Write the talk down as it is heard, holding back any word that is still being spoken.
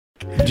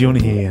Do you want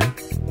to hear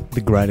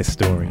the greatest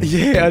story?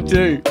 Yeah, I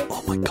do.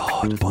 Oh my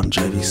God, Bon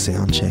Jovi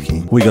sound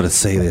checking. We got to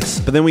see this.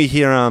 But then we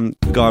hear a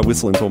guy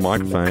whistling to a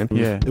microphone.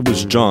 Yeah. It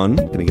was John,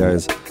 and he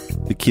goes,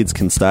 "The kids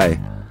can stay."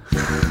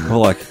 We're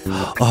like,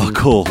 "Oh,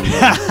 cool."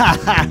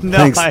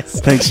 Nice.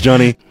 Thanks,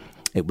 Johnny.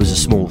 It was a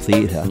small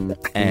theatre,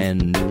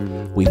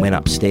 and we went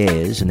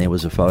upstairs, and there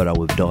was a photo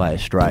of Dire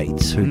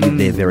Straits, who did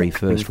their very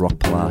first Rock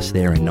Plus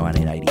there in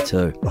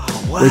 1982,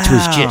 which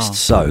was just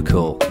so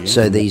cool.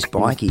 So these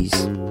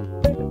bikies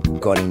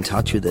got in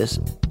touch with us.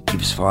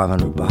 Give us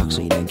 $500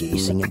 so you don't get your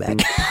singer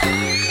back.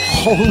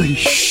 Holy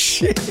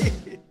shit.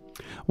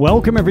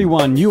 Welcome,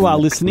 everyone. You are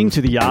listening to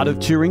the Art of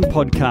Touring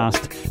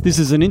podcast. This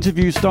is an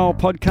interview-style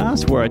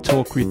podcast where I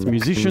talk with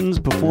musicians,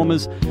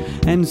 performers,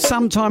 and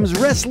sometimes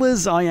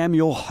wrestlers. I am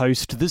your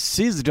host, the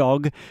Sizz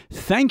Dog.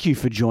 Thank you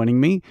for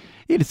joining me.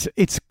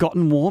 It's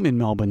gotten warm in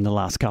Melbourne the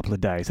last couple of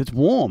days. It's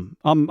warm.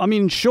 I'm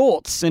in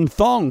shorts and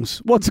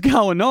thongs. What's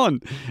going on?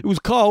 It was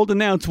cold and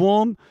now it's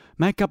warm.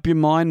 Make up your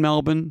mind,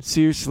 Melbourne.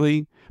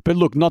 Seriously. But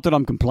look, not that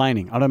I'm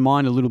complaining. I don't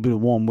mind a little bit of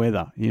warm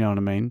weather. You know what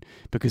I mean?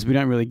 Because we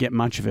don't really get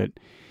much of it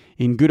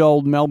in good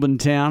old Melbourne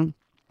town.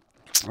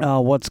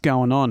 What's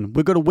going on?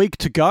 We've got a week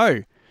to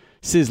go,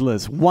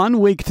 Sizzlers. 1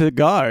 week to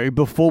go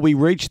before we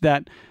reach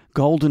that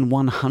golden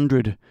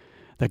 100,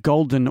 the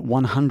golden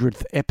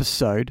 100th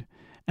episode.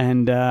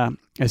 And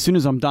as soon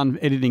as I'm done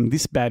editing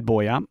this bad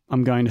boy up,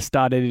 I'm going to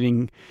start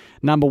editing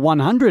number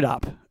 100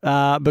 up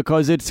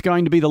because it's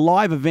going to be the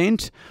live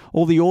event.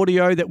 All the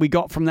audio that we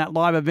got from that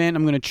live event,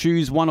 I'm going to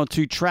choose one or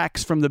two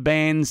tracks from the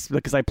bands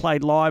because they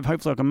played live.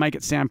 Hopefully I can make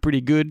it sound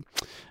pretty good.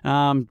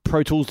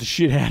 Pro Tools the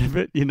shit out of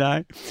it, you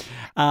know.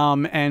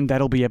 And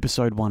that'll be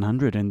episode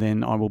 100, and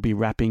then I will be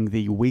wrapping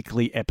the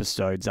weekly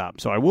episodes up.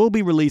 So I will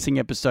be releasing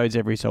episodes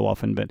every so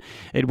often, but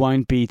it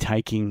won't be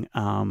taking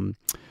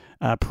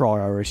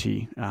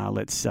priority,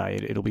 let's say.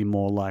 It'll be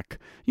more like,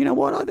 you know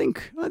what, I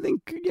think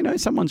you know,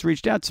 someone's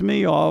reached out to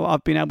me, or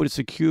I've been able to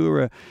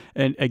secure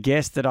a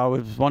guest that I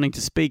was wanting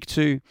to speak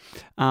to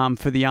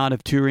for the Art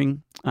of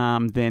Touring.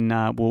 Then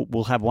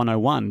we'll have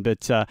 101.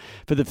 But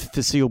for the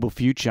foreseeable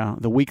future,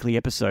 the weekly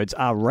episodes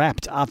are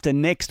wrapped after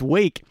next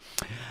week.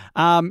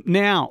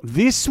 Now,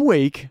 this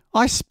week,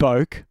 I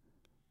spoke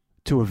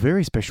to a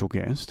very special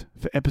guest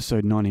for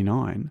episode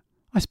 99.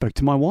 I spoke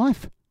to my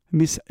wife,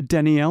 Miss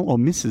Danielle, or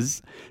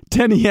Mrs.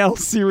 Danielle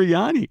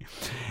Siriani.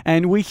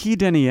 And we hear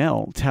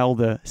Danielle tell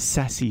the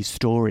sassy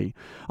story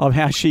of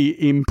how she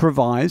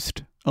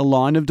improvised a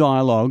line of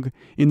dialogue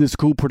in the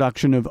school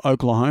production of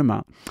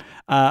Oklahoma,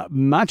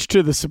 much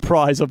to the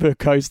surprise of her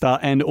co-star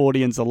and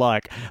audience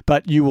alike.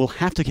 But you will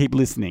have to keep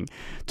listening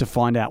to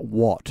find out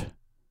what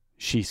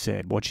she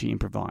said, what she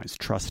improvised.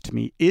 Trust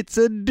me, it's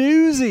a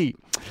doozy.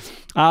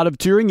 Art of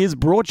Touring is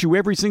brought to you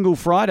every single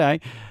Friday,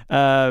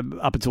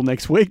 up until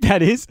next week,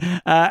 that is.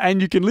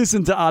 And you can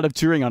listen to Art of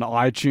Touring on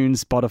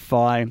iTunes,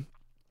 Spotify,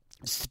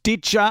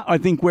 Stitcher, I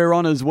think we're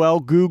on as well,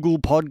 Google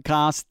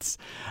Podcasts,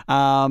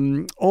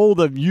 all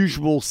the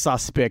usual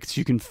suspects.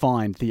 You can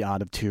find the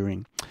Art of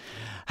Touring.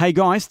 Hey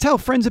guys, tell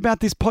friends about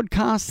this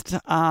podcast.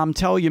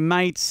 Tell your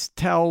mates.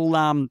 Tell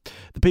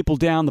the people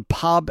down the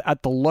pub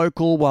at the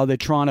local while they're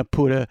trying to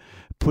put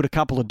a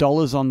couple of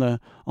dollars on the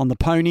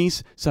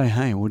ponies. Say,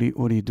 hey, what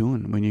are you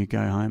doing when you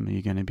go home? Are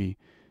you going to be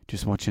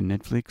just watching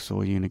Netflix,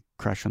 or are you going to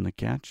crash on the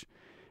couch?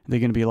 They're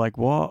going to be like,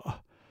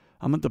 what?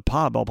 I'm at the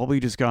pub. I'll probably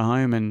just go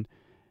home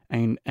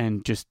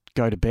and just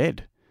go to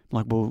bed.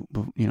 Like, well,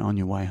 you know, on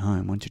your way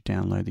home, once you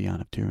download the Art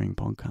of Touring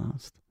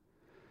podcast,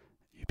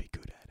 you'll be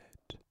good at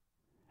it.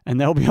 And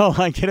they'll be all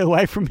like, get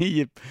away from me,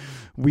 you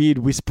weird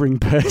whispering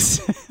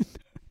person.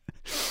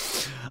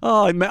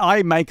 Oh,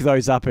 I make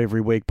those up every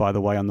week, by the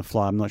way, on the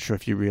fly. I'm not sure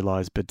if you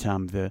realise, but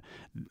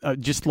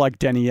just like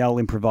Danielle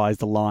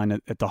improvised the line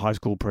at the high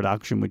school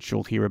production, which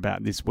you'll hear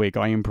about this week,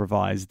 I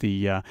improvised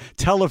the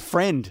tell a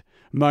friend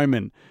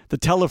moment, the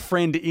tell a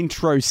friend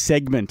intro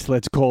segment,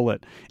 let's call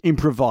it,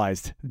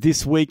 improvised.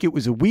 This week it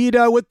was a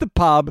weirdo at the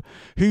pub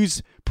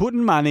who's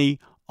putting money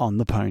on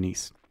the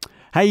ponies.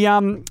 Hey,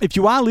 if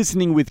you are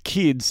listening with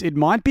kids, it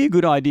might be a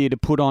good idea to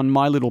put on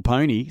My Little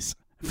Ponies,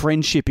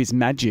 Friendship is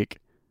Magic,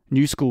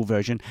 new school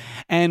version.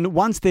 And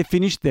once they're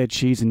finished their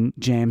cheese and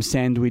jam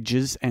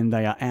sandwiches and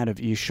they are out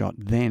of earshot,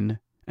 then,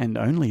 and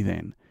only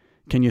then,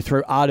 can you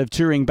throw Art of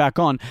Touring back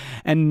on.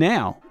 And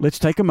now, let's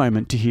take a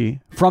moment to hear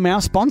from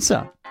our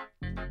sponsor.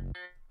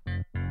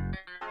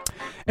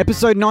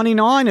 Episode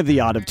 99 of The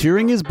Art of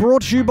Touring is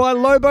brought to you by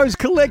Lobo's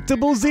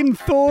Collectibles in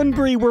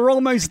Thornbury. We're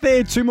almost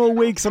there, 2 more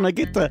weeks, and I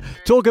get to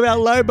talk about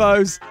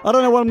Lobo's. I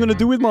don't know what I'm going to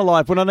do with my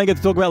life when I don't get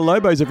to talk about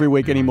Lobo's every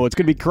week anymore. It's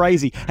going to be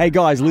crazy. Hey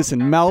guys,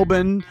 listen,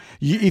 Melbourne,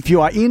 if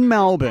you are in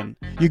Melbourne,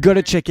 you got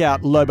to check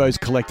out Lobo's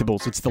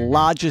Collectibles. It's the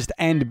largest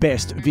and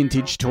best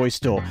vintage toy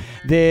store.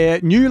 Their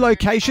new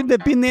location, they've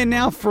been there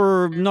now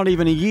for not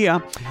even a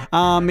year,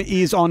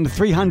 is on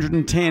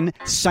 310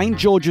 St.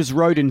 George's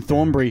Road in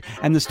Thornbury,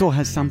 and the store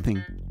has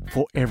something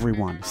for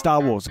everyone.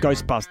 Star Wars,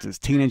 Ghostbusters,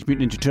 Teenage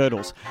Mutant Ninja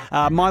Turtles,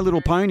 My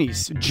Little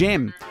Ponies,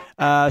 Gem,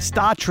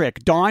 Star Trek,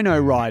 Dino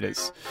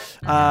Riders.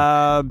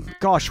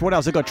 Gosh, what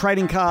else? They've got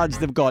trading cards.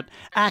 They've got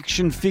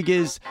action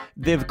figures.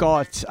 They've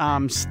got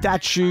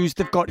statues.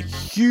 They've got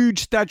huge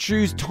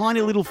statues,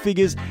 tiny little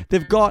figures.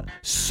 They've got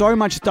so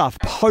much stuff.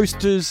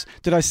 Posters.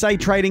 Did I say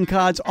trading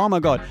cards? Oh my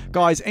God.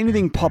 Guys,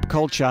 anything pop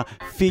culture,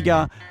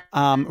 figure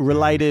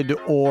related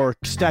or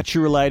statue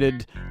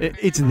related,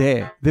 it's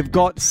there. They've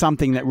got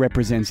something that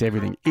represents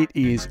everything. It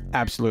is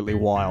absolutely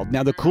wild.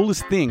 Now, the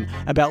coolest thing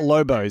about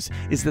Lobos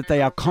is that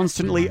they are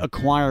constantly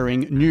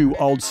acquiring new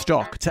old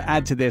stock to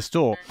add to their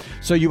store.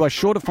 So you are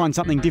sure to find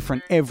something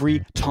different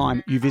every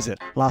time you visit.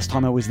 Last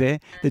time I was there,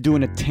 they're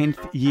doing a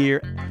 10th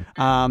year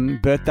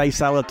birthday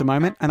sale at the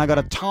moment, and I got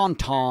a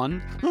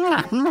Tauntaun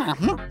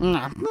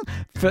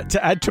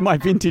to add to my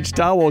vintage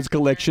Star Wars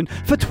collection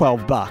for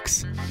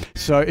 $12.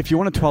 So if you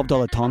want a $12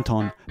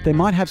 Tauntaun, they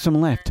might have some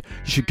left.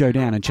 You should go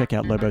down and check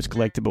out Lobos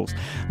Collectibles.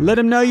 Let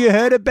them know you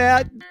heard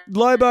about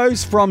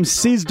Lobos from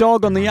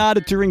SizDog on the Art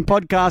of Touring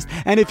podcast.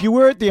 And if you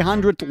were at the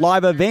 100th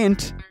live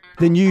event,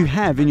 then you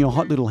have in your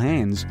hot little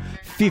hands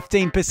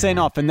 15%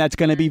 off, and that's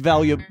going to be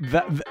valid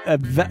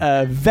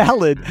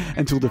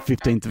until the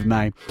 15th of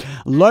May.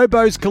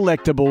 Lobos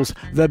Collectibles,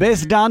 the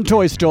best darn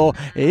toy store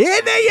in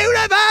the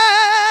universe!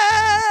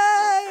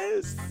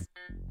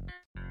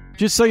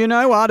 Just so you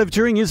know, Art of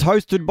Touring is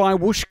hosted by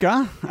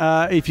Whooshka.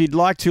 If you'd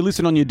like to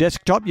listen on your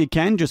desktop, you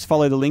can. Just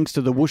follow the links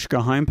to the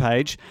Whooshka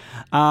homepage.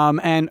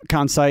 And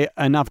can't say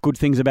enough good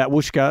things about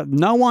Whooshka.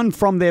 No one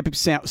from their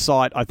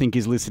site, I think,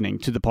 is listening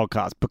to the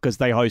podcast because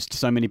they host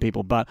so many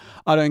people. But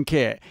I don't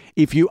care.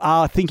 If you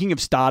are thinking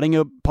of starting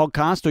a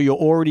podcast or you're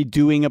already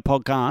doing a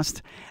podcast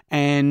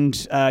and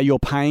you're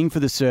paying for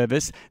the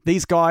service,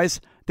 these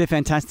guys, they're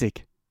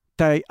fantastic.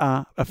 They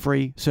are a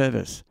free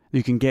service.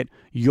 You can get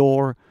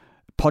your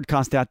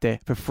podcast out there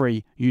for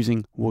free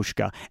using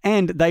Whooshka,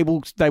 and they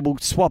will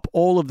swap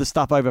all of the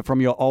stuff over from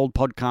your old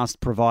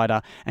podcast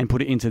provider and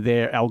put it into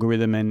their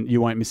algorithm, and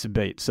you won't miss a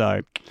beat.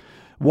 So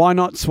why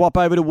not swap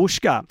over to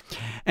Whooshka?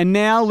 And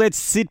now let's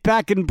sit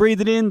back and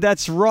breathe it in.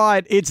 That's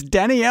right, it's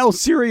Danielle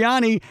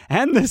Siriani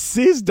and the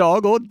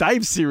SizDog, or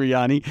Dave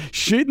Siriani,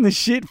 shooting the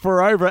shit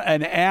for over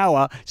an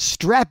hour.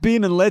 Strap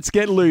in and let's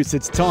get loose.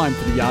 It's time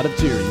for the Art of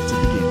Touring to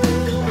begin.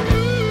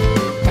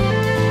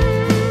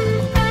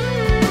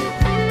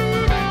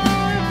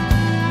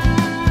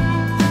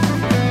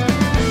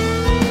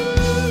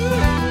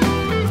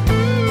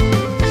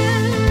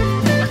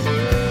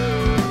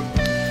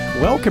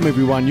 Welcome,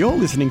 everyone. You're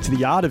listening to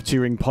the Art of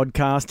Touring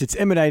podcast. It's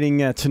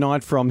emanating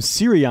tonight from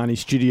Siriani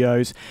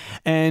Studios.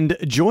 And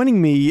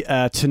joining me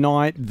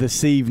tonight,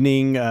 this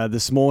evening,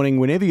 this morning,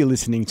 whenever you're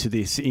listening to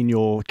this, in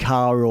your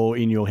car or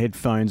in your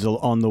headphones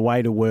or on the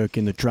way to work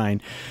in the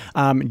train,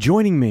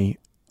 joining me,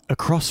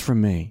 across from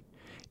me,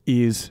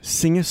 is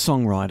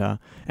singer-songwriter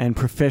and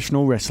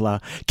professional wrestler,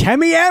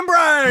 Cammy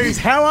Ambrose.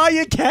 How are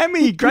you,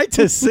 Cammy? Great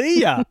to see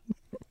you.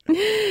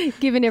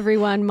 Giving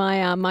everyone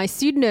my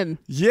pseudonym.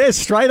 Yes,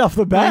 straight off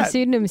the bat. My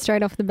pseudonym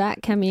straight off the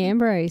bat, Cammy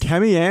Ambrose.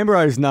 Cammy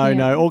Ambrose.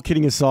 No, all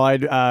kidding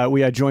aside,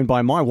 we are joined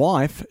by my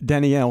wife,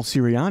 Danielle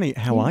Siriani.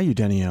 How are you,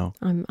 Danielle?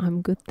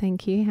 I'm good,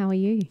 thank you. How are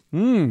you?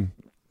 I'm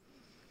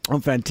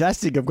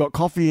fantastic. I've got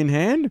coffee in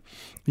hand.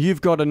 You've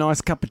got a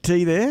nice cup of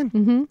tea there.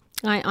 Mm-hmm.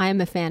 I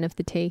am a fan of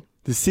the tea.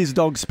 The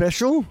SizDog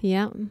special?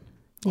 Yeah.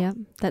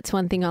 That's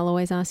one thing I'll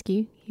always ask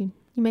you. You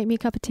make me a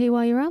cup of tea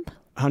while you're up?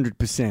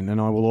 100%, and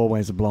I will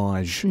always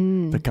oblige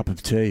the cup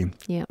of tea.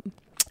 Yeah.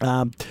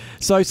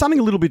 So something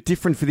a little bit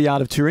different for the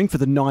Art of Touring for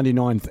the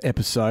 99th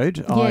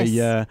episode.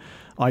 Yes.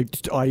 I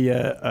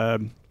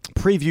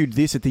previewed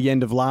this at the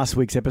end of last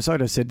week's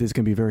episode. I said there's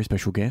going to be a very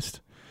special guest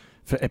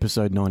for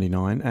episode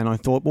 99, and I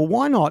thought, well,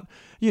 why not,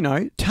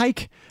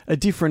 take a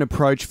different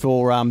approach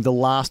for the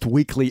last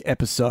weekly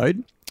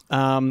episode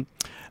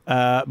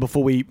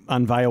before we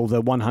unveil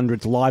the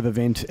 100th live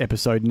event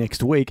episode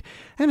next week,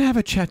 and have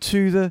a chat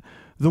to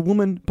the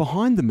woman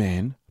behind the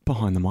man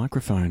behind the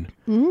microphone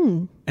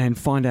and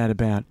find out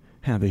about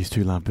how these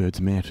two lovebirds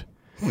met.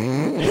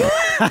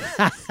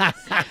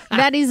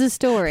 That is a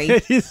story.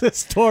 It is a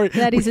story.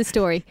 That is a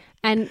story.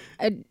 And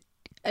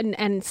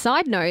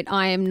side note,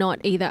 I am not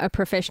either a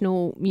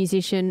professional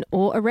musician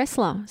or a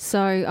wrestler.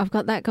 So I've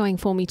got that going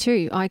for me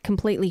too. I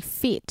completely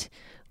fit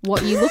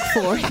what you look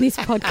for in this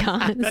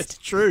podcast. That's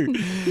true.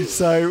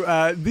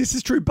 So this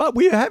is true. But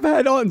we have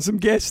had on some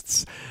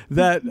guests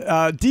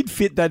that did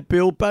fit that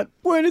bill, but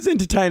weren't as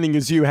entertaining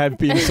as you have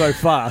been so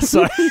far.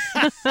 So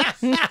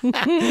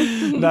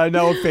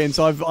no offense.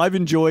 I've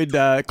enjoyed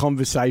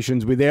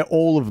conversations with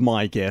all of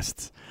my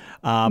guests.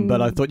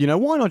 But I thought,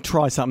 why not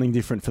try something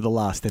different for the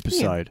last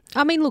episode? Yeah.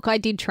 I mean, look, I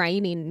did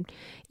train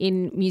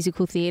in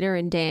musical theatre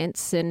and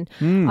dance, and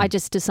I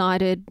just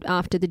decided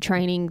after the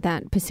training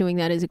that pursuing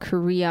that as a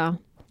career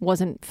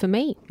wasn't for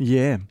me.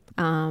 Yeah.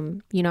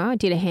 I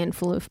did a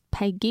handful of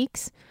paid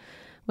gigs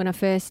when I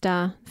first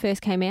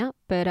came out,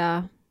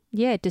 but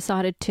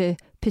decided to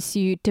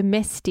pursue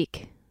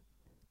domestic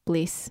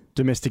bliss.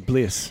 Domestic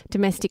bliss.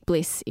 Domestic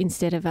bliss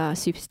instead of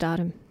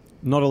superstardom.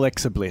 Not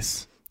Alexa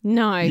Bliss.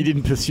 No. You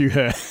didn't pursue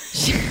her.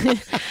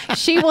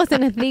 She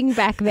wasn't a thing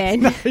back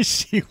then. No,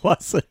 she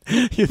wasn't.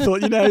 You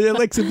thought,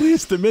 Alexa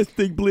Bliss,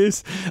 domestic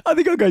bliss. I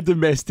think I'll go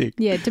domestic.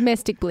 Yeah,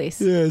 domestic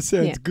bliss. Yeah,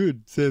 sounds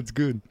good. Sounds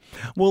good.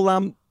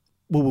 Well,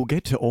 we'll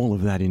get to all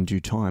of that in due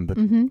time, but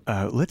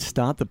let's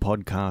start the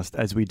podcast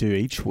as we do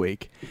each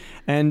week.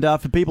 And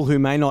for people who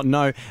may not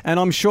know, and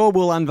I'm sure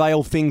we'll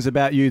unveil things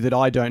about you that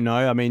I don't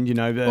know. I mean,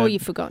 Or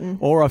you've forgotten.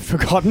 Or I've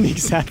forgotten,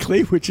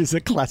 exactly, which is a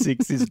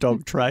classic cis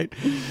dog trait.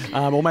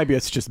 Or maybe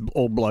it's just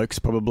all blokes,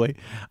 probably.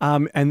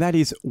 And that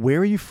is, where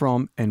are you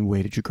from and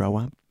where did you grow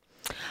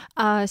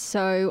up?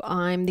 So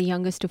I'm the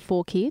youngest of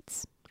 4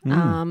 kids.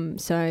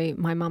 So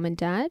my mum and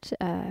dad,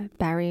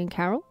 Barry and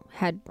Carol,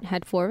 had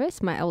 4 of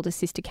us. My eldest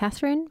sister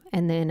Catherine,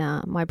 and then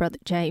my brother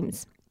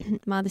James,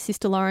 my other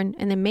sister Lauren,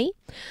 and then me.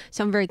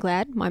 So I'm very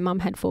glad my mum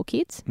had 4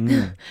 kids.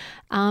 And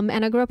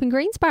I grew up in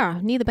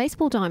Greensborough, near the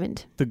baseball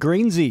diamond. The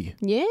Greensey.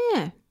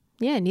 Yeah,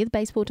 near the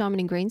baseball diamond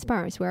in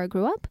Greensborough is where I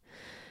grew up.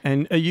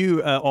 And are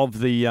you of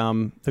the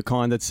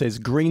kind that says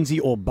Greensey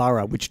or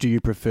Borough? Which do you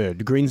prefer?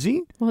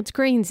 Greensey? Well, it's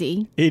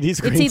Greensey. It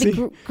is Greensey? It's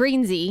either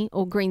Greensey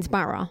or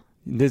Greensborough.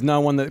 There's no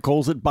one that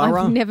calls it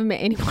Borough? I've never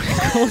met anyone who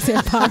calls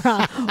it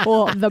Borough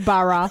or the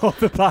Borough. Or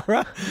the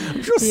Borough?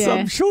 I'm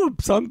Yeah. sure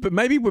some, but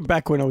maybe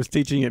back when I was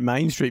teaching at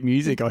Main Street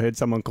Music, I heard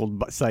someone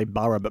say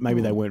Borough, but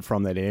maybe they weren't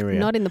from that area.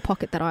 Not in the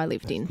pocket that I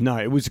lived in. No,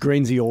 it was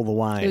Greensey all the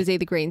way. It was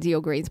either Greensey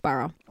or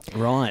Greensborough.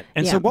 Right.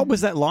 And Yeah. so what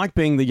was that like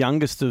being the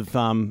youngest of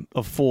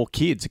 4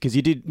 kids? Because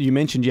you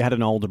mentioned you had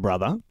an older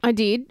brother. I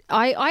did.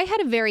 I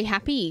had a very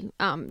happy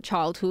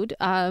childhood.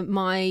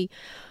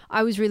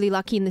 I was really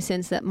lucky in the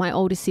sense that my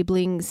older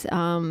siblings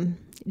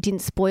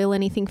didn't spoil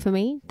anything for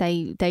me.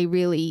 They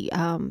really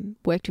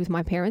worked with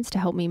my parents to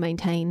help me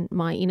maintain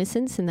my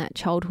innocence and that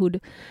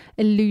childhood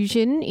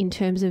illusion in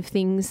terms of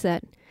things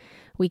that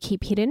we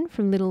keep hidden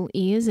from little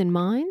ears and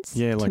minds.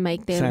 Yeah, like to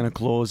make Santa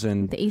Claus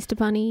and the Easter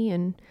Bunny,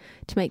 and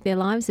to make their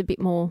lives a bit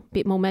more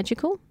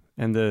magical.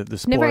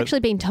 the Never actually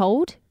been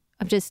told.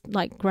 I've just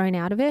grown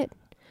out of it.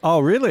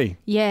 Oh, really?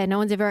 Yeah, no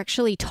one's ever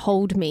actually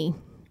told me.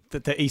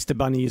 That the Easter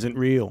Bunny isn't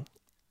real?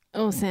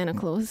 Or Santa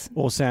Claus.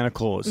 Or Santa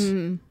Claus?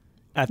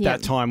 At Yeah.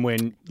 that time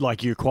when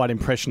you're quite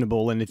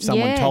impressionable, and if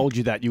someone Yeah. told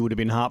you that, you would have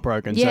been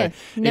heartbroken. Yeah,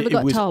 So never it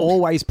got was told.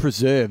 always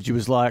preserved. You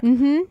was like,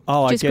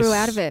 oh, Just I guess grew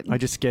out of it. I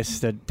just guess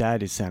that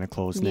Dad is Santa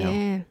Claus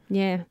now.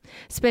 Yeah.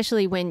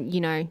 Especially when,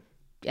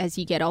 as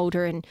you get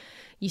older and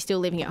you're still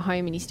living at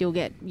home and you still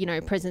get,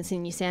 presents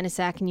in your Santa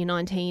sack and you're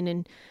 19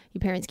 and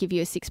your parents give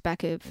you a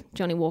 6-pack of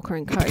Johnny Walker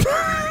and Coke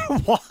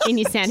What? in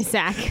your Santa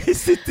sack.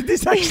 Did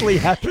this actually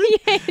happen?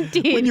 Yeah, it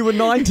did. When you were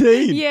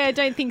 19? Yeah, I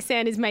don't think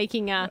Santa's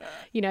making,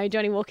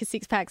 Johnny Walker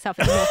 6-packs up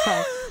in the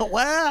North Pole.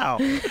 Wow.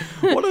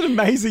 What an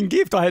amazing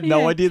gift. I had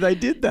no Yeah. idea they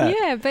did that.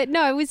 Yeah, but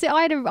no,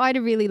 I had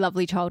a really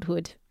lovely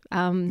childhood.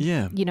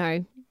 Yeah.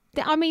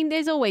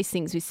 There's always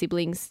things with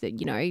siblings that,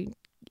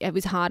 it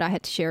was hard. I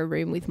had to share a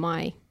room with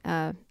my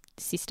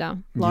sister,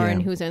 Lauren,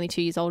 Yeah. who was only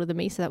 2 years older than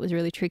me, so that was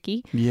really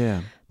tricky.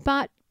 Yeah.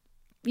 But,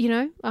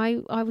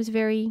 I was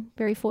very,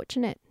 very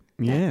fortunate.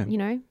 Yeah.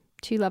 That,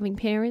 2 loving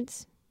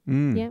parents.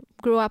 Mm. Yeah.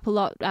 Grew up a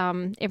lot.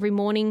 Every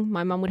morning,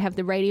 my mum would have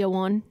the radio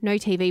on. No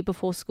TV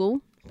before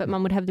school, but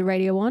mum would have the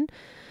radio on.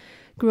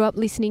 Grew up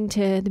listening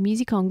to the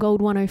music on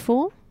Gold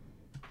 104.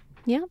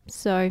 Yeah,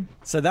 so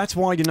that's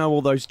why you know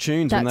all those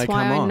tunes when they that's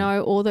come why I on.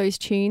 know all those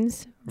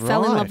tunes.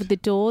 Fell in Right. love with the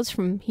Doors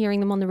from hearing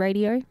them on the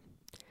radio.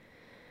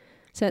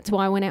 So that's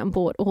why I went out and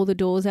bought all the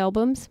Doors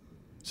albums.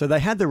 So they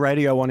had the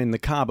radio on in the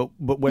car,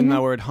 but when they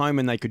were at home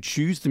and they could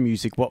choose the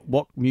music,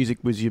 what music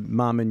was your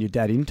mum and your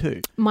dad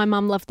into? My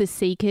mum loved the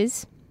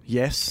Seekers.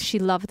 Yes. She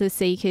loved the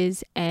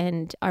Seekers,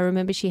 and I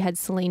remember she had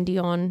Celine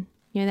Dion,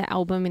 that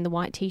album in the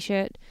white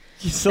T-shirt.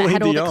 Celine that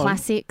had all Dion. the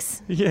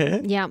classics.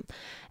 Yeah. Yeah.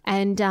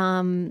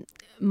 And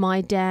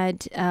my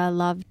dad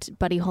loved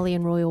Buddy Holly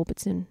and Roy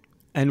Orbison.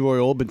 And Roy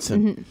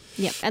Orbison.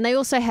 Yeah. And they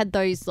also had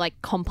those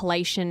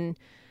compilation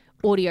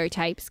audio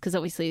tapes, because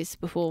obviously this is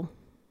before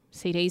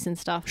CDs and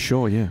stuff.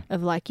 Sure, yeah.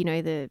 Of the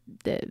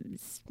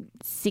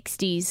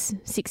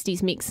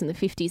 60s mix and the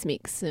 50s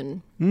mix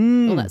and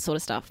all that sort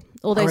of stuff.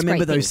 All those I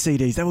remember great those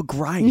things. CDs. They were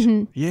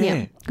great.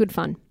 Yeah. Good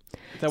fun.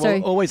 They So-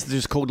 were always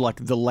just called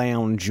the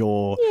Lounge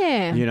or,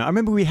 Yeah. I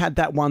remember we had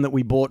that one that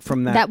we bought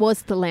from That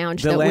was the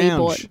lounge the that Lounge, we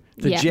bought.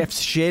 the Yeah.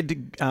 Jeff's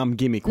Shed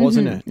gimmick,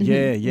 wasn't it?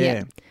 Yeah.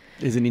 Yeah.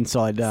 There's an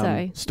inside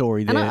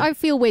story there. And I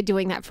feel we're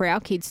doing that for our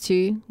kids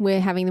too. We're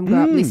having them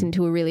grow up listen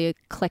to a really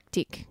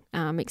eclectic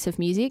mix of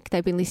music.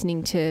 They've been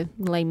listening to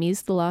Les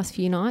Mis the last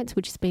few nights,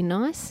 which has been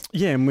nice.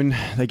 Yeah, and when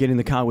they get in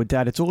the car with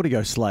Dad, it's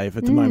Audio Slave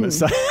at the moment.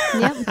 So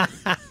Yep.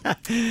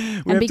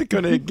 we have to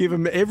kind of give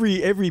them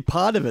every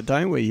part of it,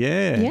 don't we?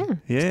 Yeah. Yeah,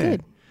 it's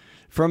good.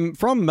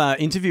 From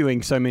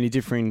interviewing so many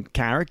different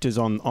characters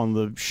on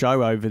the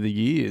show over the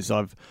years,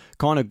 I've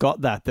kind of got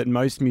that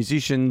most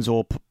musicians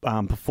or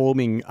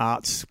performing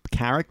arts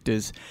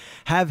characters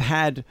have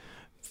had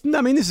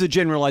I mean, this is a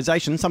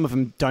generalisation. Some of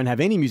them don't have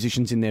any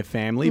musicians in their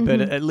family, but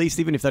at least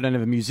even if they don't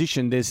have a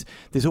musician, there's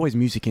always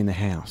music in the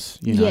house,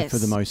 you know, Yes. for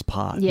the most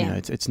part. Yeah. You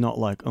know, it's not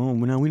like, oh,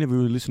 no, we never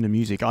really listen to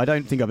music. I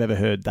don't think I've ever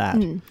heard that.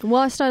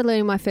 Well, I started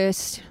learning my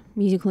first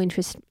musical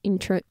instrument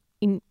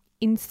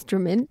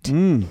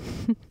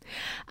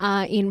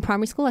in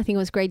primary school. I think it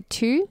was grade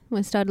 2 when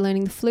I started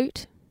learning the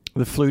flute.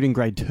 The flute in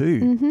grade 2.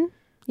 Mm-hmm.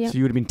 Yep. So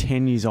you would have been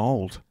 10 years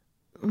old.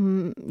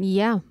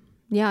 Yeah.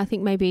 Yeah, I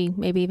think maybe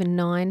even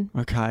 9.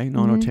 Okay,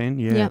 9 or 10,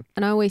 yeah. Yeah,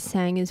 and I always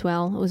sang as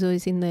well. I was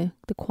always in the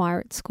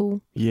choir at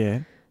school.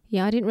 Yeah.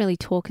 Yeah, I didn't really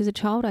talk as a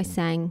child. I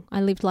sang.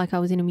 I lived like I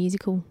was in a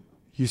musical.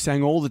 You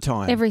sang all the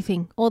time.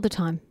 Everything, all the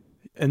time.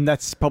 And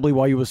that's probably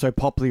why you were so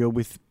popular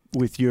with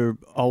your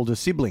older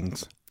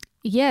siblings.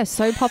 Yeah,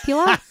 so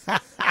popular.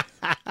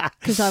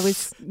 Because I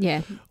was,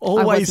 Always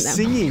I wasn't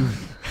singing.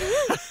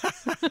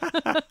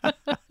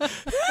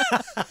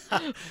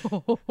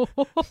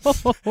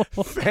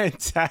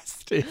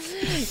 Fantastic.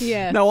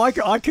 Yeah. No,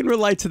 I can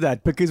relate to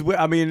that because,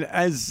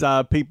 as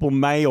people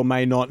may or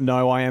may not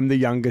know, I am the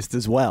youngest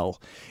as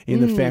well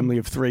in the family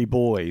of 3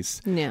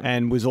 boys. Yeah.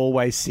 And was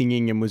always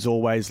singing and was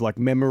always like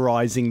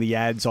memorising the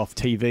ads off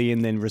TV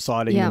and then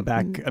reciting them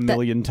back a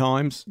million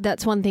times.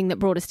 That's one thing that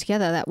brought us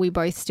together, that we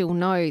both still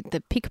know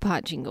the Pick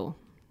Apart jingle.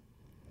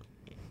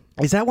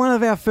 Is that one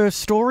of our first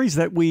stories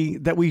that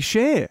we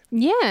share?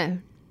 Yeah.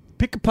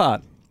 Pick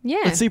apart. Yeah.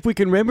 Let's see if we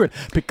can remember it.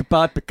 Pick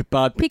apart, pick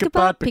apart, pick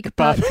apart, pick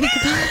apart. pick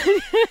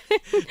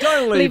apart.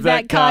 Don't leave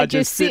that car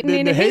just sitting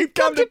in a heap.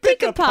 Come to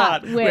Pick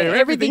Apart, where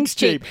everything's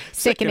cheap.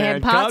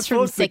 Second-hand parts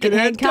from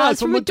second-hand cars,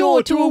 from a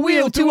door to a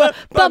wheel to a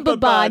bumper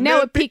bar.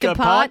 Now at Pick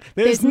Apart,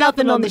 there's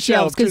nothing on the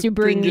shelves because you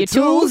bring your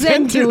tools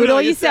and do it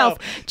all yourself.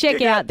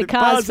 Check out the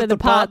cars for the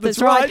part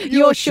that's right.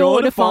 You're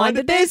sure to find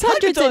that there's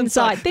hundreds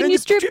inside. Then you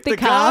strip the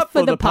car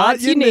for the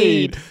parts you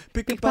need.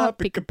 Pick apart,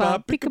 pick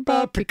apart, pick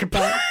apart, pick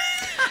apart.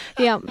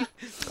 Yeah.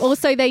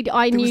 Also,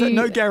 I knew... Was that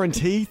no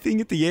guarantee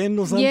thing at the end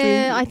or something?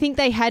 Yeah, I think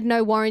they had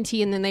no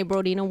warranty and then they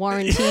brought in a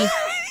warranty.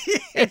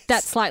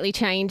 That slightly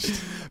changed.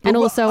 And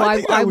also, I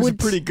think that was would...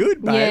 pretty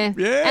good, mate.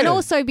 Yeah. And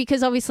also,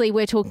 because obviously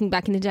we're talking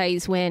back in the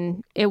days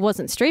when it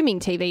wasn't streaming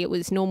TV, it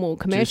was normal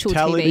commercial Just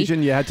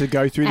television, TV. you had to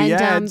go through the and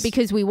ads.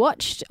 because I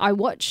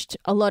watched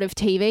a lot of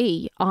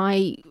TV,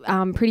 I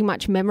pretty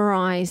much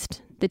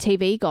memorised the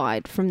TV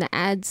guide from the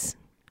ads.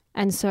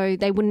 And so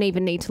they wouldn't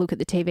even need to look at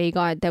the TV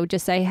guide. They would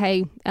just say,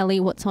 hey, Ellie,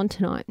 what's on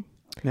tonight?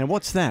 Now,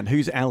 what's that?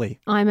 Who's Ali?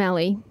 I'm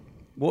Ellie.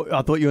 What,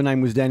 I thought your name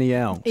was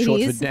Danielle. It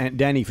short is. for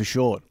Danny for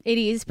short. It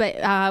is,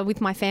 but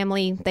with my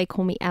family, they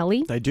call me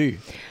Ellie. They do.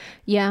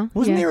 Yeah.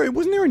 Wasn't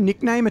there a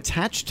nickname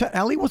attached to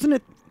Ali? Wasn't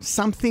it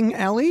something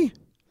Ali?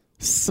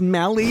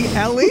 Smelly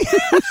Ali?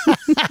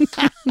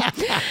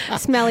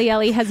 Smelly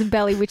Ellie has a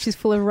belly which is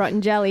full of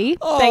rotten jelly.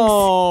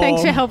 Oh.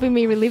 Thanks for helping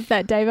me relive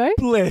that, Davo.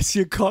 Bless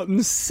your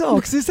cotton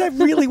socks. Is that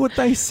really what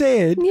they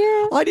said?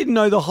 Yeah. I didn't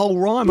know the whole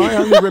rhyme. I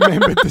only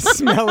remembered the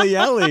Smelly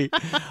Ali.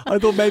 I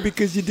thought maybe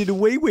because you did a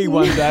wee-wee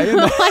one day.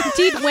 And I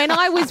did when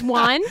I was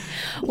 1.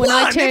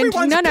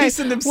 Everyone's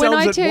pissing themselves when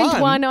I at turned 1.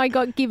 1, I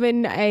got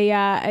given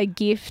a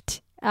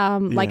gift.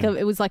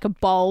 It was like a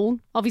bowl.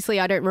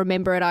 Obviously, I don't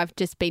remember it. I've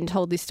just been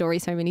told this story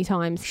so many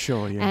times.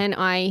 Sure, yeah. And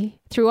I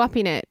threw up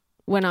in it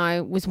when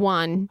I was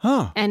 1.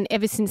 Huh. And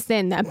ever since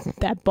then,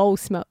 that bowl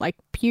smelled like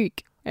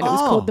puke. And it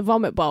was Oh. called the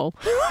vomit bowl.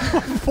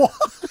 What?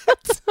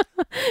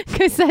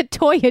 Because that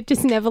toy had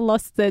just never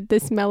lost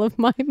the smell of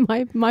my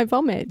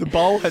vomit. The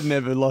bowl had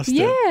never lost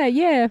it.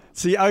 Yeah.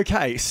 See,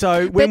 okay,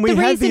 so when we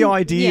the had the reason-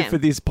 idea yeah. for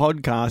this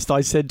podcast,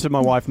 I said to my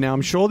wife, now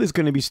I'm sure there's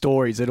going to be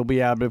stories that'll be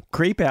able to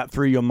creep out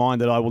through your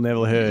mind that I will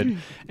never heard.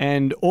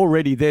 And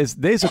already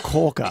there's a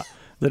corker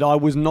that I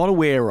was not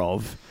aware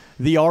of,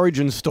 the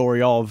origin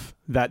story of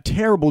that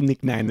terrible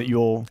nickname that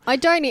you're... I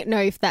don't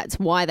know if that's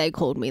why they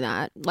called me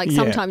that. Like Yeah.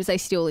 sometimes they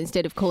still,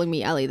 instead of calling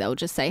me Ellie, they'll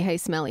just say, hey,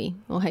 Smelly,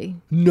 or hey.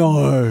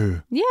 No.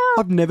 Yeah.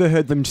 I've never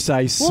heard them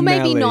say Well,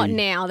 smelly. maybe not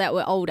now that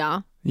we're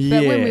older, but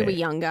when we Yeah. were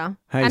younger.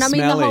 Hey, and I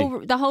mean,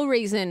 Smelly. the whole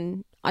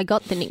reason I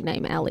got the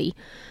nickname Ellie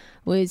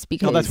was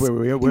because... Oh, that's where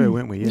we were,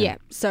 weren't we? Yeah.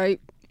 So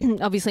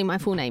obviously my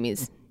full name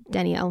is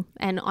Danielle.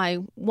 And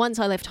once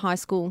I left high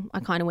school, I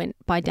kind of went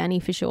by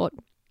Danny for short.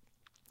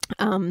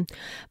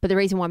 But the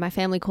reason why my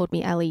family called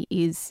me Ellie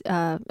is,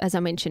 as I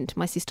mentioned,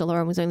 my sister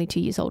Lauren was only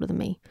 2 years older than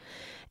me.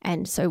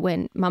 And so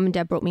when Mum and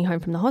Dad brought me home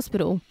from the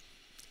hospital,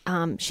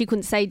 she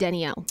couldn't say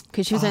Danielle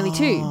because she was only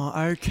 2. Oh,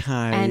 okay.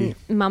 And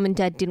Mum and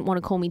Dad didn't want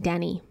to call me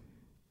Danny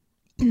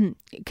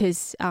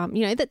because,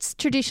 that's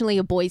traditionally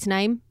a boy's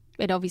name.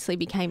 It obviously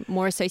became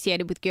more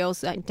associated with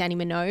girls like Danny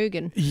Minogue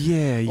and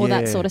all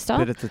that sort of stuff.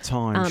 But at the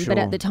time, sure. But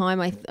at the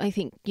time, I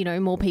think,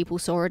 more people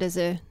saw it as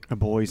a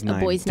boy's name.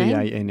 boy's name.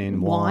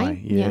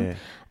 Danny. Yeah.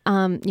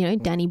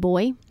 Danny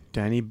Boy.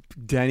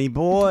 Danny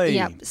Boy.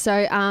 Yeah.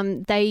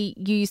 So they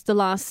used the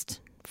last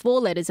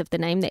 4 letters of the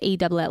name, the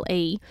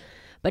E-double-L-E,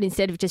 but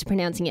instead of just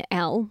pronouncing it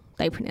L,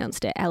 they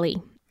pronounced it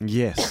Ellie.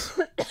 Yes.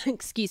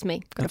 Excuse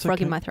me. Got That's a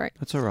frog in okay. my throat.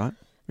 That's all right.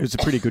 It was a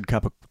pretty good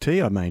cup of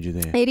tea I made you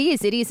there. It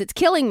is. It's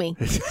killing me.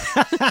 It's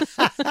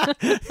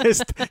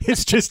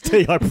just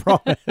tea, I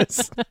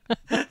promise.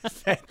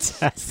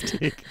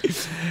 Fantastic.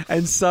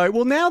 And so,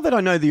 well, now that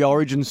I know the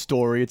origin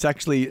story, it's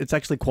actually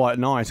quite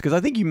nice because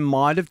I think you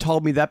might have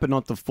told me that, but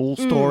not the full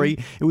story.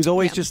 It was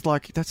always just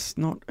like, that's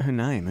not her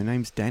name. Her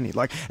name's Danny.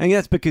 Like, and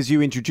that's because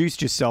you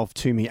introduced yourself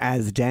to me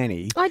as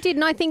Danny. I did,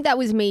 and I think that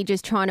was me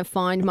just trying to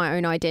find my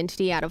own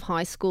identity out of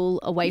high school,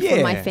 away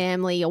from my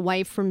family,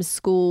 away from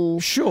school.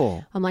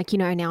 Sure. I'm like,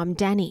 now I'm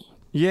Danny.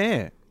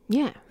 Yeah.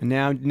 Yeah.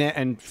 Now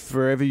and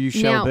forever you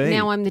shall be.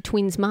 Now I'm the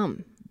twins'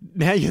 mum.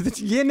 Now you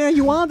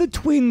are the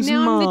twins'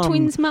 mum. Now I'm the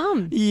twins'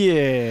 mum.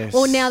 Yes.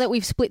 Or now that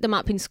we've split them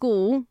up in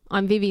school,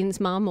 I'm Vivian's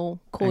mum or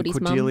Cordie's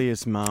mum.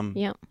 Cordelia's mum.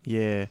 Yeah.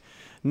 Yeah.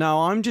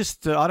 No, I'm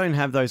just, I don't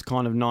have those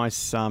kind of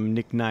nice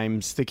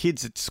nicknames. The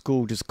kids at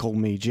school just call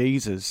me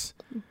Jesus.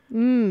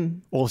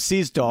 Or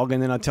Sizz Dog,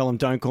 and then I tell them,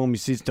 don't call me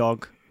Sizz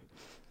Dog.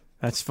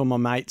 That's for my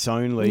mates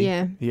only.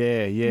 Yeah.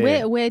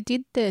 Yeah. Where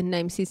did the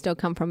name Sizz Dog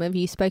come from? Have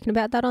you spoken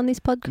about that on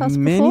this podcast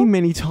many, before?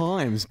 Many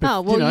times.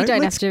 But, you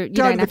don't have to. You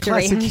don't have to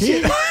rehash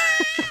it.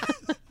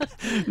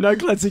 No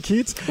classic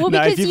hits. Well,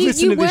 no, because if you've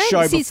listened to this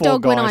show Sizz before,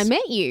 Dog guys, when I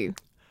met you.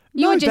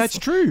 That's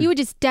true. You were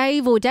just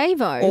Dave or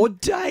Davo. Or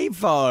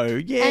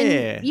Davo,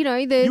 yeah. And,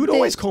 you would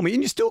always call me,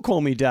 and you still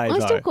call me Davo. I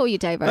still call you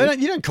Davo.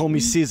 You don't call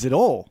me Sizz at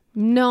all.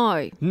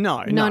 No.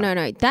 No.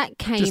 That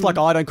came... Just like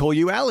I don't call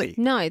you Ali.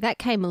 No, that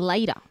came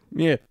later.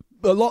 Yeah.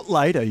 A lot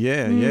later,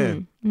 yeah.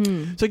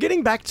 So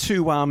getting back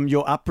to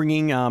your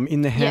upbringing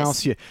in the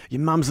house, your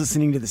mum's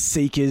listening to the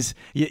Seekers,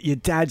 your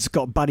dad's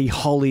got Buddy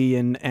Holly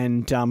and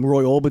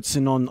Roy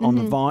Orbison on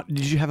the vinyl.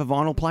 Did you have a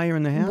vinyl player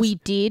in the house? We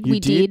did,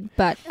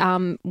 but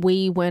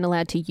we weren't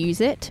allowed to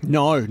use it.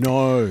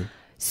 No.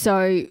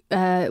 So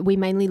we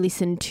mainly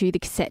listened to the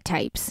cassette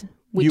tapes.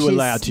 You were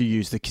allowed to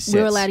use the cassettes? We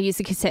were allowed to use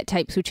the cassette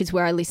tapes, which is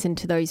where I listened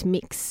to those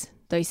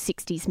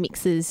 60s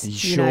mixes,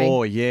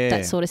 Sure, yeah.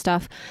 that sort of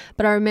stuff.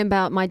 But I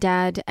remember my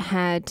dad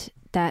had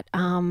that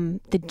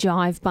the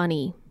Jive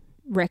Bunny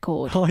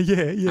record. Oh,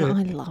 yeah.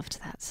 I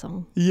loved that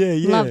song. Yeah.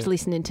 Loved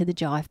listening to the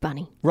Jive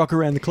Bunny. Rock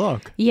Around the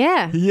Clock.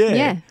 Yeah.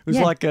 It was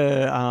like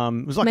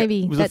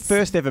the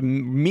first ever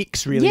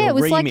mix, really. Yeah, it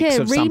was like a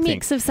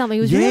remix of something.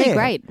 It was really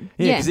great.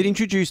 Yeah, because it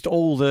introduced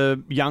all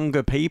the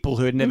younger people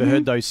who had never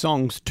heard those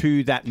songs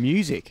to that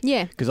music.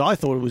 Yeah. Because I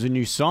thought it was a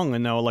new song,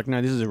 and they were like,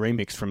 no, this is a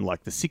remix from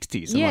like the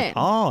 60s. Yeah. I'm like,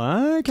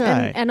 oh,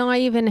 okay. And I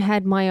even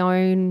had my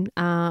own,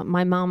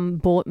 my mum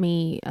bought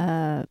me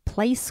a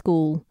Play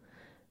School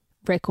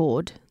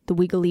record, the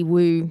Wiggly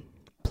Woo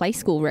Play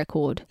School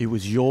record. It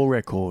was your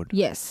record?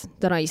 Yes,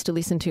 that I used to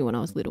listen to when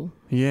I was little.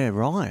 Yeah,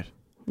 right.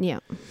 Yeah.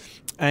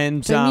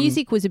 And so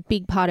music was a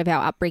big part of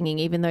our upbringing,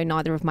 even though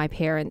neither of my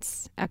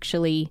parents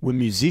actually were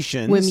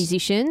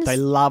musicians. They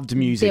loved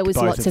music. There was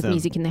both lots of them.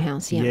 music in the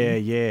house. Yeah.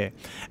 Yeah.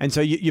 And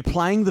so you're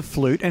playing the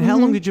flute. And how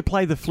long did you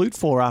play the flute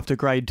for after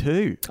grade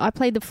 2? I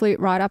played the flute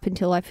right up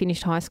until I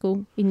finished high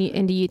school in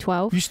end of year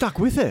 12. You stuck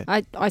with it?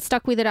 I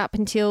stuck with it up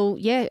until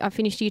I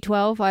finished year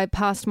 12. I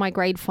passed my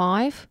grade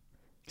 5.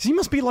 So you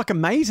must be like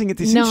amazing at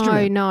this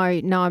instrument.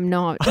 No, I'm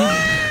not.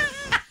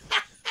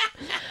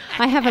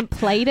 I haven't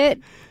played it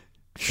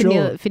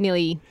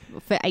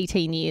for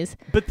 18 years.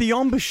 But the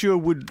embouchure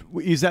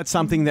is that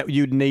something that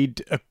you'd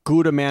need a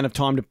good amount of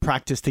time to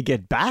practice to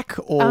get back?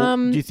 Or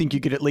do you think you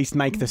could at least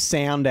make the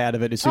sound out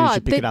of it as soon as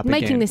you pick it up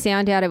making again? the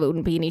sound out of it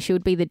wouldn't be an issue. It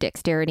would be the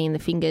dexterity in the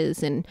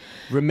fingers and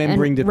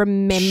remembering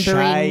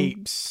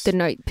shapes. the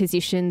note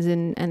positions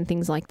and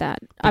things like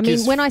that. I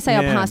mean, when I say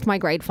I passed my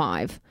grade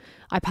 5,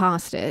 I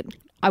passed it.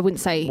 I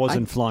wouldn't say...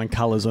 Wasn't flying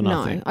colours or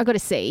nothing? No, I got a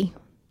C.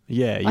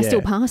 Yeah. I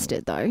still passed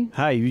it though.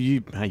 Hey, you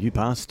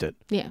passed it.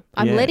 Yeah.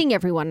 I'm letting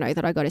everyone know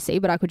that I got a C,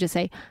 but I could just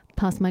say,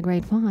 passed my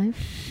grade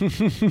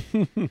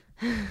 5.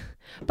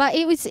 But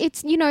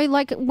it's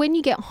like when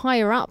you get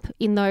higher up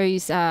in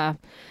those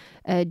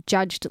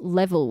judged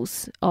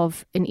levels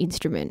of an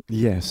instrument.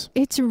 Yes.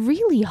 It's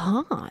really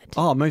hard.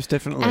 Oh, most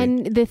definitely.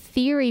 And the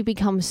theory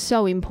becomes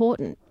so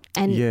important.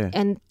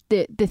 And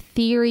the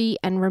theory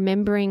and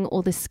remembering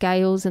all the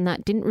scales and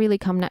that didn't really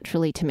come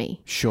naturally to me.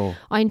 Sure.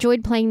 I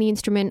enjoyed playing the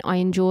instrument. I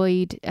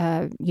enjoyed,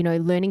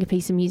 learning a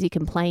piece of music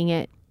and playing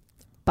it.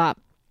 But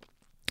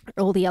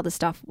all the other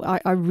stuff,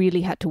 I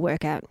really had to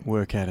work out.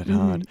 Work at it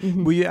hard.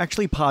 Mm-hmm. Were you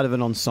actually part of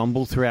an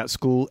ensemble throughout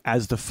school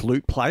as the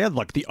flute player,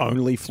 like the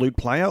only flute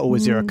player, or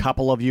was there a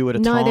couple of you at a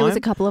time? No, there was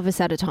a couple of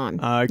us at a time.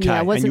 Okay.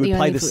 Yeah, and you would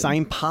play the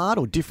same part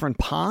or different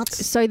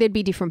parts? So there'd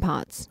be different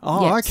parts.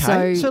 Oh, yeah,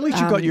 okay. So at least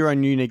you got your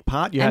own unique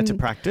part you had to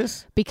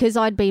practice? Because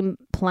I'd been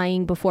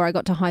playing before I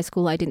got to high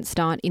school, I didn't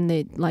start in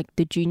the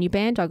junior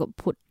band. I got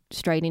put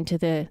straight into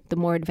the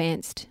more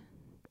advanced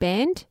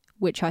band,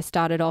 which I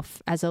started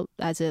off as a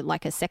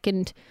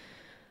second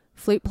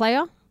flute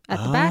player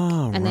at the back,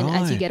 and then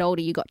as you get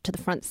older you got to the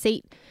front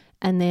seat,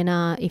 and then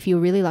if you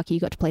were really lucky you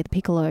got to play the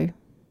piccolo.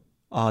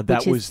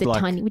 Which is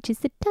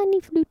the tiny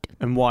flute.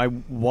 And why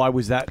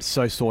was that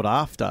so sought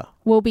after?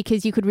 Well,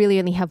 because you could really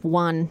only have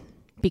one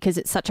because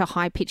it's such a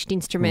high-pitched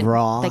instrument.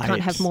 Right. They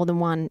can't have more than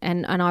one.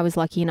 And I was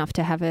lucky enough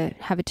to have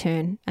a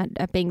turn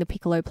at being the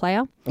piccolo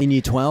player. In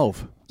year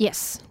 12.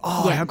 Yes.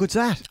 Oh, Yeah. how good's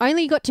that? I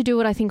only got to do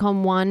it, I think,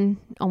 on one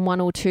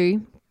or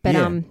two. But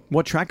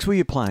What tracks were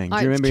you playing? Do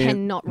I you remember?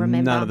 cannot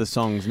remember. None of the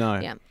songs, no.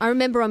 yeah, I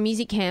remember on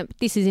music camp.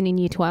 This isn't in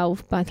year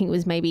 12, but I think it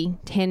was maybe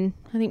 10.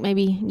 I think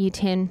maybe year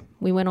 10.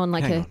 We went on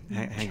like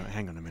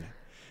Hang on a minute.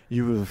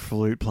 You were a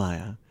flute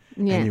player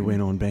yeah, and you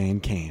went on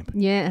band camp.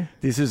 yeah.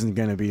 This isn't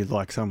going to be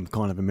like some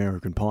kind of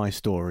American Pie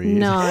story, is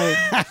No,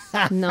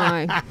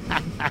 no,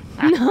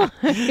 no,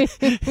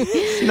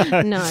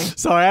 no.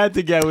 So I had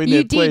to go in You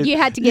there. did. Please. You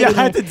had to get Yeah, in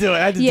I had there. to do it. I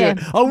had to Yeah,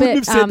 do it. I wouldn't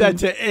have but, said that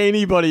to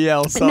anybody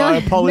else. So no, I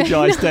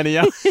apologise, no.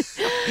 Danielle.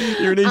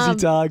 You're an easy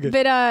target.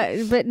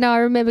 But no, I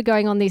remember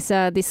going on this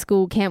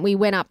school camp. We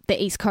went up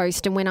the East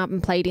Coast and went up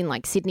and played in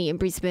like Sydney and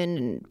Brisbane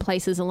and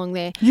places along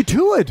there. You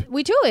toured.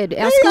 We toured.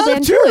 Our There school you go,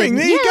 band touring. toured.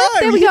 There you Yeah, go.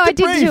 there we You go. hit I the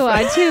did brief. tour.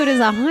 I toured as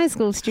a high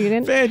school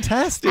student.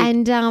 Fantastic.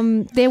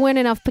 And there weren't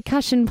enough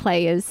percussion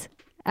players.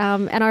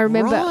 And I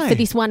remember for Right.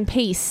 this one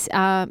piece,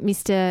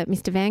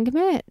 Mr. Van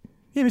Gemert,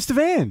 yeah, Mr.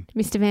 Van.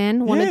 Mr.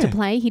 Van wanted to Yeah.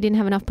 play. He didn't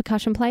have enough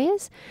percussion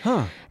players.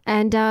 Huh.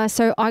 And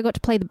so I got to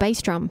play the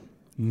bass drum.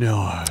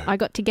 No. I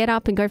got to get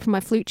up and go from my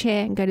flute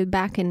chair and go to the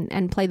back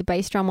and play the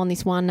bass drum on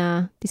this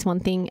one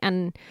thing.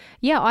 And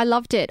yeah, I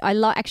loved it. I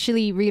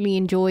actually really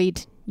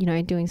enjoyed,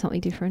 doing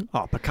something different.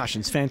 Oh,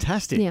 percussion's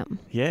fantastic. Yeah.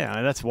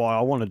 Yeah, that's why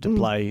I wanted to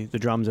play the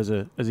drums as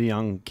a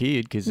young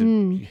kid because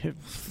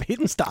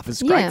hitting stuff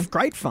is great, Yeah.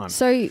 great fun.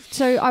 So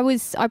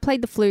I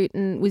played the flute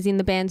and was in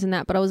the bands and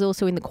that, but I was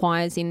also in the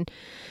choirs in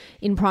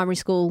primary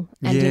school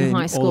and in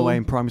high school. all the way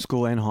in primary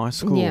school and high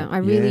school. Yeah, I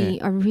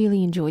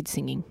really enjoyed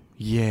singing.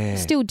 Yeah.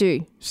 Still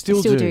do.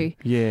 Still still do. do.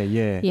 Yeah,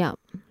 yeah. Yeah.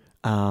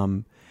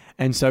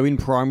 And so in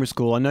primary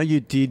school, I know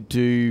you did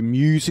do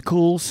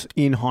musicals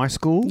in high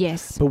school.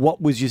 Yes. But what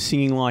was your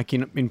singing like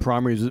in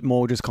primary? Was it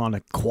more just kind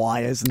of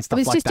choirs and I stuff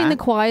was like just that? in the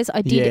choirs.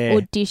 I did Yeah.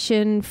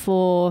 audition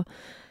for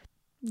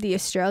the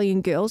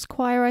Australian Girls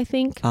Choir, I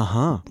think,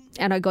 Uh-huh.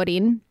 and I got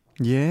in.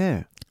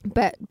 Yeah.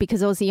 But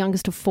because I was the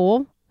youngest of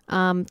four,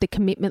 the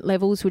commitment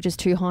levels were just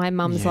too high.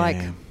 Mum's like,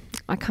 Yeah.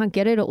 I can't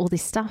get it at all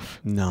this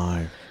stuff.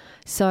 No.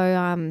 So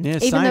Yeah, even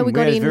same. though we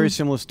got had a in, very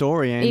similar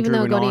story, Andrew even though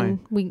we and got I. in,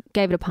 we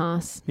gave it a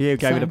pass. Yeah,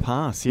 gave it So- a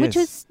pass, yes. Which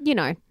was,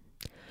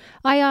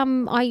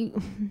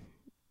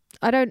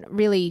 I don't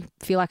really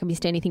feel like I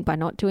missed anything by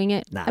not doing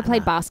it. Nah, I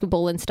played nah.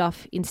 basketball and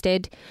stuff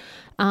instead.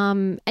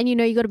 And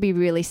you got to be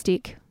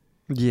realistic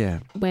Yeah.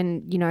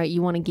 when,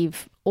 you want to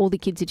give all the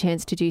kids a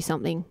chance to do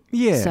something.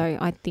 Yeah. So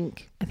I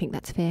think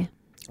that's fair.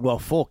 Well,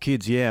 4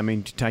 kids, yeah. I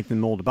mean, to take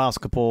them all to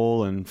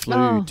basketball and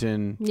flute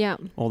and Yeah.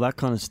 all that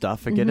kind of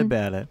stuff. Forget Mm-hmm.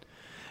 about it.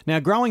 Now,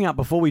 growing up,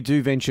 before we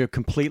do venture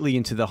completely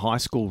into the high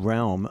school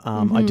realm,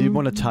 I did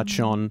want to touch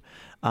on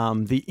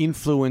the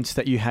influence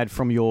that you had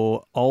from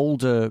your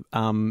older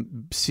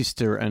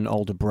sister and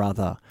older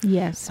brother,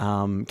 Yes.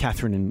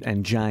 Catherine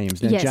and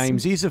James. Now, Yes.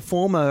 James is a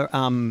former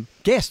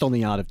guest on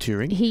The Art of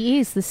Touring. He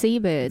is the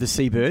seabird. The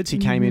Seabirds. He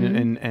came Mm-hmm.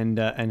 in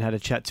and had a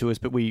chat to us,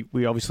 but we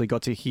obviously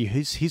got to hear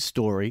his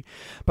story.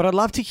 But I'd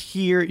love to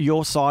hear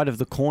your side of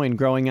the coin.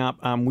 Growing up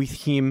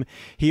with him,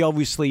 he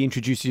obviously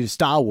introduced you to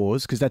Star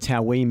Wars because that's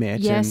how we met.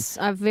 Yes,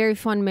 I have a very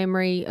fond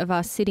memory of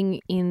us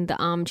sitting in the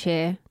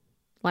armchair,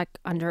 like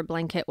under a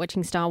blanket,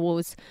 watching Star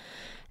Wars,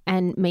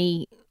 and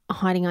me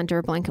hiding under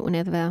a blanket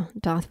whenever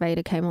Darth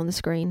Vader came on the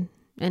screen.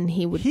 And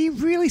he would... He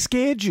really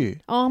scared you.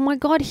 Oh, my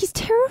God, he's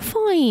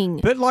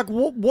terrifying. But like,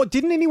 what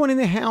didn't anyone in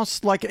the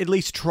house like at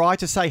least try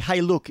to say, hey,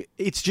 look,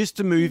 it's just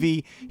a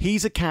movie.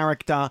 He's a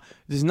character.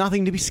 There's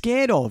nothing to be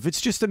scared of.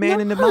 It's just a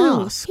man in a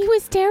mask. He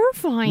was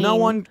terrifying. No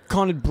one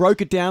kind of broke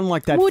it down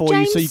like that for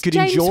James, you so you could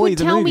James enjoy would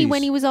the tell movies. me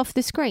when he was off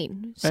the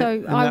screen. So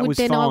And I that would was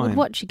I fine. would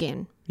watch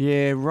again.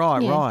 Yeah,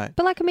 right, Yeah. right.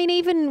 But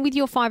even with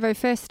your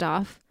 501st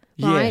stuff,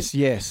 right? Yes,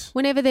 yes.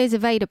 Whenever there's a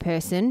Vader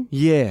person,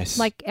 Yes.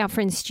 like our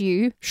friend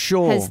Stu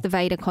sure. has the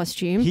Vader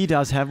costume. He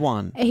does have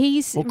one.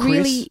 He's Or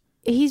Chris.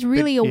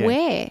 really But, yeah.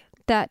 aware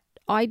that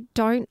I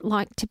don't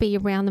like to be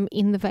around them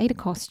in the Vader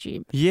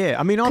costume Yeah,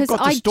 I mean, I've because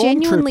got the I Stormtrooper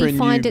genuinely and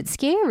find you- it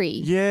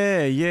scary.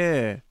 Yeah,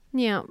 yeah.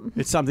 Yeah.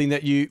 It's something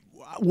that you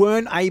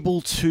weren't able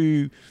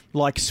to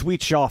like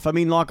switch off. I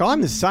mean, like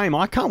I'm the same.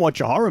 I can't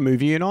watch a horror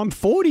movie and I'm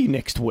 40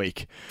 next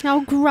week.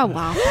 Oh, grow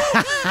up.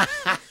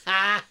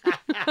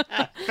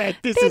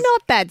 This They're is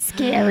not that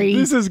scary.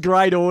 this is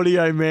great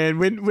audio, man.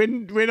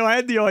 When I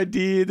had the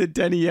idea that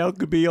Danielle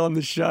could be on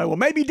the show, or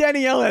maybe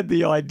Danielle had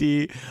the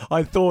idea,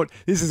 I thought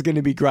this is going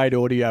to be great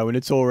audio, and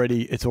it's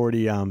already.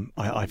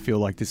 I feel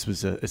like this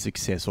was a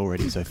success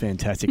already. So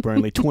fantastic. We're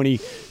only 20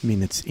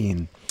 minutes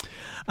in.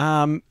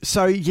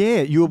 So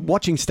yeah, you were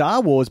watching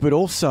Star Wars, but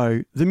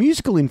also the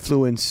musical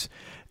influence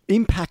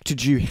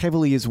impacted you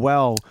heavily as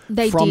well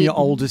They from did. your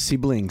older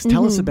siblings.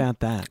 Tell us about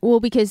that. Well,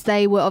 because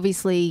they were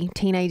obviously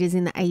teenagers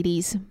in the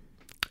 80s.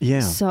 Yeah.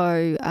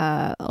 So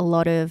a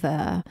lot of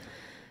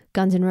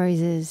Guns N'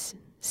 Roses,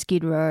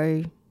 Skid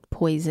Row,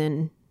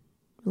 Poison,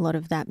 a lot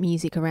of that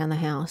music around the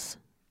house.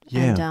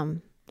 Yeah.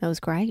 And that was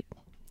great.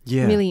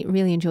 Yeah. Really,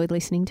 really enjoyed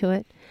listening to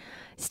it.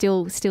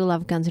 Still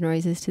love Guns N'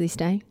 Roses to this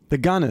day. The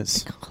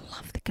Gunners. Oh, I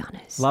love the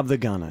Gunners. Love the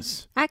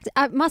Gunners.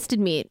 I must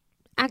admit,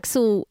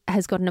 Axl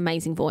has got an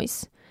amazing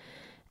voice.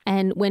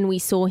 And when we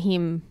saw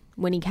him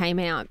when he came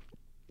out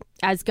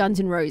as Guns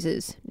N'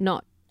 Roses,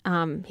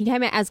 he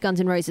came out as Guns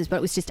N' Roses, but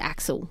it was just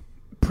Axl.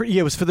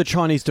 Yeah, it was for the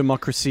Chinese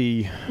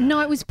Democracy.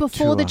 No, it was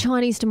before the Tour.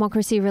 Chinese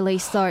Democracy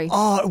release, though.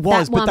 Oh, it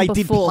was, That but one they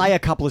before. did play a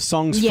couple of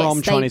songs Yes,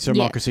 from Chinese yeah.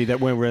 Democracy that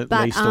weren't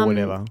released or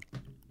whatever.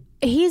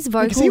 His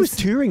vocals... Because he was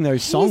touring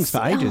those songs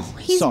for ages.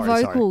 His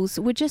Sorry. vocals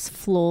were just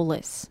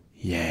flawless.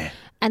 Yeah.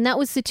 And that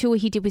was the tour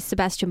he did with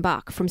Sebastian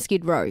Bach from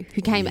Skid Row,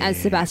 who came as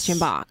Sebastian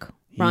Bach,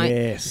 right?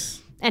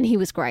 Yes. And he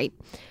was great.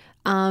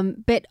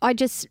 But I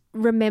just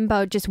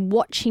remember just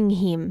watching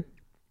him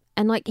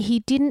and like he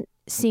didn't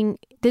sing.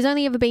 There's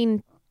only ever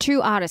been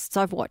 2 artists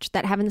I've watched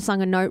that haven't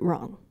sung a note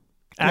wrong.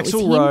 And it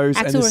was Axl him, Rose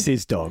and the Ro-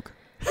 Sizz Dog.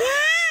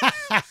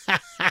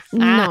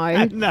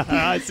 No. No,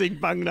 I sing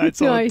bung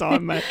notes all the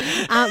time, mate.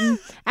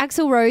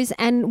 Axl Rose,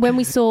 and when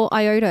we saw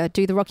Iota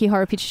do the Rocky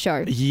Horror Picture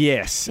Show.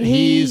 Yes,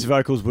 He- his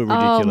vocals were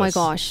ridiculous. Oh my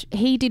gosh.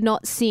 He did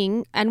not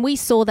sing, and we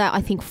saw that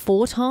I think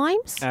 4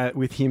 times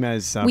With him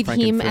as with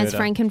him as Frankenfurter.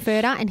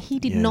 Frankenfurter, and he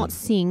did Yeah. not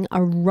sing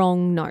a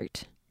wrong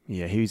note.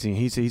 Yeah, he's a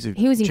He was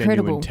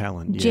incredible. genuine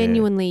talent. Yeah.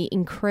 Genuinely,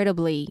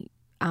 incredibly,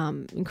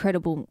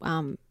 incredible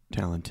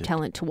talented.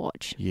 talent to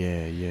watch.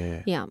 Yeah,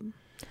 yeah. Yeah.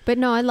 But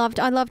no, I loved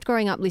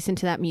growing up listening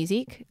to that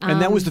music.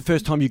 And that was the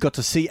first time you got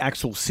to see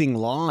Axl sing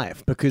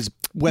live because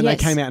when Yes.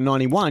 they came out in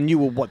 91, you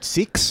were what,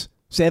 6,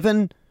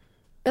 7,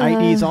 8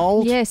 years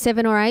old? Yeah,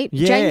 7 or 8.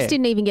 Yeah. James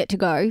didn't even get to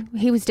go.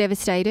 He was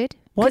devastated.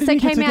 Why Because they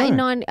didn't he get came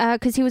to out in go?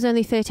 because he was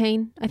only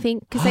 13, I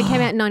think. Because they came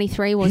out in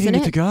 93, He wasn't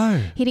didn't it? get to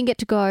go. He didn't get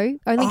to go.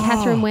 Only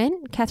Catherine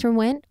went. Catherine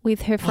went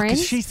with her friends.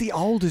 Because she's the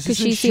oldest, Because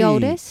isn't she's she? the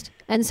oldest.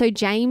 And so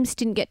James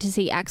didn't get to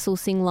see Axl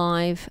sing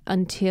live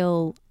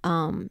until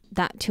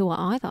that tour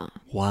either.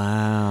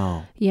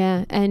 Wow.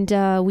 Yeah, and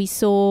we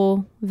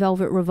saw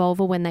Velvet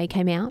Revolver when they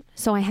came out.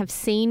 So I have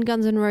seen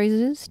Guns N'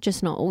 Roses,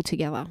 just not all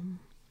together.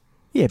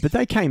 Yeah, but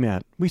they came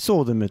out. We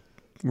saw them at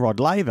Rod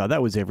Laver.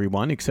 That was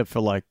everyone except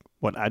for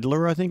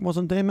Adler, I think,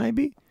 wasn't there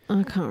maybe?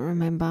 I can't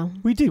remember.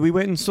 We did. We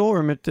went and saw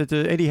him at the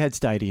Etihad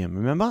Stadium,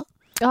 remember?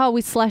 Oh,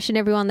 with Slash and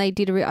everyone, they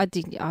did. I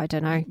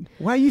don't know.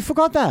 Wow, you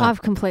forgot that?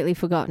 I've completely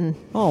forgotten.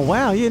 Oh,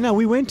 wow. Yeah, no,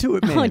 we went to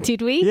it, man. Oh,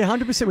 did we? Yeah,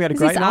 100%. We had a Is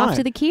great this night.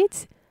 after the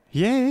kids?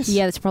 Yes.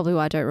 Yeah, that's probably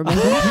why I don't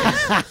remember.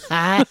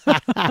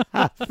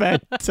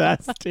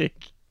 Fantastic.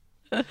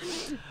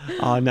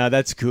 Oh, no,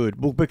 that's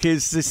good. Well,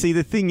 because, see,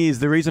 the thing is,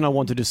 the reason I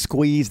wanted to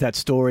squeeze that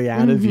story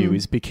out of you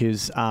is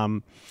because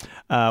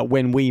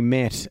when we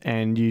met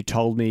and you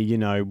told me, you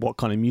know, what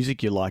kind of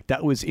music you like,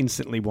 that was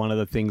instantly one of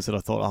the things that I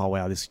thought, oh,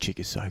 wow, this chick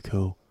is so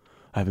cool.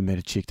 I haven't met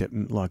a chick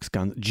that likes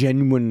guns.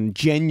 Genuinely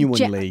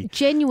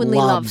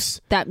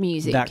loves that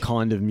music. That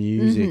kind of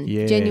music,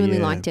 yeah. Genuinely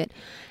yeah. liked it.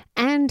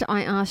 And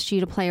I asked you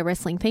to play a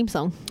wrestling theme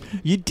song.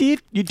 You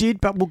did,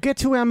 but we'll get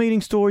to our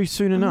meeting story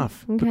soon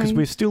enough okay. because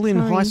we're still in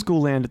Sorry. high school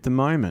land at the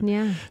moment.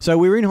 Yeah. So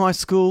we're in high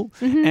school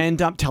and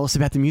tell us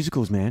about the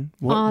musicals, man.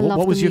 I love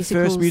what was the your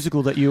first musicals.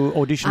 musical that you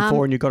auditioned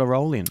for and you got a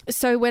role in?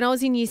 So when I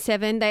was in year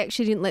 7, they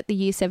actually didn't let the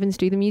year 7s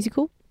do the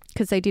musical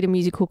because they did a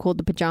musical called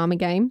The Pajama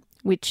Game,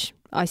 which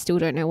I still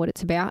don't know what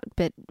it's about,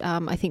 but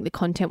I think the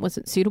content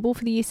wasn't suitable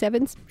for the year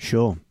 7s.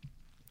 Sure.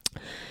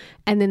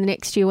 And then the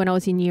next year when I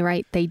was in year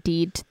 8, they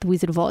did The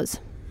Wizard of Oz.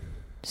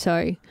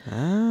 So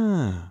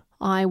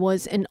I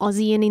was an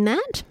Aussian in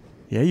that.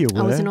 Yeah, you were.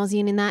 I was an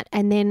Aussian in that.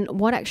 And then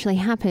what actually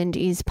happened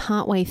is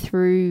partway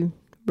through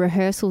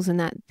rehearsals and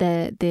that,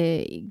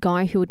 the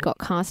guy who had got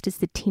cast as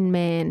the Tin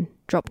Man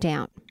dropped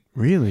out.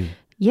 Really?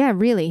 Yeah,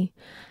 really.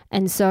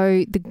 And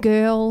so the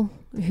girl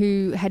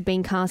who had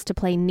been cast to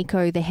play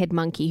Nico the head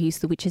monkey, who's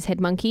the witch's head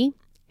monkey,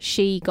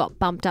 she got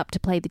bumped up to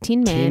play the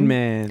Tin Man. Tin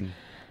Man.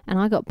 And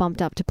I got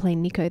bumped up to play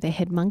Nico the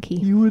head monkey.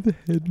 You were the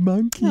head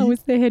monkey. I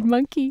was the head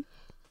monkey.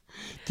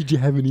 Did you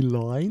have any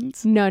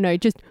lines? No,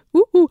 just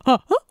ooh, ooh,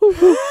 ha, ha, ooh,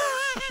 ooh.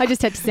 I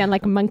just had to sound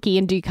like a monkey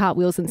and do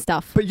cartwheels and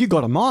stuff. But you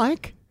got a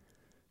mic.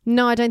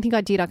 No, I don't think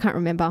I did. I can't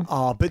remember.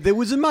 Oh, but there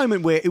was a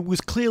moment where it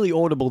was clearly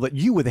audible that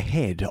you were the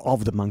head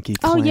of the monkey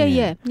Oh, clan.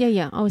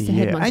 yeah. I was the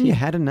head monkey. And you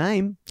had a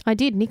name. I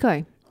did,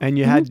 Nico. And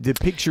you had the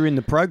picture in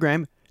the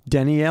program,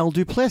 Danielle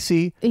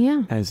Duplessis,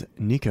 Yeah. as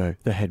Nico,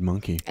 the head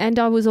monkey. And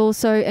I was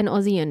also an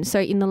Aussian.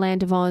 So in the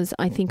Land of Oz,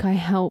 I think I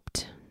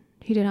helped.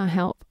 Who did I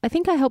help? I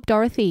think I helped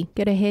Dorothy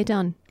get her hair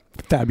done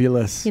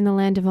Fabulous. in the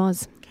Land of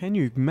Oz. Can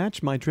you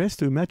match my dress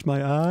to match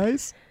my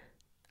eyes?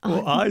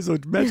 Or eyes or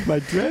match my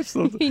dress?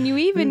 Or... Can you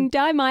even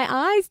dye my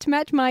eyes to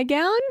match my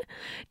gown?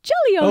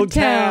 Jolly old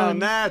town.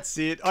 That's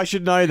it. I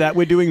should know that.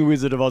 We're doing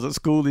Wizard of Oz at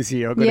school this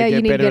year. I've got Yeah, to get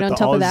you need to better get at on the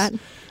top Oz, of that.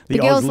 The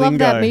Oz girls love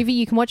that lingo. movie.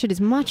 You can watch it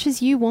as much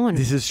as you want.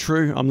 This is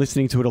true. I'm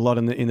listening to it a lot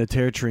in the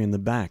territory in the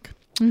back.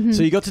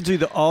 So you got to do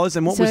the Oz,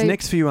 and what was So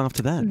next for you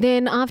after that?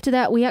 Then after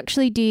that, we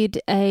actually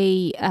did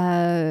a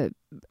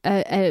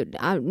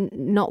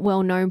not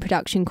well known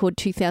production called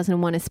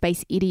 2001: A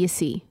Space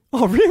Idiocy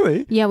Oh,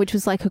 really? Yeah, which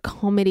was like a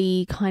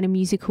comedy kind of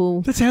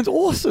musical. That sounds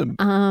awesome.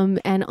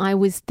 And I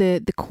was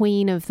the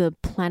queen of the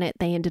planet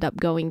they ended up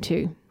going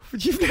to.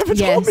 You've never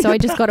Yeah, told me so I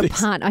just about got a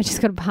this. part. I just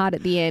got a part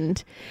at the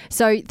end.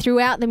 So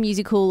throughout the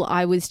musical,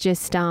 I was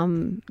just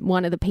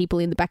one of the people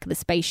in the back of the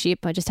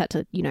spaceship. I just had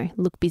to,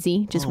 look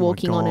busy, just Oh my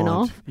walking on and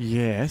God. off.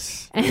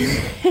 Yes.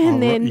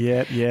 And then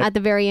yeah. at the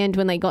very end,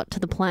 when they got to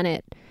the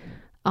planet,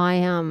 I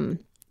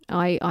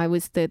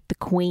was the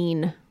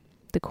queen,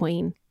 I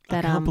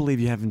That can't believe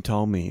you haven't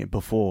told me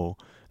before.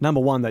 Number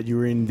one, that you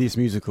were in this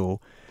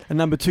musical. And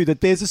number two,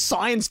 that there's a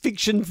science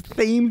fiction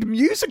themed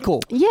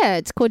musical. Yeah,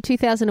 it's called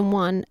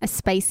 2001: A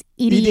Space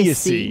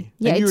Idiocy.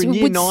 Yeah, And you were in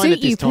year would 9 suit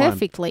at this you time.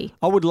 perfectly.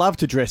 I would love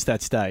to dress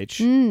that stage.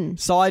 Mm.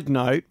 Side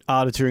note,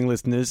 Art of Touring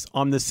listeners,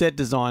 I'm the set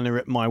designer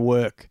at my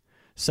work.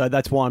 So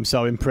that's why I'm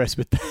so impressed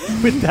with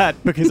that,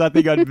 because I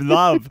think I'd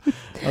love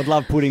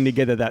putting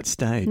together that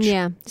stage.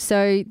 Yeah,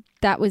 so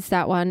that was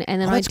that one. And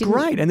then Oh, that's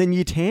great. And then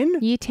year 10?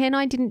 Year 10,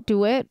 I didn't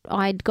do it.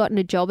 I'd gotten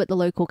a job at the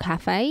local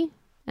cafe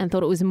and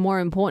thought it was more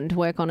important to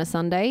work on a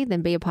Sunday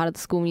than be a part of the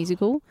school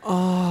musical.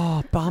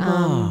 Oh,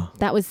 bummer.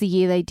 That was the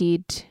year they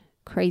did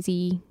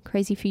Crazy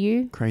for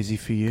You. Crazy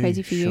for You.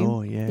 Crazy for You.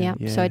 Sure, yeah.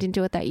 So I didn't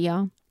do it that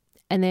year.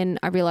 And then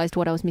I realised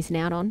what I was missing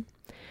out on.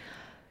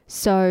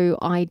 So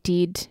I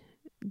did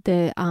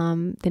the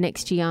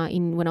next year,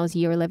 when I was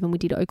year 11, we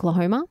did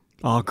Oklahoma.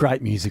 Oh,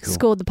 great musical.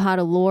 Scored the part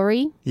of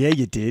Laurie. Yeah,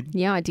 you did.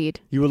 Yeah, I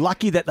did. You were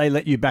lucky that they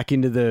let you back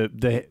into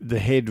the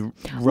head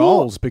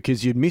roles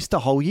because you'd missed a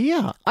whole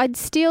year. I'd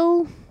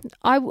still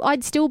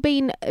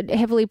been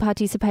heavily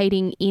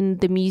participating in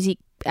the music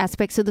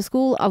aspects of the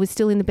school. I was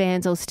still in the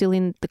bands. I was still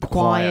in the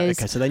choirs.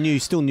 Okay, so they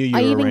still knew you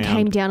I were even around.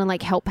 came down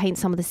and helped paint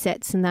some of the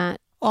sets and that.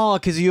 Oh,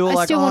 because you were I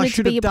like, still I wanted to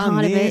should be have a done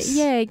part this. of it.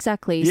 Yeah,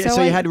 exactly. Yeah,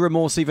 so you had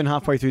remorse even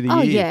halfway through the year.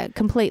 Oh yeah,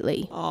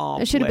 completely. Oh,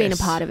 I should have been a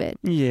bless. part of it.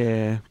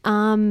 Yeah.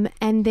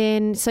 And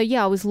then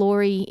I was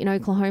Laurie in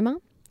Oklahoma,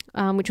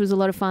 which was a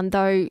lot of fun.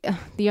 Though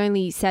the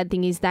only sad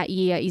thing is that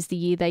year is the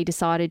year they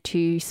decided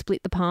to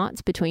split the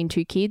parts between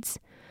two kids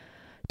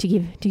to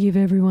give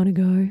everyone a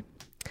go.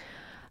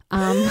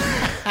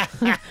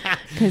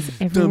 Because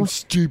everyone,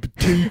 stupid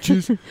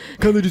teachers.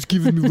 Can't they just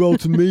give the role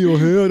to me or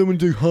her? I don't want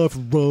to do half a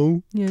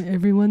role. yeah,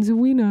 everyone's a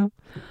winner.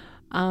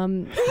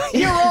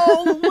 You're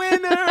all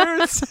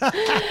winners.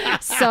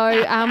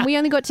 So we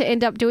only got to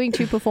end up doing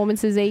 2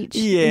 performances each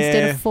Yeah.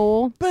 instead of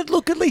 4. But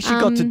look, at least you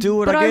got to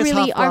do it. But I guess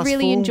I half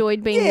really full.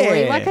 enjoyed being Yeah.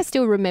 Laurie. Like I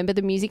still remember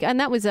the music, and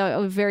that was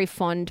a very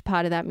fond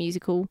part of that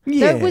musical.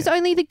 Yeah. There was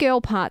only the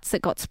girl parts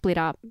that got split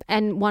up,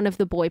 and one of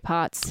the boy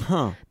parts.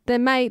 Huh.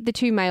 The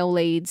 2 male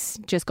leads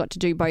just got to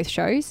do both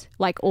shows,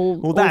 like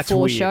all That's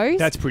 4 weird. shows,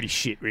 That's pretty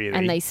shit, really.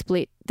 and they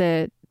split.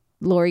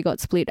 Laurie got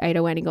split,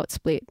 Ada Wanny got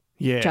split,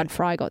 yeah. Judd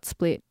Fry got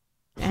split,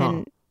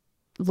 and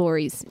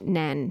Laurie's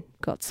Nan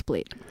got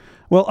split.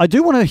 Well, I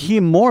do want to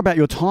hear more about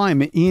your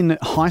time in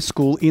high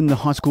school, in the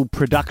high school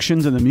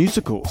productions and the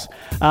musicals.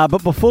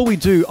 But before we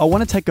do, I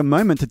want to take a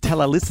moment to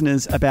tell our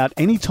listeners about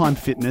Anytime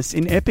Fitness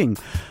in Epping.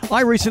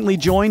 I recently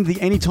joined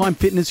the Anytime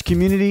Fitness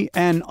community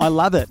and I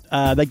love it.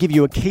 They give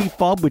you a key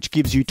fob which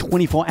gives you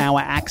 24-hour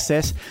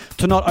access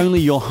to not only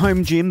your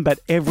home gym but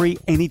every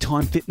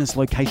Anytime Fitness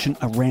location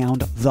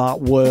around the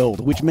world,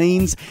 which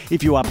means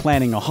if you are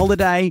planning a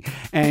holiday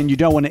and you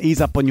don't want to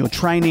ease up on your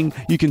training,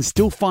 you can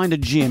still find a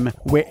gym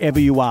wherever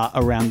you are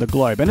around the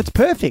globe. And it's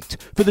perfect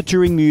for the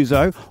touring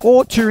muso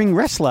or touring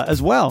wrestler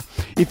as well.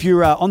 If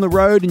you're on the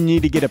road and you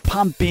need to get a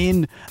pump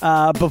in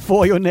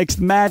before your next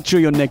match or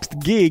your next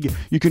gig,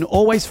 you can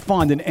always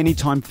find an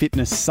Anytime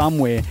Fitness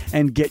somewhere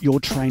and get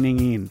your training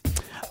in.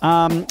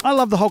 I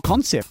love the whole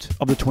concept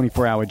of the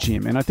 24-hour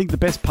gym, and I think the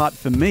best part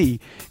for me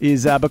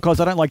is because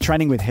I don't like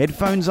training with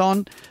headphones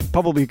on,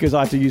 probably because I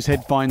have to use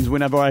headphones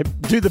whenever I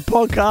do the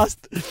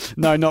podcast.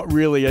 No, not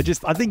really. I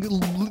think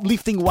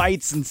lifting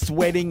weights and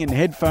sweating and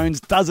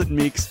headphones doesn't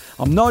mix.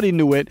 I'm not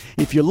into it.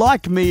 If you're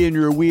like me and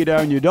you're a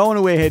weirdo and you don't want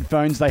to wear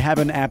headphones, they have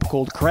an app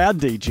called Crowd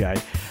DJ,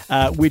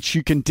 which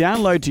you can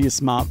download to your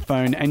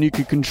smartphone and you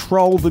can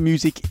control the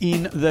music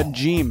in the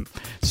gym.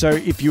 So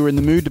if you're in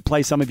the mood to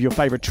play some of your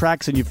favorite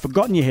tracks and you've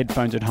forgotten your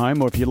headphones at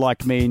home, or if you're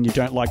like me and you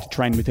don't like to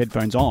train with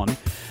headphones on,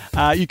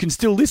 you can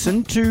still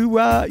listen to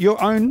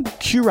your own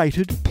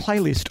curated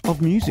playlist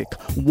of music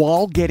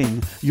while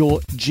getting your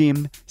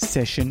gym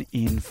session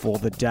in for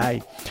the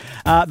day.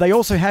 They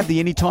also have the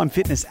Anytime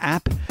Fitness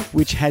app,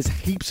 which has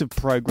heaps of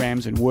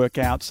programs and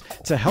workouts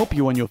to help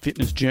you on your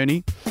fitness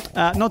journey.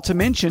 Not to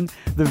mention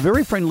the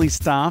very friendly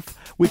staff,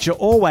 which are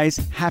always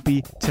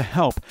happy to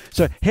help.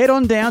 So head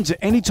on down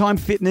to Anytime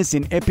Fitness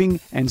in Epping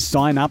and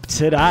sign up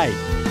today.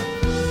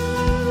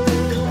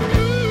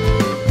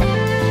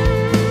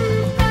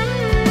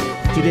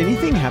 Did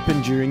anything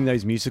happen during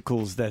those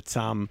musicals that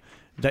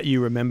you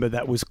remember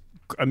that was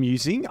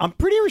amusing? I'm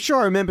pretty sure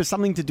I remember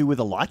something to do with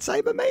a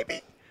lightsaber,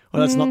 maybe.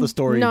 Well, that's not the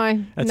story.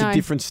 No, that's no. a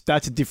different. I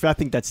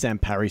think that's Sam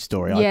Parry's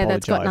story. I Yeah, apologize.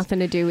 that's got nothing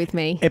to do with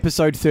me.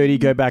 Episode 30,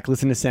 go back,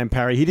 listen to Sam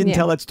Parry. He didn't Yeah.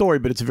 tell that story,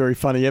 but it's a very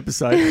funny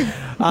episode.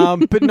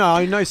 But no,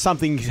 I know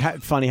something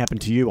funny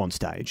happened to you on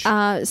stage.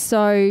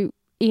 So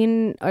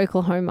in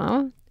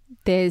Oklahoma,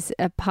 there's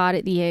a part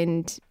at the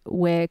end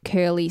where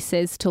Curly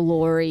says to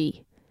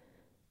Laurie,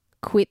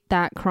 "Quit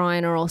that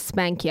crying or I'll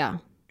spank ya."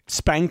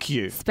 Spank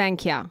you.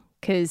 Spank ya.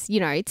 Because,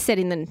 it's set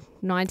in the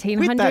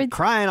 1900s. Quit that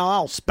crying or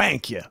I'll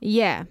spank you.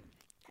 Yeah.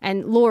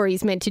 And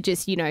Laurie's meant to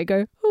just,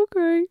 go,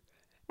 okay.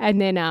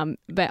 And then,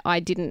 but I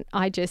didn't.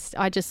 I just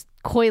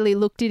coyly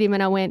looked at him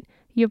and I went,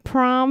 "You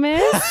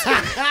promise?"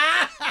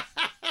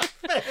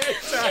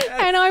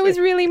 And I was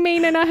really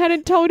mean and I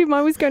hadn't told him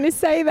I was going to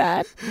say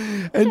that.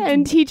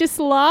 And he just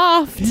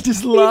laughed. He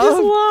just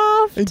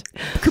laughed? And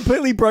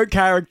Completely broke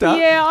character.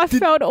 yeah, I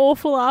felt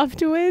awful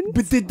afterwards.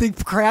 But did the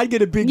crowd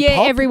get a big Yeah,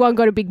 pop? everyone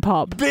got a big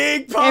pop.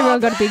 Big pop. Everyone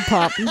got a big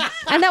pop.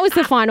 And that was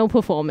the final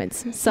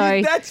performance.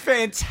 So That's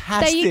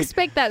fantastic. they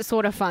expect that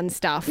sort of fun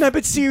stuff. No,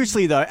 but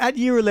seriously though, at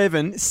year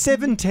 11,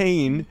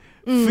 17,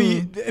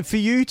 for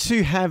you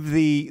to have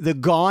the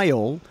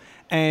guile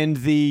and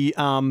the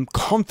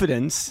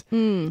confidence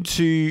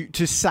to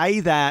say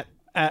that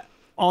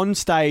on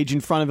stage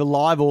in front of a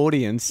live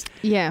audience,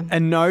 Yeah.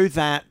 and know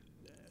that,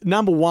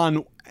 number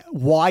one,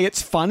 why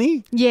it's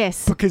funny,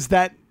 Yes. because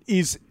that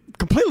is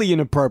completely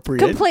inappropriate.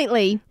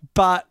 Completely.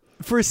 But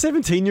for a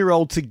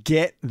 17-year-old to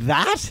get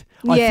that,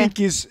 I Yeah. think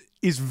is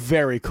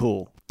very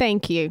cool.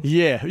 Thank you.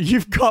 Yeah,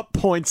 you've got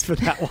points for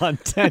that one,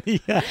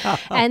 Danny.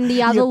 And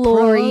the other You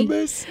Laurie,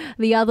 promise?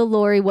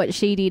 what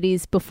she did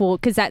is before,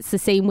 because that's the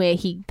scene where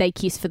they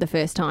kiss for the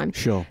first time.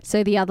 Sure.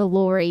 So the other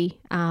Laurie,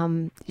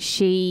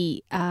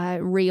 she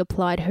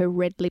reapplied her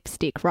red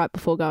lipstick right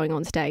before going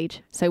on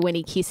stage. So when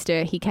he kissed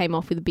her, he came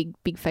off with a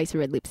big face of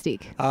red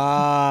lipstick.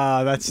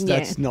 Ah, that's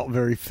Yeah. not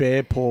very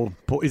fair. Poor.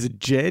 Is it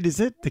Jed? Is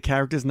it the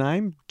character's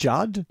name?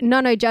 Judd?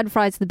 No, Judd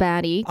Fry's the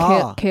baddie.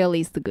 Ah.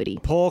 Curly's the goodie.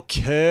 Poor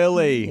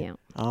Curly. Yeah.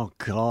 Oh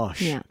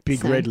gosh. Yeah,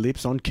 Big so- red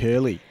lips on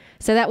Curly.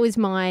 So that was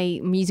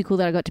my musical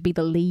that I got to be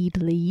the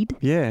lead,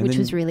 Yeah, and which then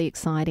was really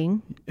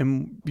exciting.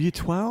 in year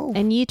 12.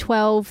 And year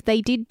 12,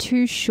 they did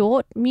 2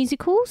 short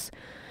musicals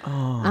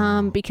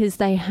because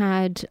they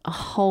had a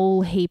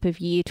whole heap of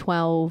year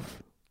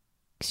 12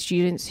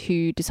 students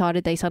who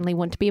decided they suddenly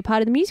want to be a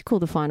part of the musical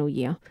the final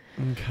year.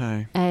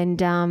 Okay. And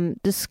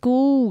the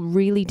school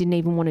really didn't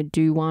even want to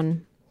do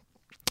one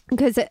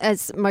because,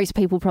 as most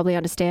people probably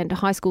understand,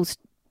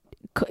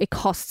 it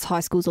costs high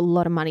schools a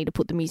lot of money to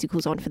put the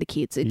musicals on for the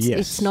kids.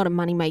 It's not a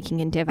money-making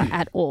endeavour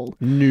at all.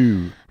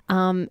 No.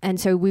 And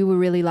so we were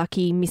really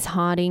lucky. Miss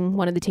Harding,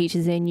 one of the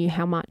teachers there, knew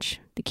how much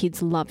the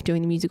kids loved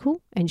doing the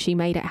musical and she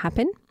made it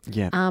happen.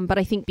 Yeah. But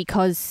I think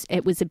because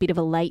it was a bit of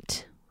a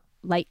late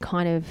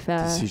kind of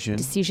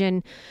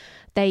decision,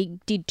 they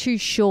did 2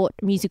 short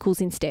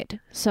musicals instead.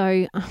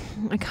 So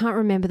I can't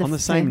remember On the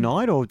same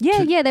night or?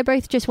 Yeah, they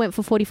both just went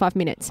for 45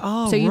 minutes.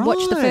 Oh, so you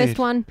watched the right. first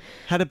one.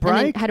 Had a And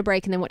then break? had a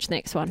break and then watched the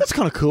next one. That's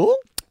kind of cool.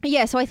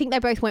 Yeah, so I think they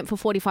both went for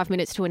 45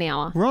 minutes to an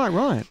hour.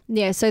 Right.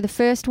 Yeah, so the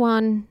first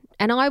one,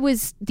 and I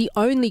was the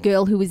only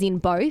girl who was in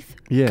both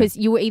Yeah. because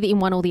you were either in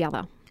one or the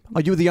other. Oh,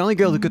 you were the only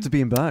girl that got to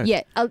be in both?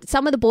 Yeah,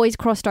 some of the boys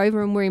crossed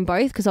over and were in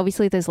both because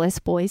obviously there's less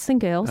boys than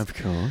girls. Of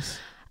course.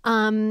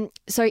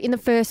 So in the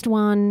first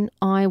one,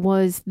 I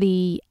was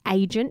the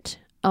agent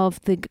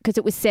of because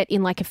it was set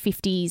in like a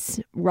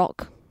 50s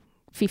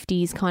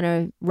kind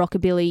of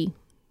rockabilly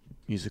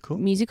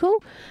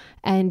musical.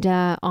 And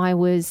I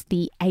was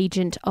the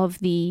agent of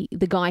the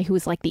guy who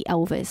was like the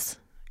Elvis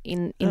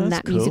in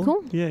that cool.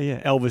 musical.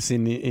 Yeah. Elvis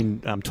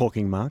in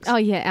Talking Marks. Oh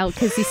yeah,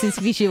 because this is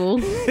visual.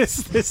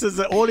 This is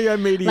an audio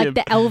medium. Like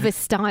the Elvis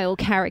style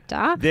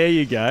character. There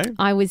you go.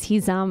 I was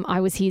his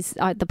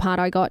the part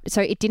I got. So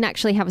it didn't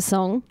actually have a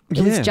song.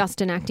 It was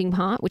just an acting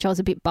part, which I was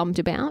a bit bummed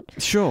about.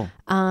 Sure.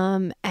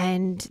 And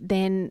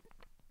then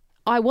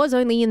I was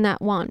only in that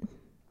one.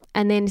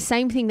 And then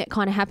same thing that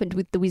kind of happened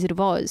with The Wizard of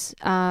Oz.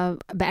 And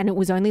it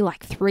was only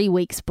like 3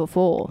 weeks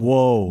before.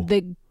 Whoa.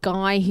 The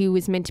guy who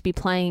was meant to be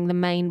playing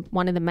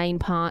one of the main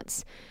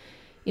parts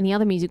in the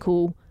other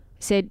musical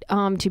said, "Oh,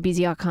 I'm too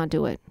busy, I can't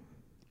do it."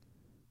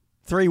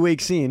 3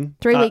 weeks in.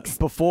 3 weeks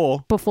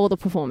before the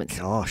performance.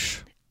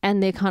 Gosh.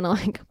 And they're kind of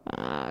like,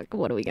 "Fuck,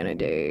 what are we going to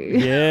do?"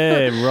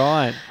 Yeah,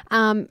 right.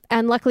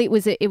 And luckily it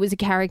was a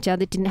character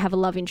that didn't have a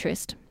love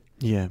interest.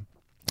 Yeah.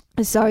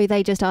 So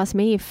they just asked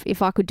me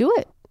if I could do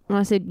it. And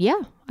I said, yeah,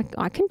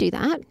 I can do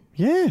that.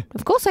 Yeah.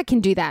 Of course I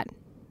can do that.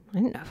 I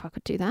didn't know if I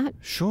could do that.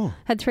 Sure.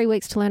 Had 3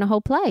 weeks to learn a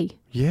whole play.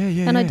 Yeah.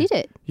 And I did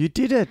it. You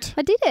did it.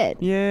 I did it.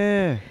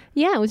 Yeah.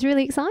 Yeah, it was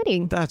really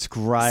exciting. That's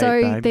great,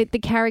 So babe. the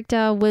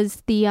character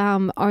was the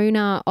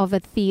owner of a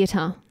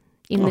theatre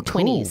in the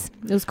 20s.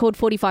 It was called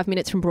 45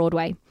 Minutes from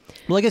Broadway.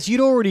 Well, I guess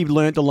you'd already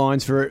learnt the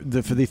lines for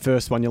the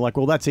first one. You're like,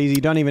 well, that's easy.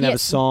 You don't even have a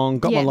song.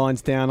 Got my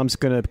lines down. I'm just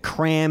going to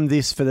cram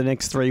this for the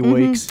next 3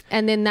 weeks.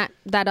 And then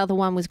that other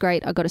one was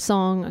great. I got a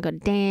song. I got a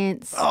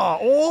dance. Oh,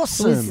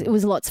 awesome. It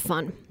was lots of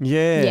fun.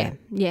 Yeah.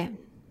 Yeah.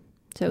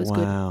 So it was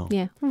Wow. good.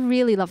 Yeah,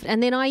 really loved it.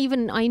 And then I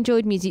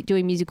enjoyed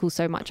doing musicals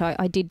so much.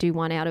 I did do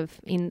one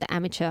in the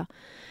amateur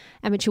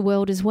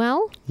world as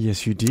well.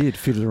 Yes, you did.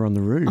 Fiddler on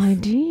the Roof. I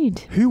did.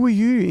 Who were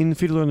you in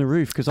Fiddler on the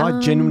Roof? Because I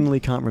genuinely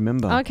can't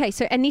remember. Okay,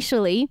 so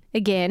initially,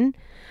 again,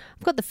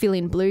 I've got the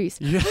fill-in blues.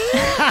 Great,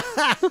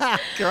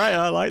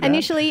 I like that.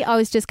 Initially, I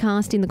was just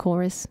cast in the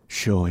chorus.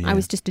 Sure, yeah. I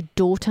was just a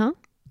daughter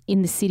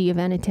in the city of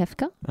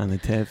Anatevka.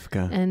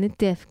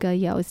 Anatevka.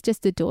 Yeah, I was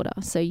just a daughter.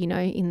 So,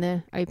 in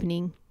the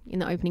opening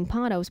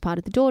part, I was part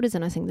of the daughters,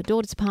 and I sang the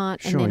daughters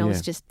part, and then I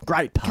was just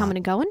great part. coming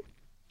and going.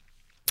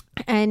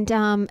 And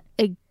I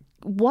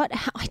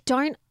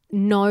don't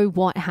know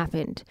what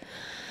happened,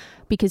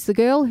 because the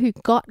girl who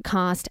got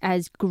cast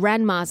as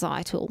Grandma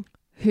Zeitel,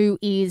 who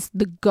is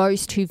the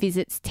ghost who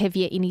visits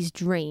Tevye in his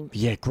dream.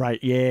 Yeah,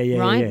 great. Yeah,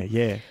 right?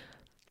 yeah.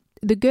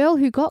 The girl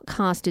who got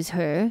cast as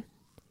her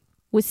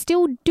was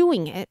still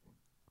doing it,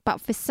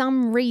 but for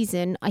some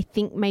reason, I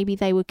think maybe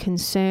they were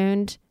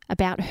concerned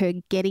about her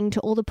getting to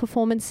all the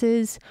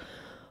performances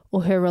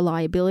or her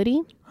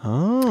reliability.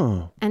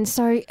 Oh. And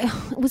so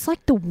it was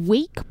like the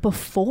week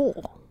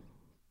before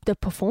the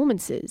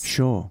performances.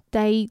 Sure.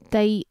 They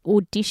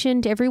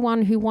auditioned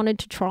everyone who wanted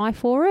to try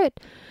for it,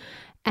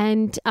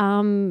 and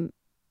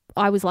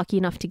I was lucky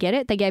enough to get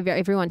it. They gave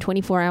everyone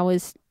 24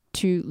 hours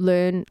to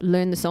learn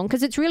the song,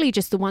 because it's really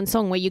just the one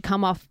song where you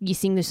come off, you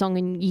sing the song,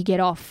 and you get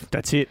off.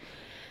 That's it.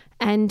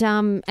 And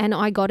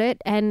I got it,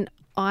 and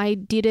I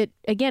did it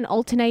again,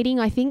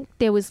 alternating. I think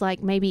there was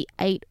like maybe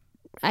 8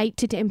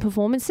 to 10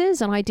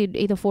 performances, and I did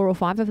either 4 or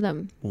 5 of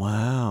them.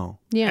 Wow.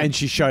 Yeah. And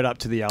she showed up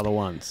to the other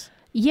ones.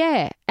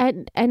 Yeah,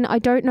 and I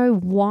don't know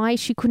why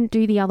she couldn't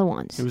do the other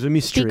ones. It was a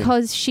mystery.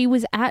 Because she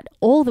was at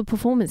all the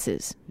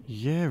performances.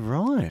 Yeah,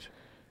 right.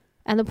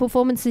 And the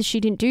performances she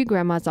didn't do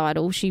Grandma's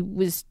Idol, she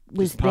was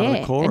Just part of the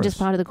there chorus. and just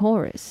part of the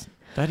chorus.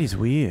 That is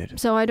weird.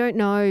 So I don't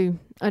know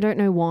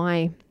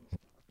why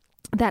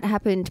that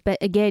happened, but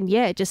again,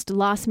 yeah, just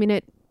last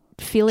minute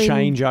filling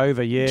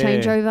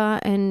Changeover,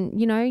 and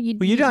you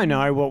don't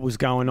know what was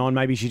going on.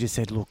 Maybe she just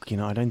said, "Look,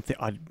 I'm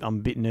a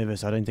bit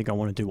nervous. I don't think I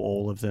want to do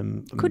all of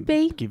them. Could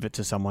be. Give it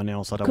to someone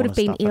else. I don't could want have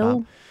to been stuff it ill.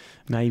 up."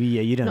 Maybe,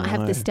 yeah, you don't not know.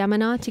 have the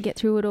stamina to get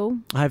through it all.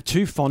 I have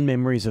 2 fond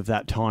memories of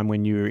that time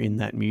when you were in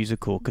that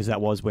musical, because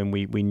that was when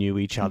we knew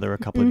each other a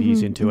couple of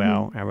years into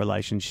our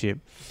relationship.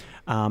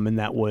 And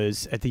that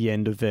was at the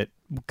end of it,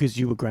 because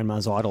you were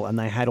Grandma's Idol, and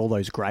they had all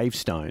those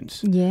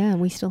gravestones. Yeah,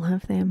 we still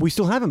have them. We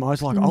still have them. I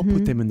was like, I'll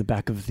put them in the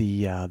back of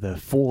the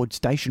Ford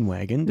station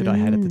wagon that I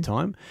had at the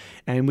time,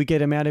 and we get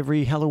them out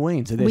every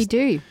Halloween. So we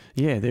do.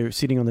 Yeah, they're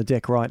sitting on the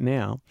deck right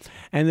now.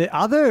 And the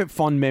other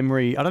fond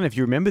memory, I don't know if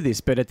you remember this,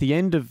 but at the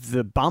end of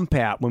the bump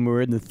out when we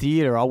were in the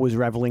theatre, I was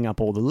ravelling up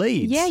all the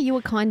leads. Yeah, you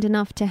were kind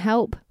enough to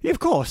help. Yeah, of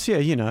course. Yeah,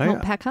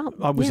 help pack up.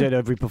 I was at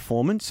every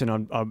performance, and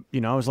I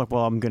was like,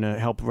 well, I'm going to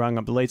help rung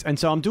up the leads. And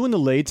so I'm doing the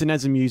leads, and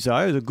as a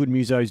muso, the good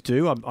musos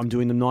do, I'm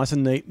doing them nice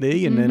and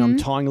neatly, and then I'm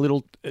tying a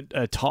little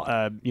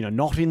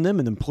knot in them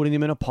and then putting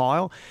them in a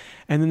pile.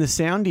 And then the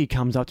soundie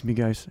comes up to me and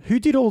goes, "Who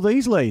did all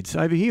these leads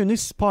over here in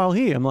this pile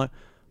here?" I'm like,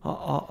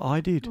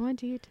 I did. I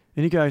did.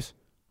 And he goes,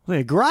 "Well,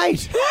 they're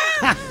great."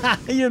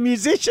 You're a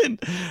musician.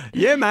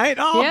 Yeah, mate.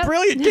 Oh, Yep.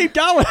 Brilliant. Keep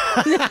going.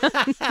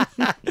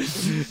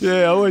 Yeah,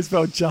 I always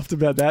felt chuffed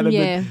about that. And,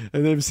 Yeah.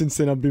 and ever since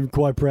then, I've been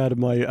quite proud of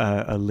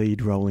my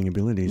lead rolling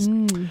abilities.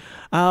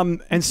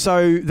 And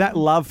so that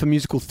love for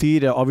musical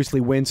theatre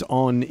obviously went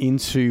on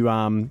into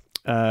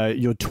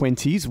your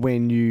 20s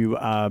when you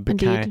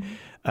became...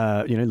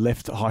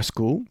 left high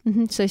school.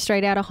 So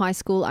straight out of high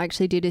school, I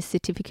actually did a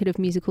certificate of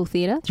musical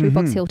theatre through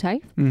Box Hill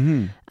TAFE.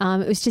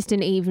 It was just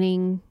an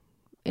evening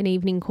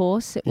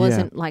course. It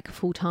wasn't like a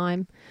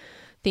full-time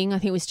thing. I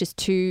think it was just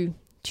two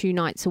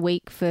nights a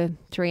week for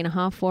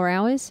 3.5, 4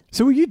 hours.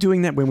 So were you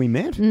doing that when we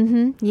met?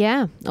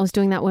 Yeah, I was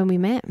doing that when we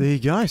met. There you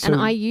go. So and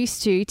I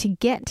used to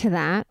get to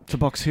that. to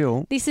Box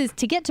Hill. This is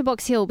to get to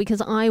Box Hill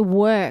because I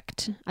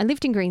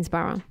lived in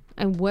Greensborough.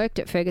 I worked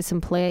at Ferguson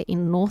Blair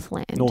in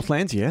Northland.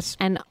 Northlands, yes.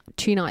 And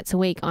 2 nights a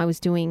week I was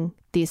doing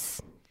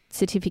this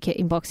certificate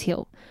in Box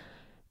Hill.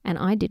 And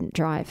I didn't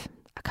drive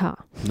a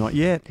car. Not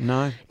yet,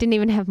 no. Didn't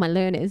even have my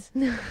learners.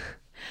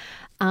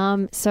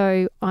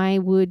 So I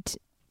would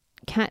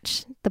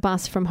catch the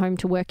bus from home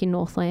to work in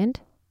Northland,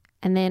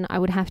 and then I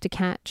would have to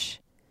catch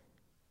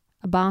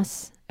a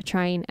bus, a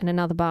train and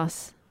another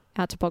bus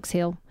out to Box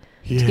Hill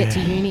to get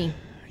to uni.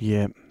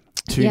 Yeah.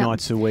 2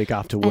 nights a week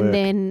after work. And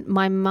then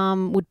my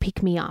mum would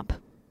pick me up.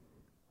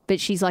 But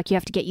she's like, you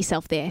have to get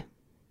yourself there.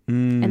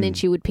 And then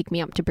she would pick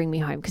me up to bring me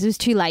home because it was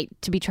too late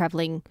to be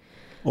travelling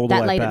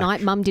that late at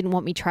night. Mum didn't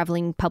want me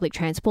travelling public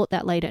transport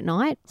that late at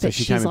night. So But she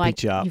she's came and like,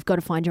 picked you up. you've got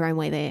to find your own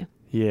way there.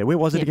 Yeah, where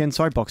was it again?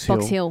 Sorry, Box Hill.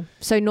 Box Hill.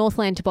 So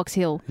Northland to Box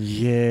Hill.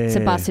 Yeah. It's a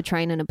bus, a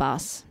train and a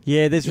bus.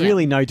 Yeah, there's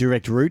really no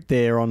direct route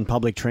there on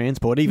public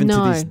transport. Even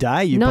to this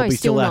day, you probably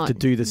still have to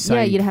do the same.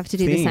 Yeah, you'd have to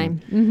do the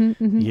same.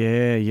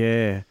 Yeah,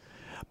 yeah.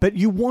 But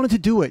you wanted to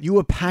do it. You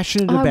were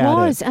passionate about it.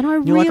 I was, and I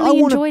You're really like, I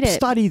want enjoyed to it.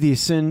 study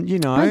this,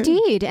 and I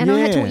did, and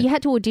you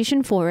had to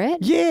audition for it.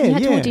 Yeah, you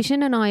had to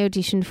audition, and I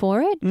auditioned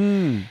for it.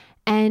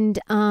 And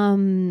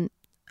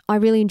I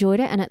really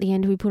enjoyed it. And at the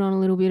end, we put on a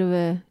little bit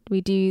of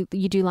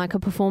you do like a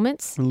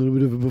performance, a little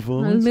bit of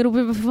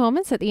a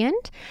performance, at the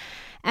end.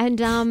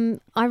 And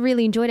I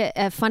really enjoyed it.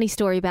 A funny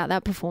story about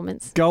that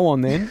performance. Go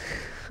on then.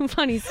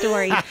 Funny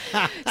story.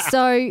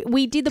 So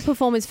we did the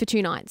performance for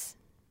 2 nights.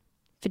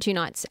 for 2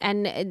 nights,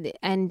 and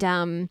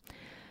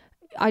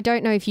I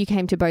don't know if you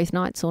came to both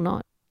nights or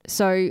not.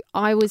 So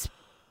I was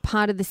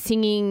part of the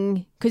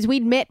singing because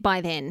we'd met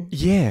by then.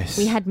 Yes.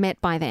 We had met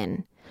by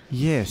then.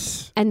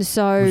 Yes. And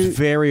so It was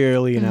very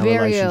early in our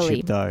very relationship,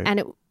 early. though.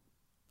 And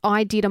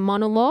I did a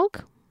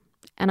monologue,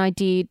 and I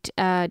did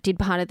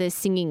part of the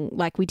singing,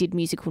 like we did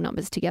musical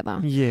numbers together.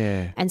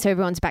 Yeah. And so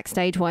everyone's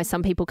backstage while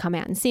some people come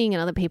out and sing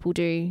and other people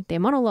do their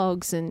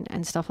monologues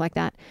and stuff like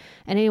that.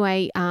 And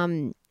anyway,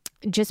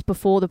 just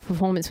before the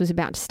performance was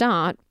about to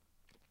start,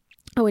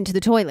 I went to the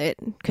toilet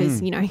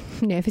because,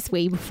 nervous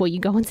wee before you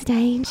go on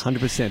stage.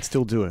 100%.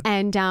 Still do it.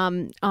 And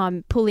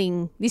I'm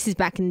pulling, this is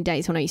back in the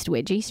days when I used to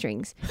wear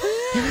G-strings.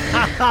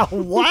 Wow.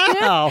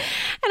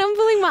 And I'm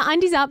pulling my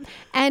undies up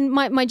and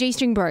my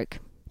G-string broke.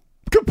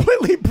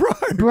 Completely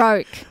broke.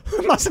 Broke.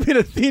 It must have been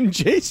a thin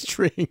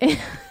G-string.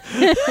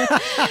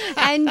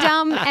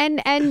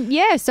 And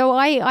yeah, so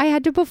I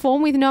had to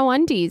perform with no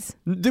undies.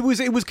 It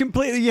was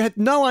completely, you had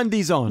no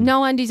undies on.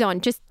 No undies on,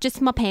 just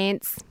my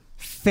pants.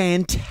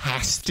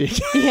 Fantastic.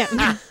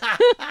 Yeah.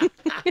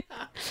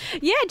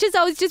 Yeah,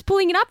 I was just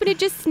pulling it up and it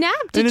just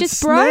snapped. And it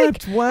just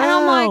broke. snapped. Wow. And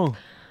I'm like,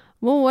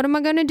 well, what am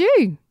I going to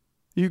do?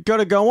 You've got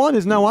to go on.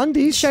 There's no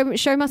undies. Show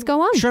must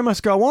go on. Show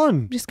must go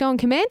on. Just go on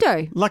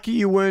commando. Lucky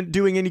you weren't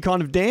doing any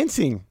kind of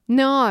dancing.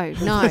 No.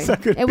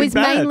 That could It be was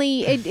bad.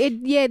 mainly,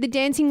 the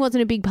dancing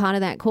wasn't a big part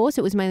of that course.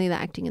 It was mainly the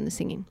acting and the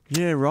singing.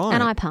 Yeah, right.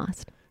 And I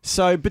passed.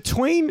 So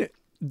between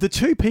the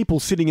two people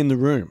sitting in the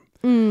room,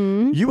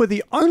 you are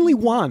the only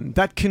one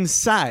that can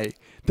say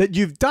that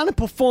you've done a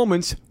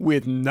performance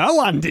with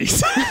no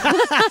undies.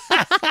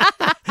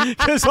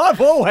 Because I've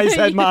always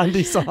had my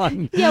undies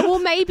on. Yeah, well,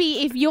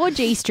 maybe if your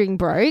G-string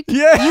broke,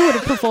 Yeah. you would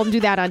have performed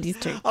without undies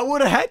too. I would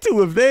have had to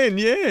have then,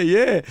 yeah.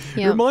 It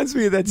Yeah. reminds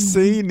me of that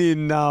scene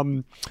in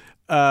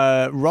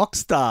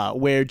Rockstar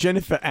where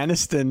Jennifer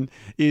Aniston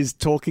is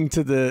talking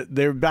to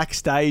they're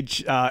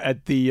backstage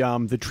at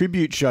the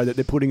tribute show that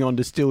they're putting on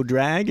to Still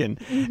Dragon,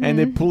 and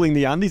they're pulling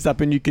the undies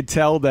up, and you could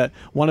tell that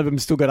one of them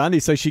still got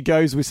undies, so she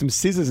goes with some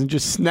scissors and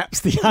just snaps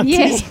the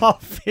undies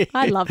off it.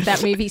 I love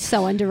that movie.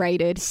 So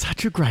underrated.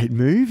 Such a great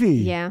movie.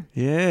 Yeah.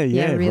 Yeah,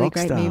 really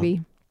Rockstar. great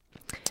movie.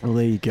 Well,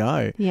 there you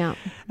go. Yeah.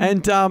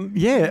 And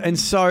and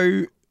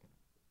so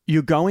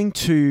you're going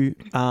to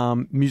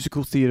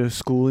musical theatre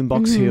school in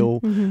Box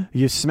Hill.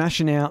 You're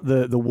smashing out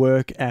the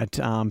work at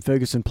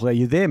Ferguson Play.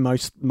 You're there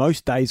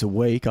most days a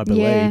week, I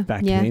believe,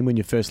 back then when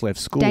you first left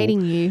school.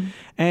 Dating you.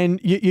 And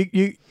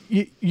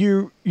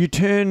you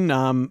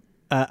turn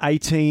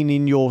 18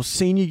 in your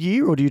senior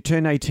year, or do you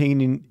turn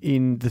 18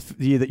 in the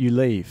year that you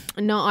leave?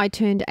 No, I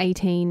turned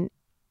 18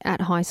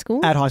 at high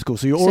school. At high school,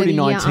 so you're already the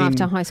 19. year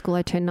after high school,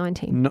 I turned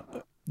 19. No,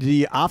 the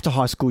year after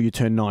high school, you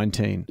turned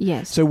 19.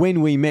 Yes. So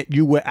when we met,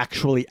 you were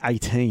actually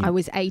 18. I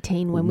was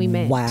 18 when we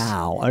met.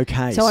 Wow.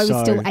 Okay. So I was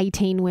still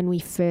 18 when we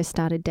first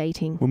started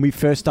dating. When we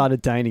first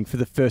started dating for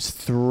the first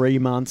 3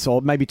 months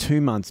or maybe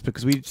 2 months,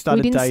 because we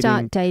started We didn't dating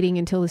start dating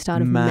until the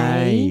start of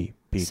May.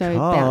 Because So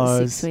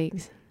about 6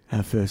 weeks.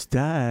 our first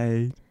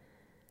date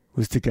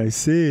was to go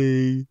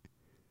see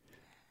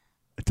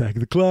Attack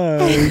of the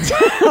Clones.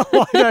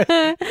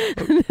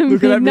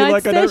 Looking at me Midnight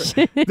like I don't.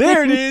 session.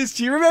 There it is.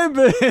 Do you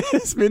remember?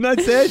 It's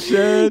Midnight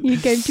Session. You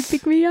came to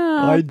pick me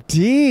up. I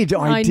did.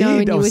 I did. know,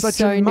 and I you was were such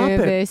so a muppet.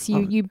 nervous.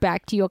 You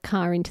backed your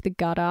car into the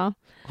gutter.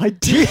 I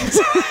did.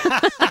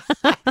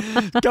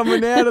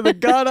 Coming out of the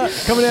gutter,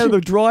 coming out of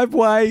the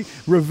driveway,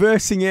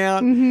 reversing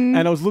out, and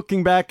I was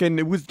looking back, and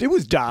it was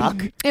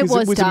dark. It 'cause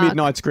was a dark.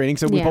 midnight screening,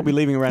 so we're Yeah. probably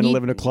leaving around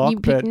 11 o'clock.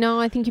 But No,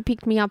 I think you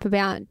picked me up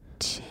about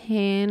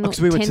 10 or 'cause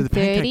we went to the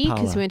Pancake 10:30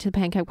 Parlour. because we went to the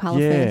Pancake Parlour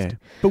yeah, first.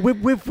 but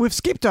we've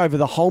skipped over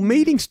the whole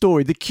meeting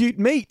story, the cute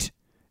meet.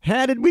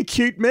 How did we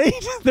cute meet?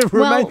 The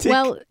romantic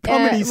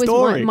comedy it was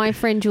story. my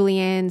friend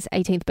Julianne's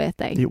 18th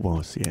birthday. It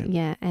was, yeah.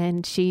 Yeah,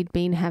 and she'd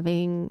been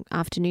having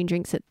afternoon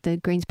drinks at the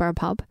Greensboro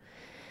pub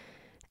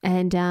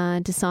and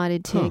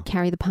decided to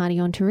carry the party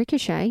on to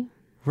Ricochet.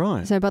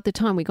 Right. So by the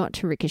time we got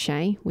to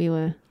Ricochet, we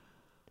were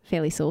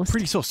fairly sauced.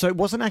 Pretty sore. So it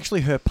wasn't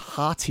actually her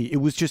party;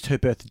 it was just her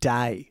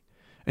birthday,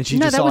 and she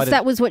decided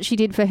that was what she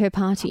did for her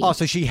party. Oh,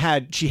 so she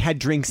had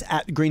drinks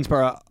at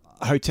Greensboro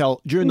Hotel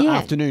during the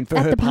afternoon for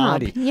at her the pub,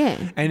 party. yeah.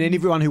 And then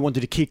everyone who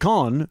wanted to kick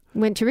on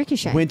Went to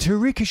Ricochet. went to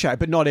Ricochet,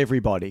 but not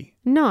everybody.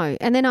 No,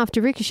 and then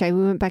after Ricochet,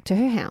 we went back to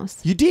her house.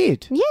 You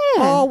did? Yeah.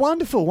 Oh,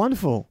 wonderful,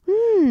 wonderful.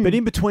 But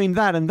in between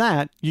that and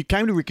that, you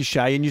came to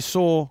Ricochet and you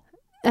saw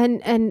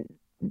And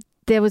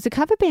there was a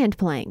cover band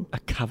playing. a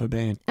cover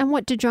band. And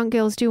what do drunk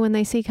girls do when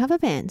they see cover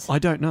bands? I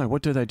don't know.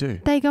 What do they do?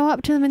 They go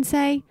up to them and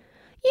say,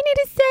 "You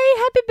need to say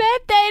happy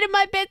birthday to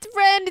my best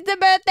friend. It's her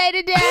birthday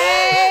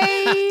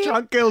today."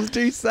 Drunk girls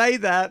do say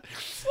that.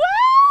 Woo!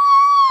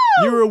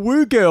 You were a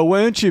woo girl,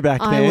 weren't you,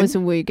 back then? I was a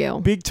woo girl.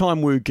 Big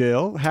time woo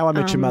girl. How I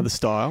Met Your Mother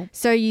style.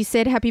 So you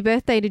said happy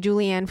birthday to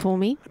Julianne for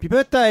me. Happy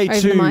birthday Over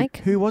to the mic.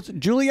 who was it?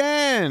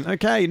 Julianne.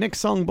 Okay, next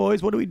song,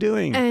 boys. What are we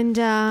doing? And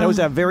That was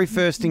our very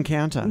first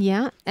encounter.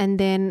 yeah. And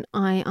then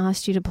I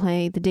asked you to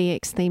play the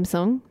DX theme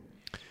song.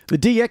 The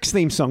DX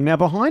theme song. Now,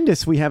 behind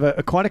us, we have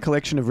quite a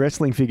collection of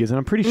wrestling figures, and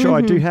I'm pretty sure I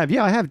do have.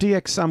 Yeah, I have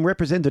DX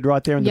represented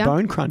right there in the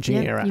bone crunching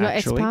era, You got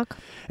actually. X-Pac.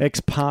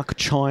 X-Pac,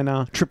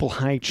 China, Triple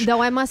H.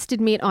 Though I must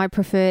admit, I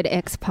preferred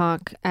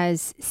X-Pac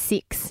as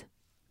 6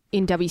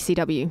 in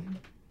WCW.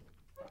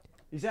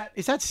 Is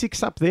that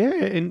 6 up there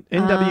in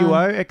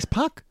NWO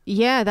X-Pac?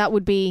 Yeah, that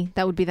would be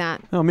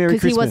that. Oh, Merry 'Cause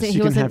Christmas.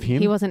 You can have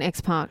him. He wasn't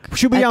X-Pac.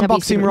 Should we at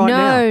unbox him WCW.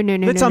 right now?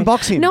 No. Let's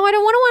unbox him. No, I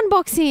don't want to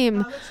unbox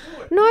him.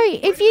 No,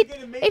 if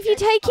you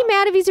take him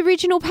out of his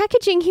original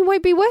packaging, he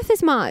won't be worth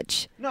as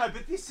much. No,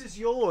 but this is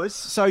yours,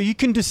 so you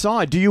can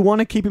decide. Do you want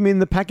to keep him in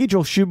the package,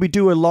 or should we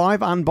do a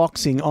live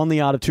unboxing on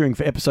The Art of Touring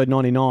for episode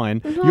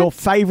 99? No. Your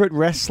favourite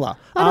wrestler.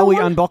 I Are don't we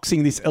want-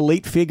 unboxing this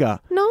elite figure?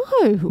 No.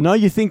 No,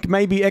 you think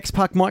maybe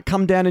X-Pac might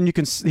come down and he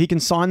can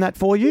sign that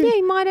for you? Yeah,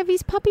 he might have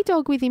his puppy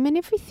dog with him and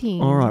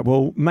everything. All right,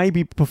 well,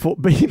 maybe before...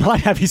 But he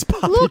might have his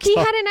puppy Look, he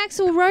dog. had an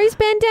Axl Rose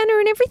bandana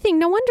and everything.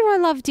 No wonder I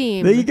loved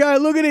him. There you go.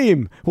 Look at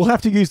him. We'll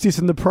have to use this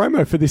in the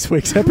promo for this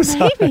week's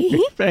episode.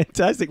 Maybe.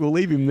 Fantastic. We'll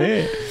leave him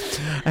there.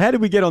 How did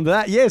we get onto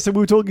that? Yeah, so we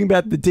were talking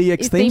about the DX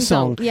His theme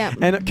song. Yeah.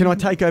 And can I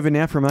take over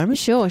now for a moment?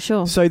 Sure.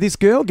 So this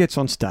girl gets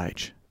on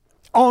stage.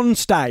 On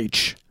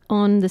stage.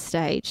 On the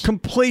stage.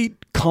 Complete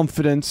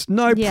confidence.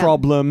 No Yeah.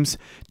 problems.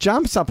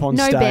 Jumps up on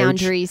No stage.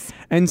 boundaries.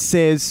 And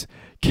says,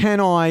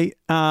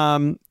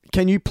 can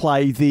you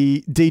play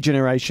the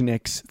D-Generation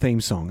X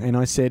theme song? And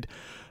I said,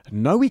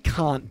 no, we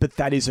can't, but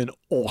that is an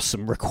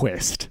awesome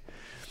request.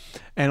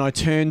 And I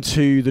turned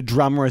to the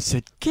drummer and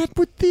said, guess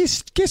what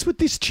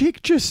this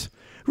chick just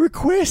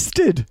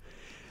requested?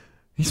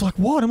 He's like,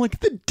 what? I'm like,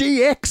 the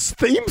DX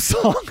theme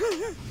song.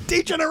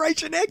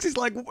 D-Generation X is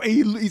like,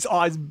 his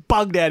eyes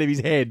bugged out of his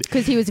head.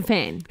 Because he was a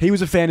fan. He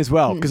was a fan as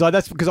well,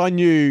 because I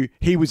knew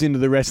he was into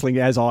the wrestling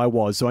as I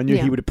was, so I knew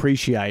Yeah. he would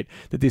appreciate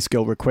that this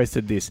girl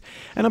requested this.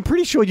 And I'm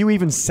pretty sure you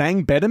even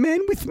sang Better Man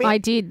with me. I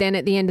did. Then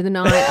at the end of the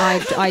night,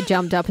 I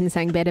jumped up and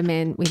sang Better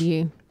Man with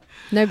you.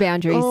 No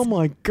boundaries. Oh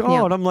my God!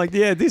 Yeah. I'm like,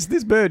 yeah, this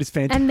bird is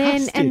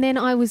fantastic. And then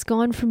I was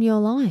gone from your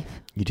life.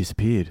 you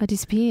disappeared I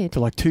disappeared. for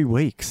like 2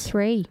 weeks,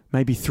 3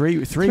 maybe three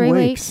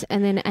weeks,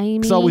 and then Amy.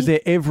 Because I was there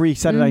every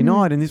Saturday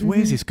night, and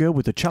where's this girl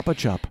with the chuppa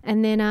chup?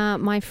 And then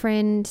my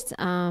friend,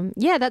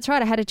 yeah, that's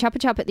right. I had a chuppa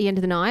chup at the end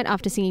of the night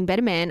after singing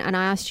Better Man, and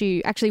I asked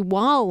you, actually,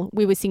 while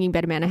we were singing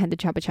Better Man, I had the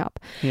chuppa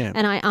chup. Yeah.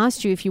 And I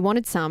asked you if you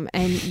wanted some,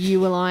 and you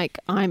were like,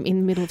 I'm in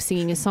the middle of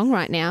singing a song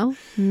right now,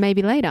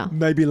 maybe later.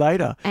 Maybe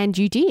later. And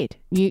you did.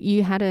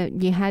 You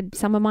had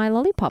some of my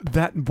lollipop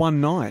That one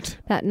night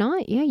that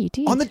night. Yeah, you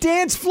did. on the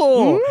dance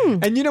floor,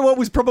 and you know what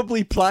was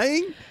probably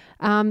playing?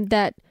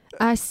 That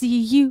I see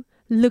you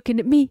looking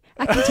at me.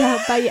 I can tell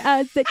by your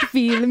eyes that you're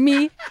feeling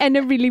me, and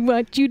I really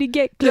want you to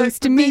get close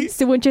to me.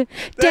 So won't you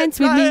dance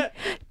with me?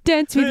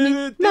 Dance with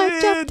me. My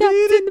chop tops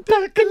in the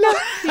parking lot.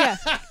 Yeah,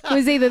 it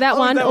was either that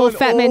one or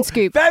Fat Man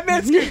Scoop. Fat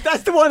Man Scoop.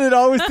 That's the one that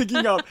I was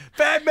thinking of.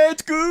 Fat Man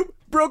Scoop.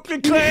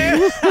 Brooklyn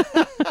Clan.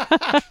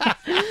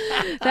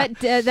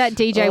 That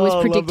DJ was Oh, I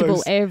love predictable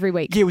those. every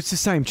week. Yeah, it was the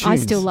same tune. I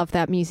still love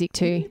that music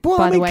too. Well,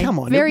 by I the mean, way, come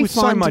on, it very was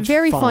so fond, much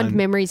very fun. fond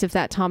memories of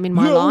that time in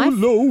my life.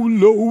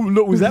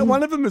 Low. Was that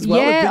one of them as well?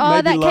 Yeah, A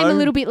bit that maybe came a low?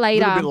 little bit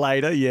later. A little bit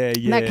later, yeah.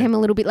 That came a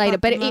little bit later,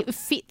 but Fucking it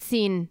fits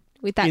in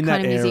with that in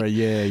kind that of music.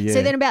 era, yeah.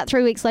 So then about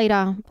 3 weeks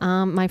later,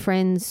 my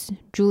friends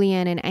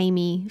Julianne and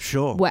Amy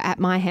Sure. were at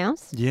my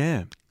house,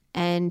 Yeah.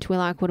 and we're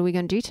like, what are we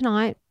going to do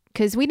tonight?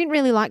 Because we didn't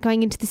really like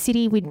going into the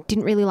city. We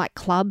didn't really like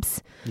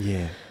clubs.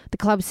 Yeah. The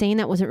club scene,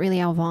 that wasn't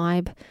really our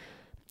vibe.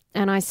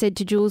 And I said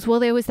to Jules, well,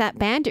 there was that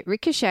band at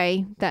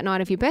Ricochet that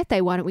night of your birthday.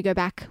 Why don't we go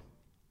back?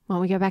 Why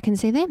don't we go back and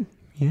see them?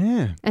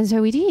 Yeah. And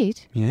so we did.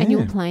 Yeah. And you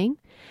were playing.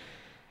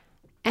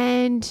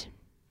 And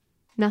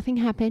nothing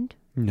happened.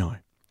 No.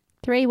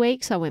 3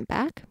 weeks, I went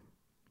back.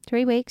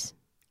 3 weeks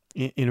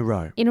In a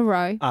row. in a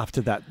row After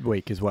that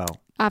week as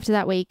well. after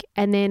that week.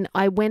 And then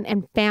I went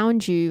and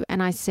found you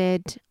and I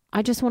said,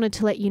 I just wanted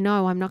to let you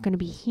know I'm not going to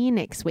be here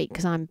next week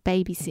because I'm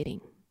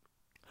babysitting.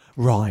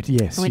 Right,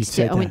 yes. I you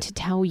said that. went to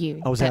tell you.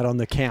 I was that- out on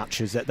the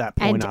couches at that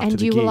point after and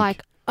the you gig. were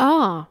like,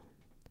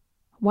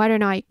 why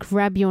don't I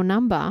grab your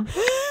number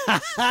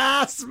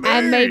Smooth.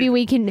 and maybe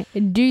we can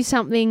do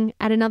something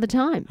at another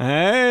time.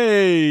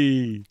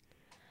 Hey.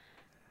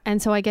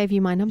 And so I gave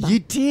you my number. You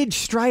did.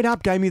 Straight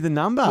up gave me the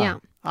number. Yeah.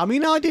 I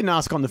mean, I didn't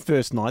ask on the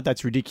first night.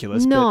 That's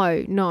ridiculous.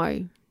 No.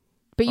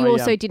 But you Oh,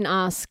 also yeah. didn't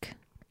ask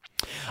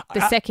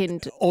the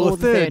second Or or the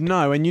third,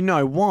 no. And you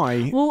know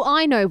why. Well,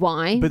 I know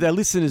why. But our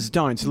listeners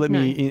don't, so let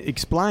me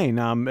explain.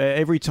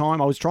 Every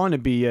time I was trying to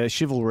be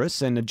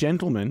chivalrous and a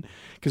gentleman,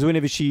 because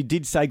whenever she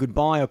did say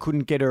goodbye, I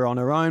couldn't get her on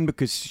her own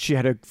because she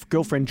had her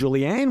girlfriend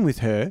Julianne with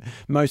her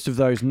most of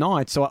those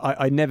nights, so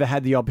I never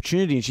had the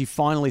opportunity, and she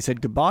finally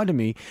said goodbye to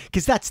me,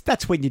 because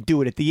that's when you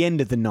do it at the end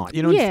of the night.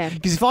 You know? Yeah.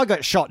 Because if I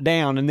got shot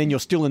down and then you're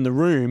still in the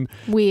room,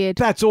 Weird.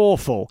 that's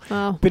awful.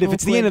 Oh, but if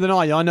it's the awkward. end of the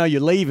night, I know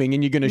you're leaving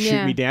and you're going to shoot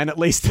Yeah. me down, at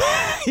least,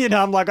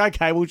 I'm like,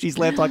 okay, well, she's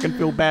left. I can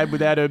feel bad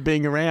without her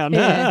being around.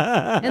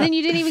 Yeah. And then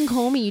you didn't even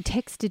call me. You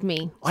texted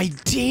me. I You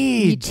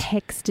did.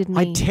 texted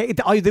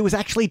me. There was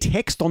actually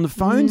text on the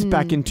phones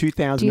back in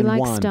 2001. Do you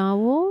like Star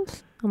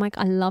Wars? I'm like,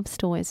 I love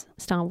Star Wars.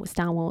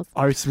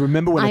 I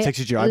remember when I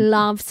texted you. I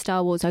love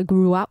Star Wars. I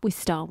grew up with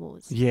Star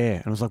Wars. Yeah,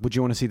 and I was like, would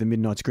you want to see the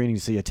midnight screening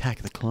to see Attack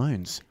of the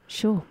Clones?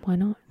 Sure, why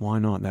not? Why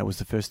not? That was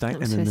the first date,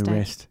 and then the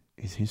rest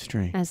is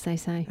history. As they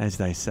say. As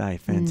they say.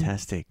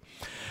 Fantastic.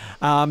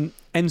 And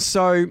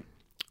so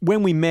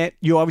when we met,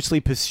 you're obviously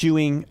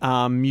pursuing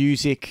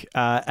music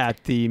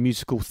at the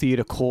musical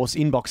theatre course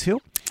in Box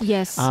Hill.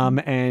 Yes.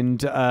 And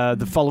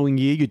the following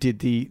year, you did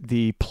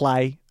the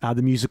play,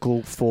 the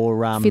musical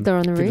for Fiddler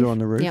on the Roof. Fiddler on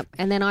the Roof. Yep.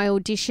 And then I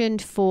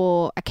auditioned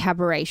for a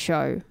cabaret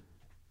show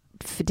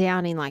for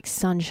down in like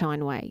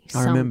Sunshine Way.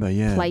 I remember,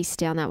 yeah. Place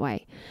down that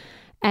way.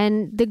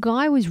 And the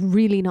guy was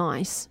really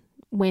nice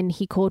when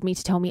he called me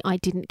to tell me I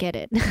didn't get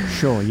it.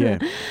 Sure, yeah.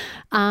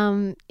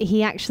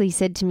 He actually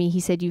said to me, he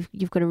said,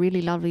 you've got a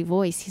really lovely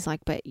voice. He's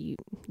like, but you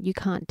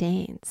can't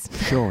dance.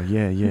 Sure,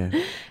 yeah.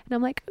 And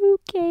I'm like,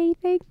 okay,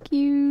 thank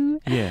you.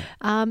 Yeah.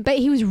 But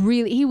he was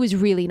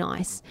really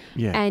nice.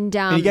 Yeah. And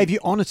he gave you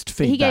honest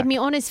feedback. He gave me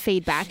honest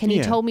feedback, and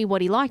he told me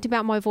what he liked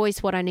about my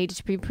voice, what I needed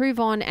to improve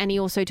on, and he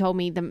also told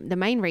me the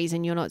main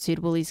reason you're not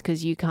suitable is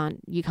because you can't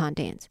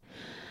dance.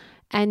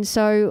 And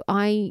so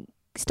I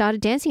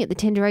started dancing at the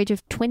tender age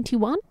of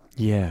 21.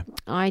 Yeah.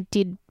 I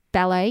did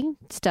ballet,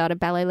 started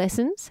ballet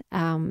lessons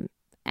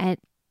at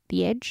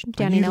the Edge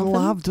down in Eltham. You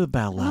loved the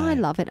ballet. I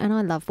love it, and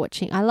I love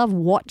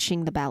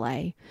watching the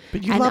ballet.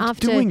 But you loved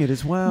doing it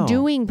as well.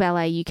 Doing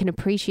ballet, you can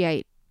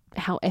appreciate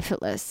how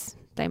effortless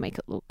they make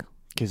it look.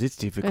 Because it's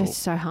difficult. It's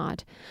so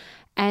hard.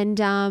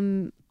 And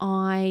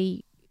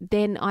I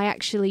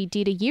actually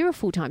did a year of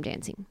full-time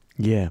dancing.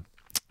 Yeah.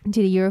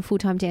 Did a year of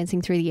full-time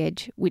dancing through the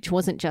Edge, which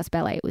wasn't just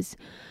ballet. It was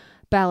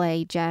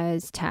ballet,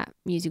 jazz, tap,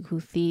 musical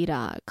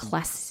theatre,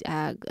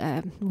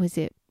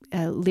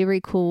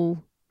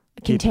 lyrical,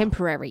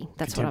 contemporary.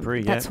 That's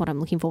what I'm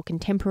looking for.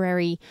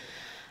 Contemporary.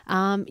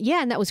 And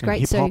that was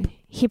great. Hip-hop. So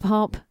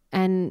hip-hop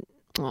and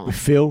With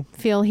Phil.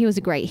 Phil, he was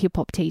a great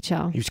hip-hop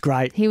teacher. He was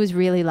great. He was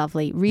really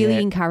lovely, really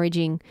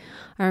encouraging.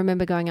 I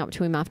remember going up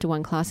to him after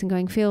one class and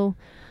going, Phil,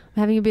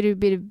 I'm having a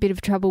bit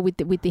of trouble with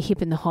the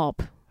hip and the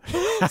hop.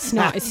 It's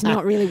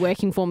not really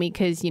working for me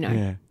because,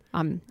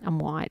 I'm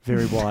white.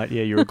 Very white.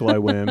 Yeah, you're a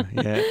glowworm.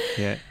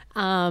 Yeah.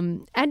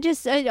 And I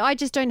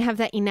just don't have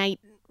that innate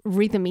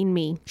rhythm in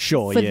me.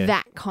 Sure, for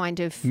that kind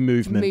of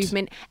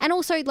movement. And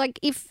also, like,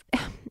 if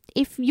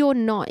you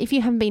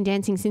haven't been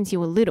dancing since you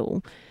were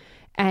little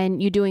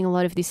and you're doing a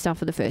lot of this stuff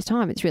for the first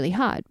time, it's really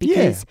hard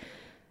because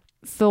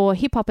for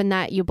hip hop and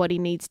that, your body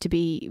needs to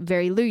be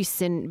very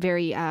loose and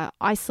very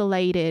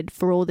isolated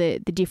for all the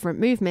different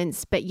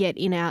movements. But yet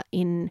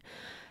in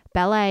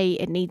ballet,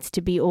 it needs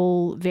to be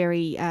all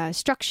very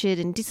structured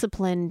and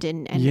disciplined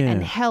and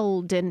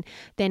held. And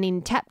then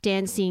in tap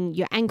dancing,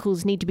 your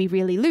ankles need to be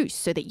really loose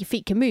so that your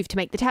feet can move to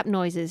make the tap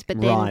noises. But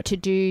then to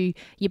do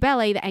your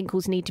ballet, the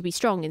ankles need to be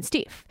strong and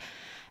stiff.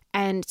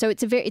 And so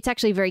it's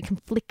actually a very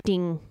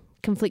conflicting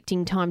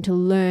time to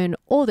learn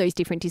all those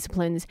different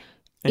disciplines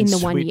in the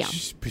 1 year.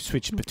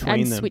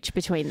 Switch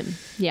between them.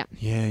 Yeah.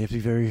 Yeah, you have to be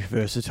very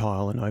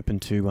versatile and open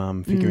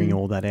to figuring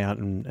all that out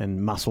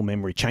and muscle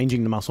memory,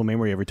 changing the muscle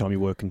memory every time you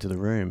walk into the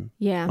room.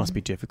 Yeah. Must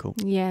be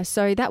difficult. Yeah,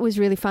 so that was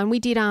really fun. We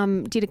did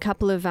a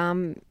couple of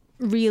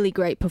really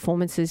great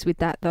performances with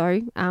that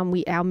though.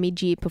 Our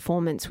mid-year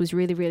performance was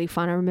really, really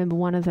fun. I remember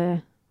one of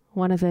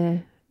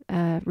the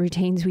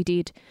routines we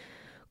did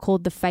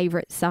called The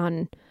Favourite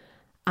Son.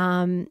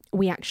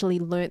 We actually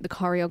learnt the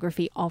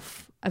choreography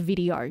off a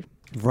video.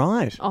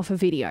 Right. Off a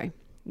video.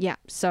 Yeah.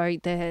 So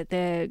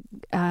the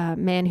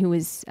man who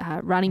was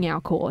running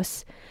our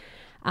course,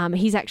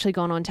 he's actually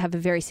gone on to have a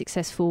very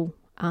successful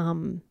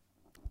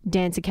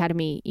dance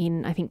academy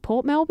in, I think,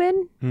 Port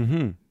Melbourne.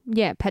 Mm-hmm.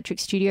 Yeah, Patrick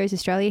Studios,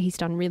 Australia. He's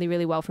done really,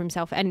 really well for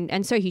himself,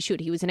 and so he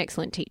should. He was an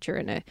excellent teacher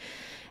and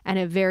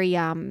a very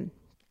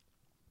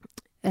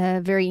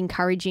very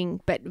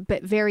encouraging, but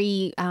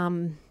very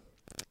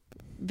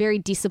very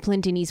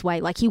disciplined in his way.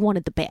 Like, he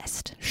wanted the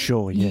best.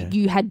 Sure, yeah.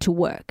 You had to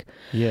work.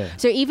 Yeah.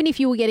 So even if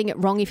you were getting it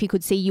wrong, if he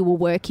could see you were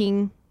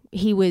working,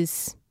 he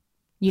was,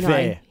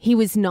 fair. He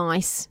was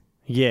nice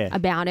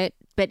about it.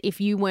 But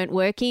if you weren't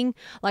working,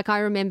 like I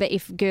remember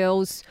if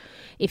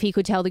he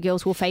could tell the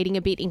girls were fading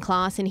a bit in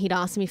class and he'd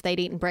ask them if they'd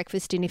eaten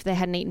breakfast, and if they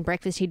hadn't eaten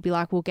breakfast, he'd be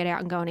like, well, get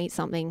out and go and eat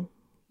something.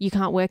 You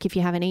can't work if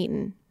you haven't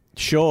eaten.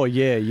 Sure,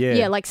 yeah.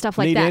 Yeah, like stuff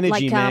like Need that.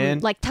 Energy, man.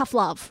 Like tough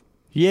love.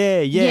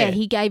 Yeah. Yeah,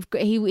 he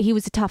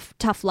was a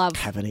tough love.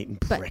 Haven't eaten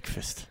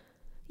breakfast.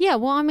 Yeah,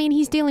 well, I mean,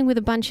 he's dealing with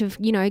a bunch of,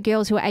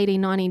 girls who are 18,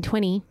 19,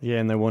 20. Yeah,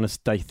 and they want to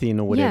stay thin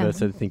or whatever, so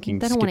they're thinking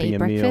they don't want to eat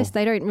breakfast.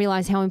 They don't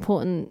realise how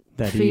important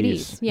food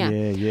is.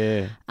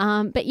 Yeah.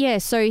 But yeah,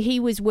 so he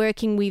was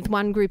working with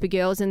one group of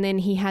girls, and then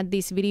he had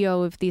this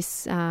video of this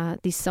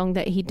song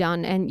that he'd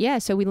done,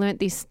 and so we learnt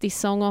this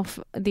song off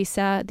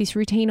this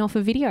routine off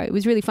a video. It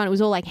was really fun. It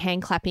was all like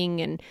hand clapping,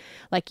 and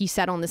like you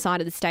sat on the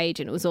side of the stage,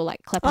 and it was all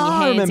like clapping your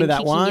hands and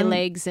kicking your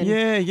legs, and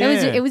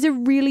It was a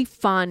really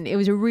fun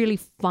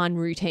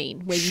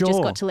routine where you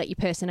just got to let your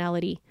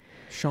personality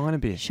Shine a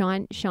bit.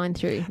 shine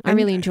through. I And-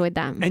 really enjoyed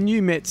that. And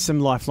you met some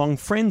lifelong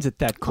friends at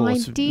that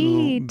course. I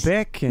did.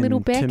 Beck and Little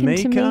Beck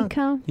Tamika. and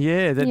Tamika.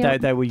 Yeah,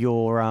 Yep. they were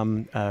your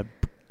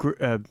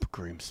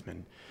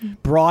groomsmen.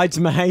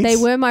 Bridesmaids. They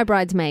were my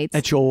bridesmaids.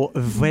 At your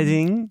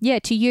wedding Yeah,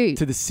 to you.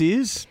 to the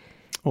Sis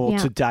or Yeah.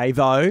 to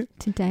Davo,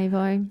 To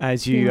Davo.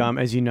 as you Yeah.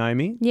 as you know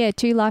me. Yeah,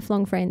 2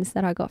 lifelong friends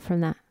that I got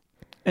from that.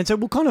 And so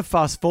we'll kind of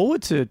fast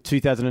forward to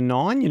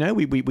 2009. You know,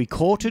 we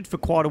courted for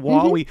quite a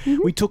while. We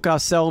took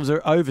ourselves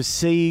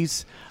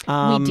overseas.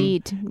 We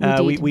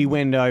did. We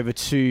went over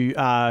to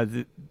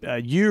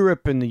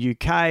Europe and the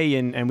UK,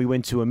 and we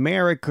went to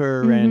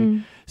America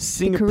and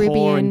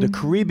Singapore and the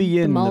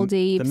Caribbean, the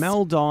Maldives. the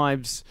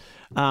Maldives.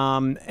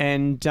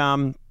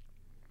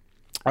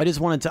 I just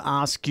wanted to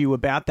ask you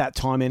about that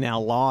time in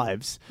our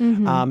lives,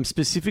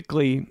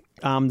 specifically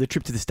the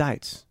trip to the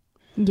States,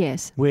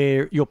 Yes.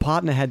 where your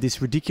partner had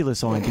this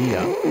ridiculous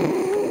idea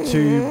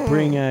to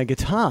bring a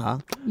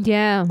guitar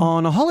Yeah.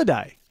 on a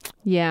holiday.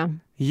 Yeah.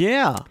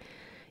 Yeah.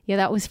 Yeah,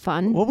 that was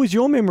fun. What was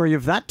your memory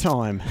of that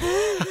time?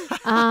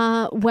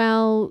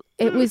 Well,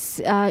 it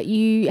was,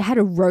 you had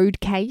a road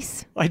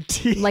case, I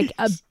did. like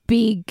a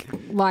big,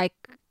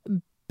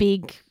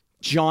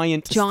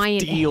 giant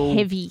steel.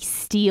 heavy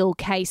steel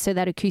case so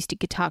that acoustic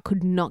guitar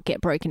could not get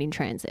broken in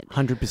transit.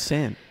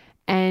 100%.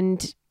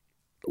 And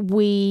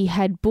we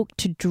had booked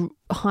to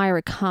hire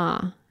a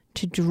car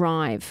to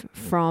drive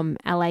from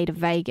LA to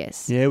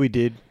Vegas. Yeah, we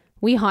did.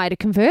 We hired a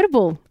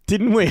convertible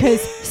Didn't we?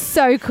 because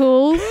so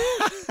cool.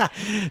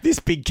 This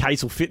big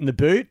case will fit in the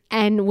boot.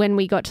 And when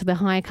we got to the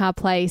hire car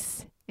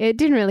place, it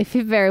didn't really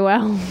fit very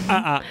well.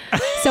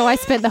 So I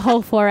spent the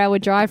whole 4-hour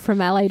drive from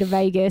LA to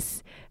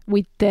Vegas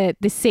with the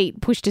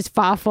seat pushed as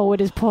far forward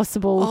as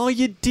possible. Oh,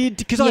 you did?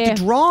 Because I had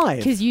to drive.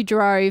 Because you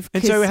drove.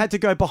 And so it had to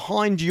go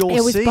behind your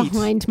It was seat.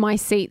 behind my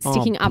seat,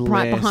 sticking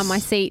upright bless. behind my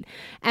seat.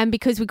 And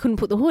because we couldn't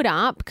put the hood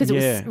up, because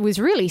it was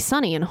really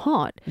sunny and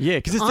hot. Yeah,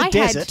 because it's the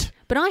desert.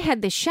 But I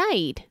had the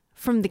shade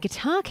from the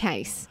guitar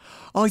case.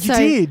 Oh, you So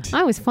did?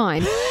 I was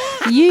fine.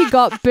 You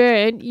got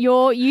burnt.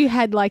 You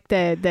had like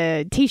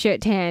the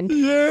t-shirt tan.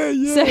 Yeah.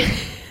 So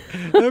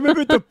I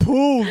remember at the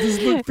pool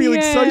just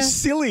feeling so Yeah.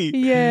 silly.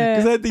 Yeah.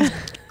 Because I had these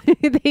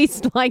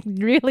these like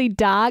really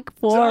dark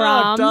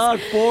forearms. dark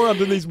forearms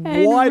and these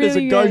And white as a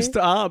really ghost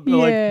arm, Yeah.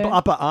 like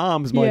upper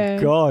arms. My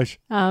Yeah. gosh.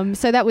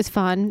 So that was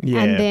fun.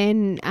 Yeah. And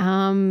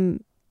then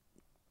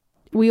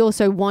we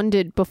also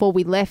wandered before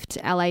we left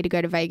LA to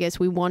go to Vegas.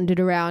 We wandered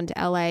around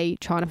LA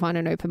trying to find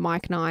an open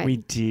mic night, We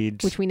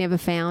did. which we never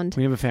found.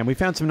 We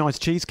found some nice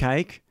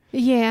cheesecake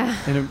Yeah.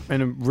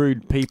 and a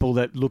rude people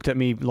that looked at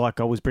me like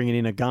I was bringing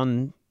in a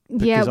gun.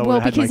 Yeah, I well,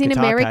 had my because in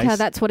guitar America, case.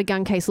 that's what a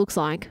gun case looks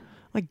like.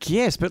 I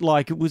guess, but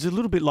like it was a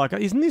little bit like,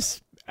 isn't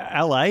this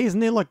LA? Isn't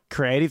there like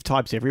creative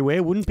types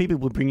everywhere? Wouldn't people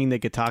be bringing their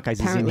guitar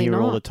cases Apparently in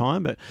here all not. the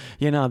time? But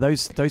yeah, no,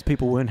 those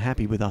people weren't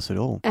happy with us at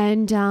all.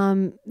 And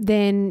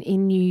then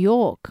in New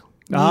York,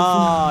 New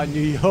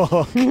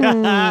York.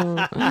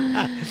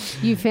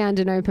 you found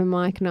an open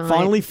mic night.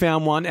 Finally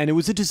found one, and it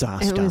was a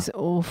disaster. It was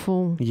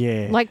awful.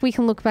 Yeah. Like, we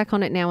can look back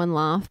on it now and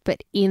laugh,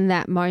 but in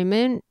that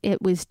moment,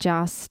 it was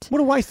just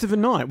What a waste of a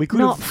night. We could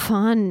not have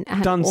fun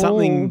at done all.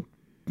 something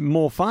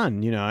more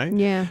fun, you know.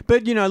 Yeah.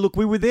 But, you know, look,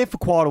 we were there for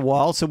quite a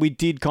while, so we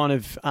did kind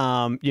of,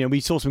 we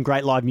saw some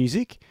great live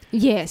music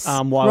Yes.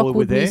 while we were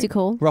Rockwood there. Music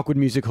Hall. Rockwood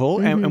Music Hall.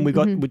 And we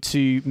got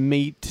to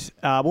meet,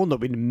 well, not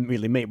we didn't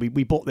really meet.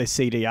 We bought their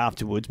CD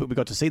afterwards, but we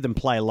got to see them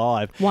play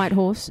live. White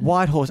Horse.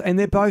 White Horse. And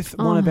they're both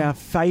one of our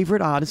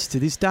favourite artists to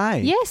this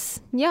day.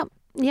 Yes. Yep.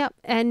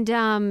 And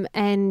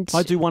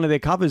I do one of their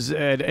covers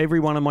at every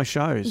one of my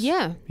shows.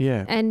 yeah.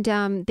 Yeah. And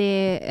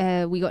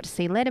there we got to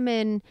see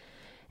Letterman.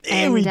 Yeah,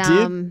 and, we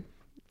did.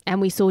 And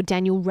we saw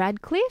Daniel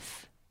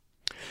Radcliffe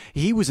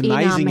He was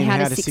amazing in in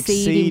how to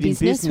succeed in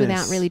business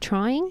without really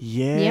trying.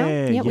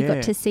 Yeah. We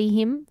got to see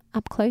him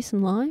up close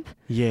and live,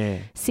 Yeah.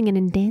 singing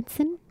and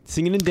dancing.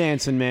 Singing and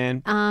dancing,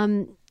 man.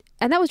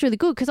 And that was really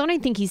good because I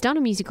don't think he's done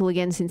a musical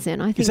again since then.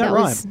 I think Is that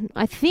was,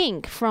 I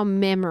think from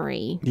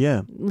memory,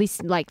 Yeah.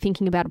 like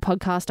thinking about a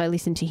podcast I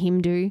listened to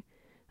him do.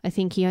 I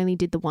think he only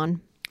did the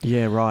one.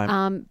 Yeah,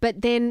 right.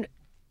 But then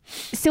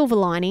silver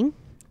lining,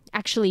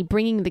 actually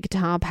bringing the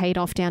guitar paid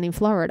off down in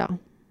Florida.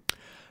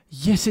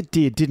 Yes, it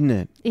did, didn't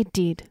it? It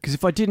did. Because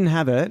if I didn't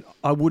have it,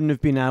 I wouldn't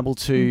have been able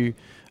to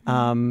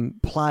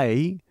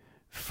play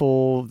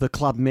for the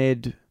Club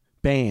Med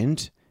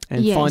band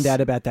and Yes. find out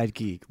about that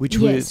gig, which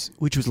Yes.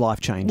 was life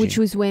changing. Which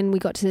was when we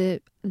got to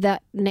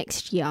that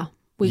next year.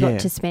 We Yeah. got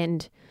to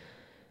spend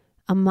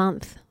a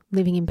month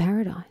living in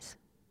paradise.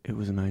 It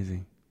was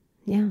amazing.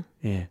 Yeah.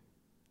 Yeah.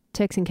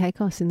 Turks and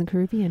Caicos in the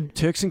Caribbean.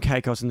 Turks and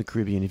Caicos in the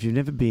Caribbean. If you've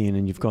never been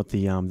and you've got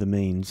the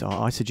means,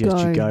 I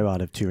suggest you go,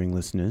 Art of Touring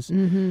listeners,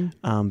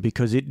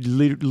 because it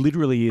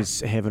literally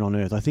is heaven on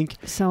earth. I think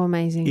So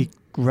amazing. it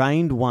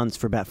rained once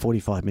for about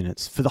 45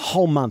 minutes. For the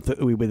whole month that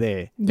we were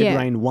there, Yeah. it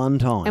rained one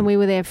time. And we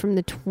were there from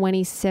the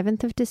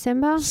 27th of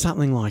December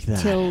Something like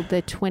that. till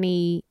the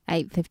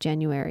 28th of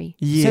January.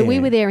 Yeah. So we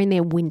were there in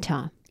their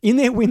winter. in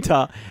their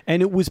winter,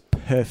 and it was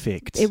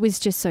perfect. It was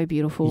just so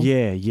beautiful.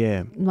 Yeah,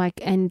 yeah.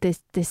 Like, and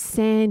the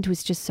sand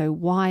was just so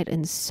white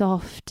and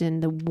soft,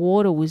 and the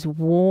water was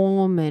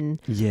warm, and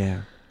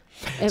Yeah.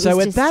 it So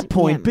was at just- that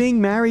point, yeah.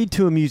 being married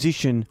to a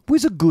musician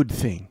was a good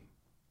thing.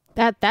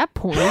 At that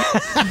point,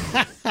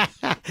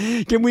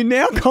 Can we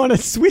now kind of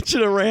switch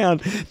it around?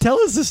 Tell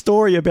us a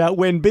story about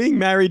when being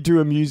married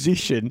to a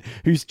musician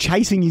who's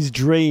chasing his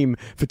dream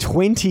for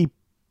 20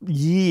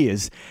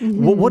 years.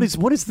 Mm-hmm. What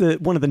is the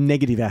one of the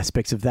negative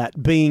aspects of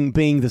that, being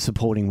the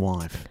supporting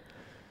wife?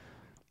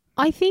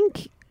 I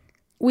think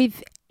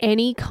with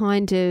any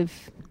kind of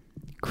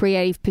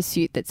creative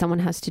pursuit that someone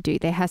has to do,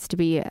 there has to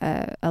be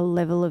a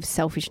level of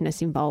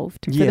selfishness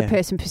involved for Yeah. the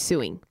person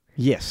pursuing.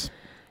 Yes.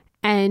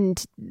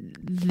 And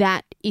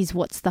that is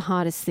what's the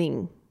hardest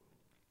thing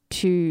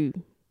to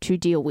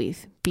deal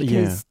with,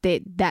 because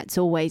that's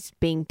always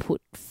being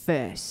put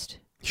first.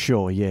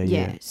 Sure,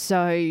 yeah.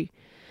 So,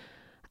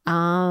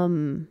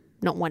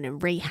 not want to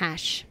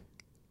rehash,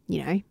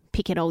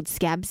 pick at old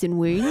scabs and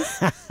wounds.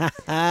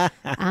 But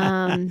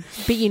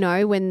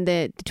when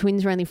the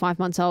twins were only 5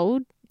 months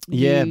old,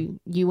 Yeah.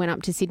 you went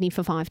up to Sydney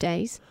for 5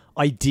 days.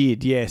 I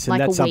did, yes. And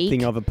Like a that's something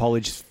week. I've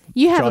apologized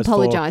You have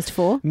apologised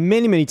for.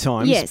 many, many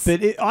times. Yes.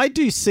 But I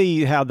do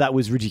see how that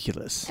was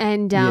ridiculous.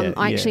 And Yeah,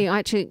 I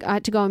had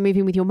to go and move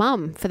in with your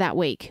mum for that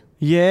week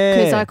Yeah.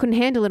 because I couldn't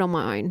handle it on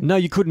my own. No,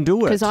 you couldn't do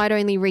it. Because I'd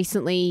only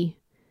recently,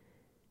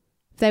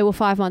 they were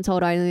 5 months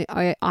old.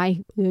 I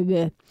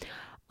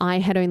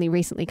had only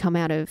recently come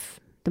out of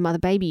the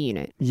mother-baby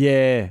unit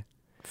Yeah.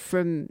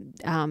 from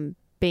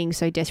being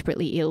so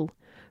desperately ill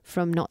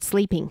from not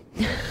sleeping.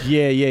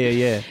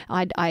 Yeah.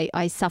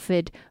 I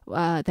suffered,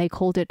 they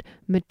called it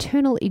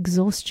maternal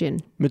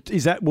exhaustion.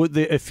 Is that what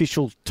the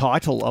official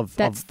title of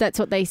That's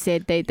what they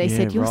said. They Yeah,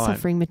 said, you're right.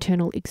 suffering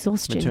maternal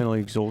exhaustion. maternal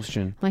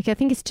exhaustion? Like, I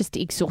think it's just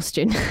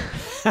exhaustion.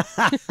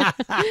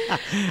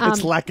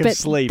 It's lack of but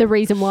sleep. The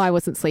reason why I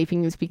wasn't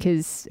sleeping was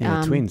because...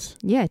 Twins.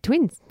 Yeah,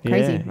 twins.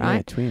 Crazy, Yeah, right?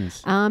 Yeah,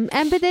 twins.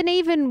 But then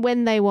even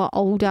when they were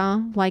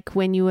older, like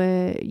when you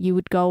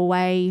would go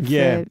away for,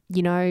 Yeah.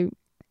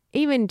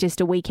 even just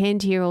a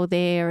weekend here or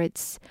there,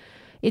 it's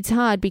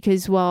hard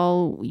because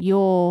while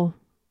you're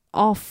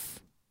off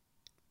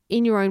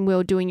in your own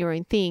world doing your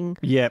own thing,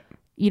 Yep.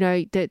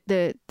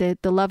 the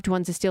loved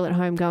ones are still at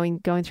home going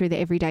through the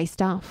everyday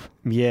stuff.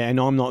 Yeah, and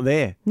I'm not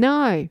there.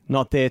 No,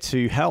 Not there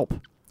to help.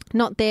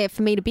 not there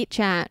for me to bitch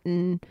at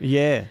and,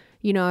 Yeah.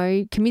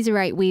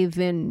 commiserate with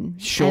and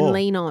Sure.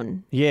 lean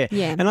on. Yeah.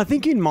 Yeah. And I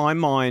think in my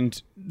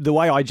mind, the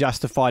way I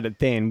justified it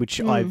then, which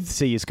I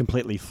see is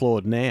completely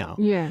flawed now,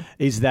 Yeah.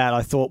 is that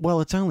I thought, well,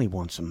 it's only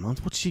once a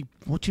month. What's she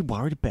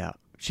worried about?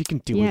 She can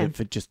deal Yeah. with it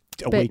for just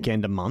a But-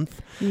 weekend a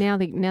month. Now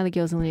the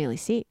girls are nearly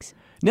 6.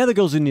 Now the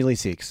girls are nearly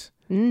 6.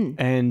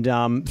 And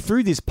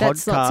through this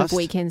podcast... That's lots of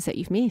weekends that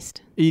you've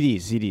missed. It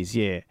is,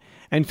 yeah.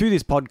 And through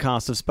this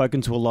podcast, I've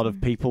spoken to a lot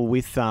of people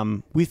with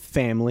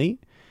family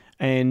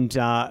and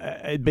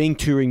being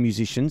touring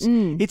musicians.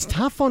 It's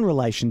tough on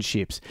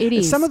relationships. It And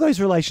is. some of those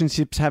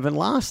relationships haven't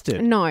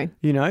lasted. No.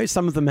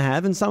 Some of them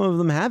have and some of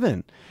them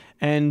haven't.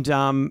 And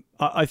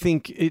I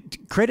think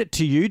credit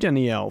to you,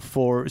 Danielle,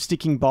 for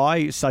sticking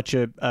by such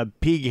a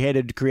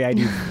pig-headed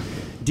creative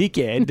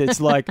dickhead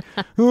that's like,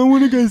 oh, I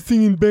want to go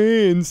sing in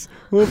bands.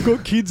 Well, I've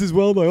got kids as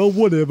well, though. Oh,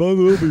 whatever,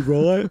 they'll be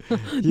right.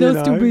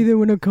 They'll still be there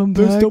when I come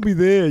back. They'll still be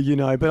there,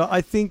 But I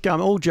think,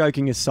 all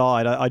joking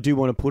aside, I do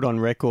want to put on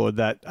record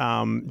that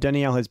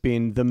Danielle has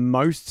been the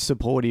most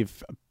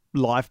supportive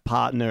life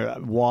partner,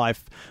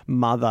 wife,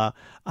 mother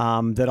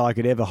that I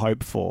could ever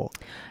hope for.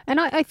 And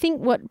I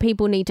think what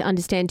people need to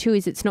understand too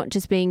is it's not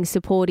just being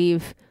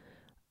supportive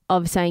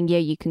of saying, yeah,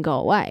 you can go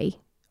away,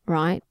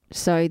 right?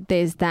 So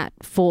there's that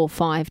 4 or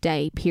 5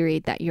 day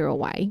period that you're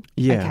away.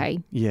 Yeah. Okay.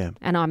 Yeah.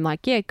 And I'm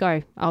like, yeah,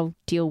 go. I'll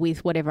deal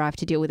with whatever I have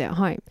to deal with at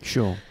home.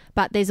 Sure.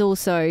 But there's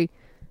also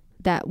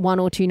that 1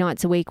 or 2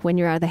 nights a week when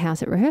you're out of the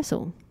house at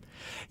rehearsal.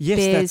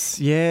 Yes,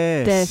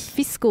 There's the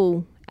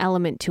fiscal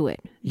element to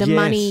it. The Yes.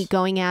 money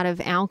going out of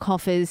our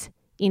coffers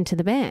into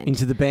the band.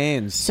 into the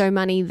bands. So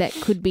money that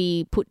could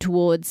be put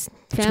towards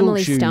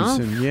family shoes stuff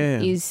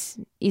and,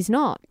 is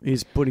not.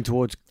 is putting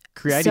towards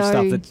creative So-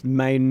 stuff that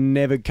may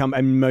never come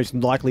and most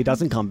likely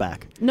doesn't come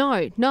back No,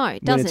 it when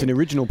doesn't. it's an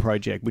original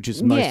project, which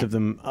is most Yeah. of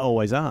them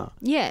always are.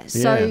 Yeah,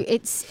 so Yeah.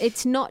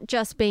 it's not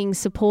just being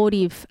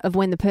supportive of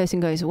when the person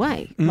goes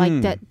away,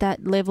 like that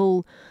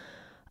level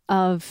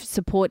of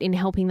support in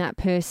helping that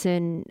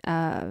person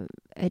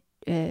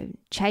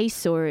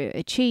chase or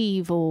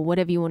achieve or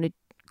whatever you want to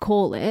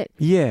call it.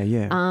 Yeah.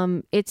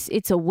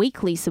 It's a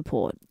weekly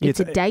support. It's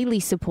a daily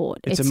support.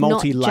 It's a not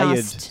multi-layered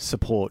just-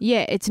 support.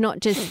 Yeah, it's not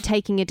just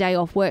taking a day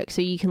off work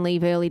so you can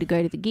leave early to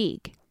go to the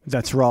gig.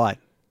 That's right.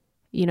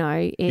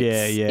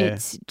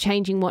 It's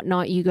changing what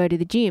night you go to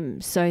the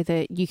gym so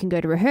that you can go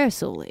to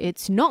rehearsal.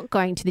 It's not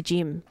going to the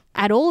gym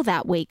at all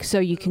that week so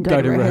you can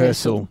go to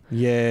rehearsal.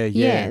 Yeah.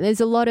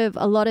 There's a lot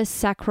of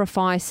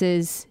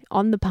sacrifices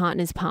on the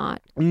partner's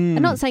part. I'm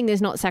not saying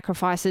there's not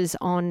sacrifices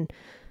on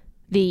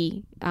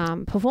the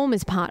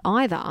performer's part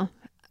either,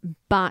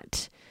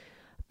 but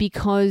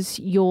because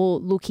you're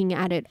looking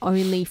at it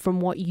only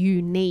from what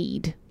you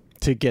need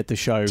to get the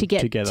show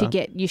together. To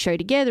get your show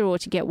together or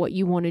to get what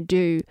you want to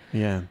do.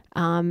 Yeah.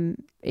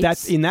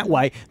 That's in that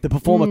way, the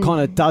performer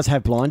kind of does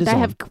have blinders on. They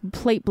have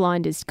complete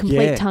blinders,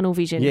 complete tunnel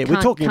vision. Yeah,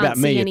 we're talking about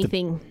me.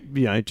 Anything.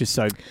 Just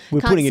so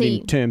we're putting it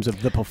in terms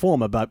of the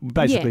performer, but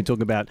basically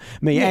talking about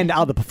me and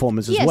other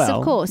performers as well. Yes,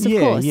 of course, of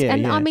course.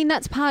 And yeah. I mean,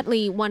 that's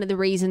partly one of the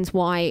reasons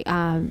why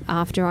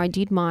after I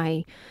did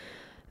my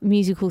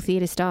musical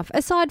theatre stuff,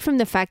 aside from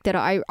the fact that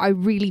I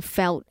really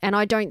felt, and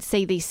I don't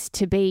see this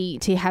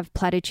to have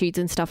platitudes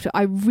and stuff,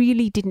 I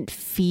really didn't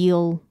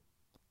feel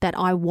that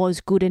I was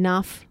good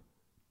enough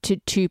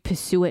to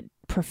pursue it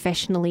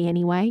professionally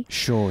anyway.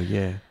 Sure,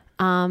 yeah.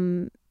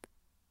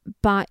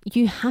 But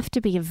you have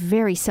to be a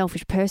very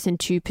selfish person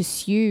to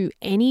pursue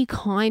any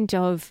kind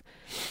of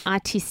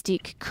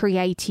artistic,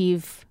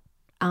 creative,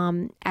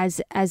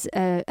 as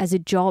a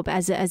job,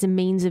 as a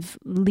means of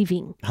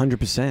living.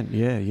 100%,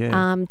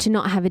 yeah. To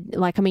not have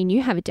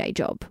you have a day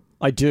job.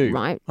 I do.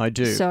 Right? I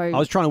do. So I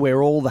was trying to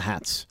wear all the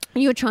hats.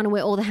 You're trying to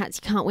wear all the hats.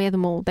 You can't wear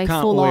them all. They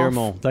Can't fall wear off. them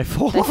all. They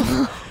fall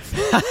off.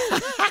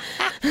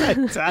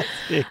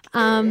 Fantastic.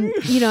 And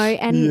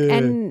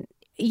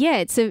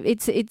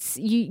it's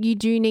you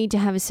do need to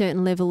have a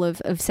certain level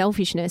of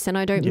selfishness, and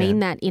I don't mean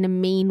that in a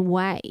mean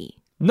way.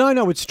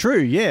 No, it's true.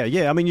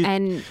 Yeah. I mean,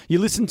 I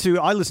listen to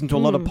a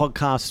lot of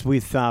podcasts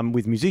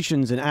with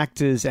musicians and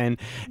actors, and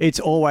it's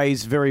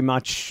always very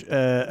much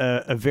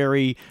a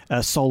very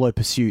solo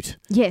pursuit.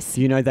 Yes.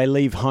 They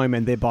leave home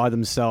and they're by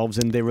themselves,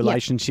 and their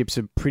relationships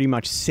are pretty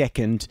much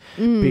second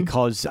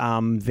because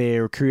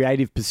their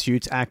creative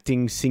pursuits,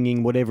 acting,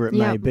 singing, whatever it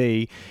may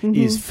be,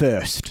 is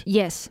first.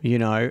 Yes.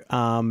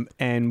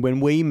 And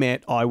when we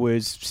met, I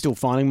was still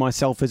finding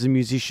myself as a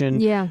musician.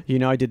 Yeah.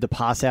 I did the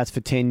pass outs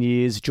for 10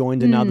 years,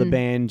 joined another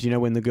band.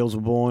 When the girls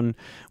were born,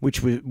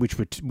 which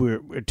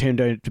turned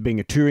out to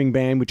being a touring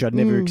band, which I'd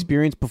never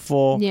experienced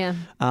before. Yeah.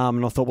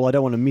 And I thought, well, I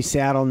don't want to miss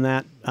out on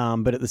that.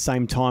 But at the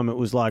same time, it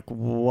was like,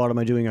 what am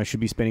I doing? I should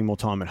be spending more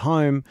time at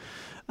home.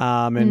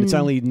 And it's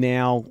only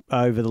now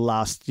over the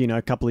last,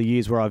 couple of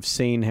years where I've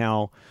seen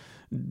how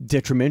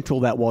detrimental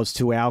that was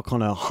to our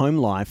kind of home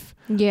life.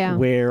 Yeah.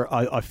 Where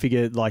I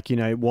figured,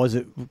 was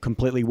it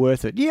completely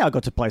worth it? Yeah, I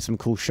got to play some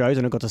cool shows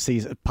and I got to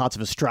see parts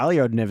of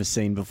Australia I'd never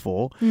seen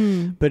before.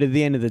 But at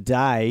the end of the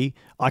day,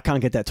 I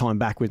can't get that time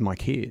back with my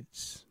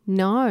kids.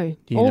 No,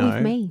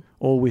 with me.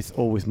 Or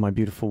with my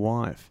beautiful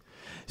wife.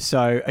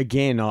 So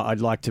again,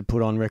 I'd like to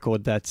put on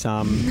record that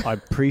I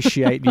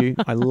appreciate you.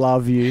 I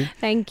love you.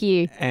 Thank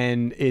you.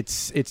 And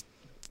it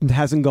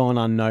hasn't gone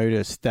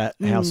unnoticed that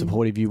how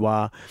supportive you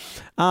are.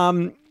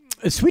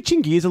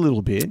 Switching gears a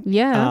little bit,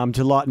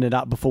 to lighten it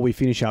up before we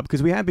finish up,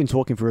 because we have been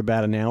talking for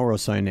about an hour or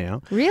so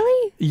now.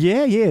 Really?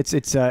 Yeah.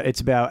 It's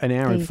about an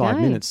hour and 5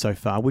 minutes so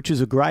far, which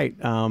is a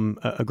great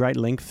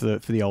length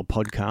for the old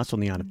podcast on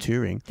the art of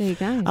touring. There you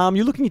go.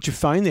 You're looking at your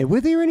phone there.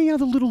 Were there any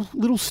other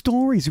little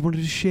stories you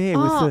wanted to share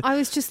with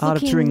the art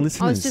of touring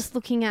listeners? I was just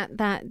looking at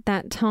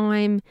that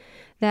time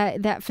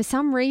that for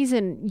some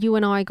reason you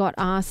and I got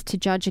asked to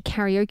judge a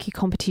karaoke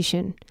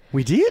competition.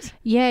 We did?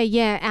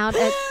 Yeah, out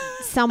at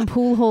some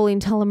pool hall in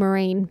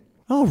Tullamarine.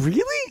 Oh,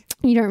 really?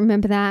 You don't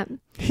remember that?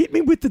 Hit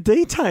me with the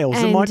details.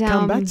 It might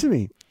come back to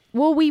me.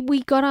 Well,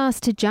 we got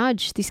asked to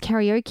judge this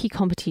karaoke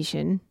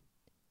competition,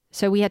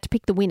 so we had to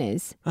pick the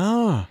winners.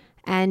 Ah.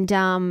 And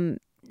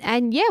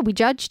we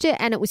judged it,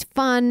 and it was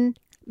fun.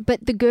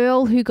 But the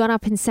girl who got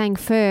up and sang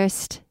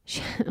first,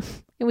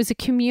 it was a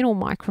communal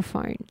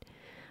microphone.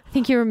 I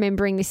think you're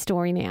remembering this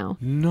story now.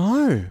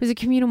 No. It was a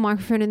communal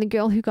microphone, and the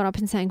girl who got up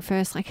and sang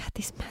first had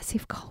this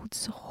massive cold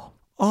sore.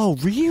 Oh,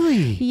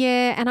 really?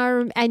 Yeah,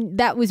 and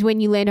that was when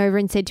you leaned over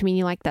and said to me,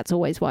 you're like, that's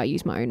always why I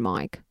use my own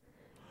mic.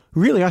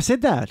 Really? I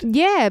said that?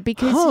 Yeah,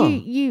 because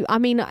I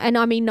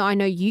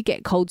know you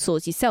get cold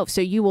sores yourself.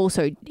 So you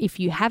also, if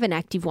you have an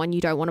active one,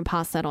 you don't want to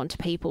pass that on to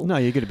people. No,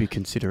 you've got to be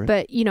considerate.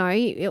 But,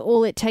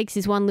 all it takes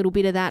is one little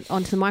bit of that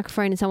onto the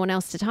microphone and someone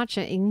else to touch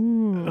it.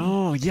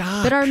 Oh,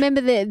 yuck. But I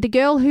remember the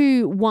girl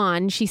who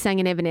won, she sang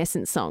an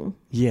Evanescence song.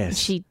 Yes.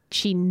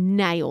 She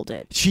nailed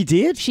it. She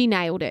did? She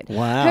nailed it.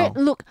 Wow.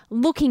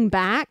 Looking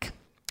back,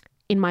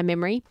 in my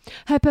memory,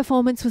 her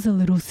performance was a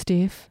little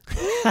stiff.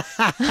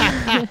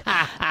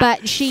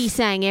 But she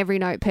sang every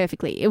note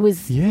perfectly. It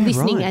was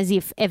listening as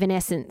if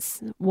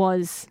Evanescence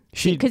was...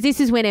 Because this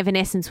is when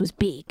Evanescence was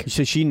big.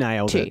 So she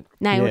nailed it.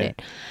 Nailed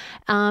it.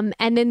 And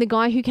then the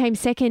guy who came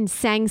second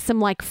sang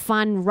some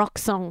fun rock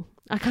song.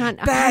 I can't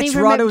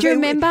even remember. Do you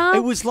remember?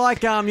 It was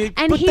like you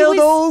and put the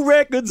old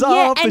records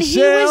off the and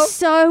shelf. He was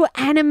so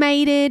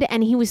animated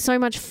and he was so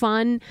much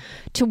fun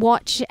to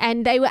watch.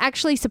 And they were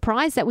actually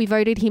surprised that we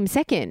voted him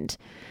second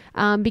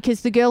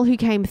because the girl who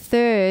came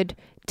third,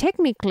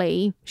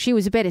 technically, she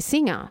was a better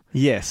singer.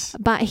 Yes.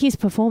 But his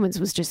performance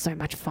was just so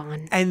much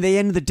fun. And at the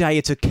end of the day,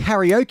 it's a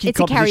karaoke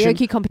competition.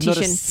 Not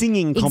a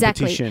singing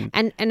competition.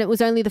 Exactly. And it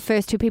was only the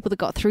first two people that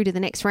got through to the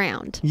next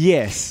round.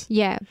 Yes.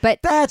 Yeah. But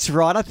that's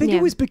right. I think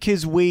it was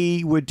because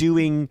we were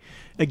doing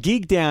a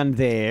gig down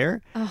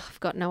there. Oh, I've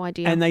got no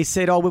idea. And they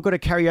said, "Oh, we've got a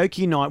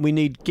karaoke night. We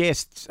need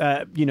guests.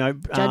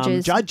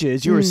 Judges.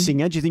 Judges. You're a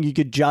singer. Do you think you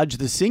could judge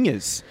the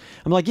singers?"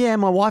 I'm like, "Yeah,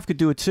 my wife could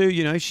do it too.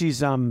 You know,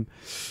 she's I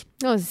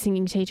was a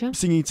singing teacher.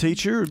 singing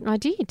teacher, I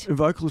did. a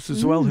vocalist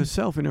as well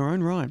herself in her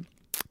own right."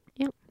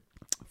 Yep.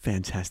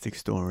 Fantastic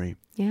story.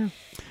 Yeah.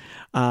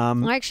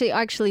 I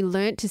actually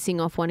learnt to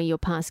sing off one of your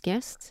past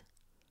guests.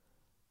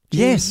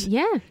 Yes.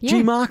 Yeah.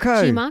 G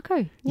Marco. G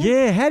Marco.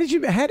 Yeah. How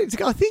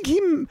did I think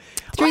him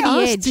Through I the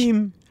asked Edge.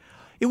 him.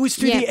 It was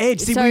through Yeah, the edge.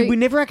 See, so- we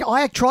never.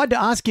 I tried to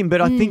ask him,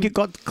 but I think it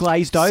got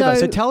glazed over. So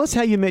So- tell us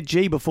how you met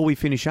G before we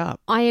finish up.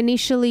 I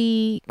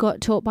initially got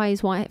taught by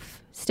his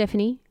wife, Steph.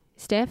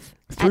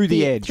 Through at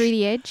the Edge. Through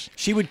the Edge.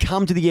 She would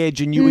come to the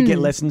edge, and you would get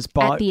lessons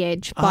by At the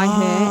Edge by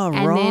Ah, her.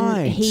 And right.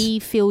 then he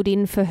filled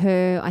in for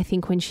her, I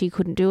think, when she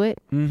couldn't do it.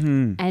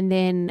 Mm-hmm. And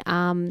then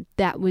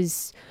that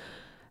was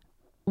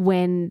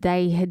when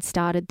they had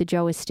started the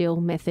Joe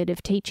Estill method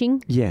of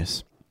teaching.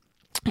 Yes.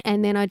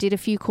 And then I did a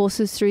few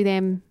courses through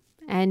them.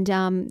 And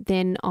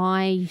then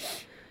I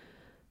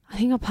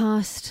think I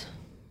passed.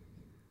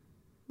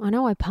 I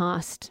know I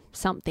passed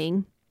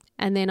something.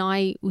 And then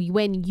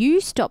when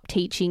you stopped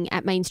teaching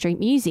at Main Street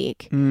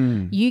Music,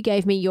 you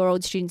gave me your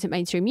old students at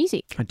Main Street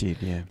Music. I did,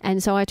 yeah.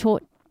 And so I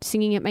taught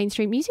singing at Main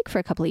Street Music for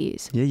a couple of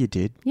years. Yeah, you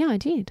did. Yeah, I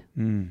did.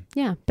 Mm.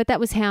 Yeah, but that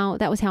was how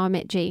I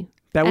met G.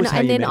 That was how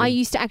and you then met I him.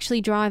 used to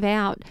actually drive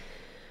out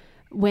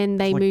when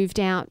they Like moved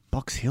out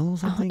Box Hill or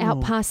something? out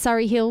or past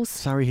Surrey Hills.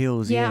 Surrey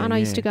Hills, yeah. And I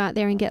used to go out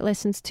there and get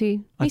lessons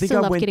too. I used think to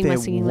I love went getting there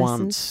my singing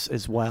once lessons.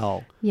 as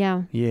well.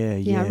 Yeah.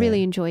 Yeah. I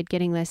really enjoyed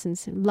getting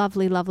lessons.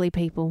 Lovely, lovely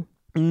people.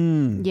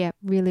 Mm. Yeah,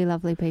 really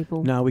lovely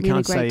people. No, we really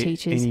can't great say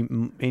teachers.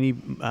 any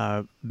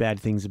bad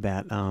things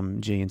about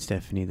G and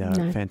Stephanie. They're a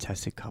No.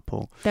 fantastic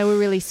couple. They were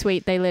really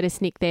sweet. They let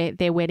us nick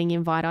their wedding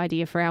invite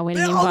idea for our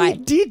wedding Oh, we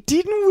invite. did,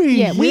 didn't we?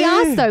 Yeah, we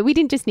asked though. We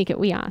didn't just nick it.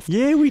 We asked.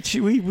 Yeah, we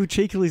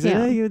cheekily said,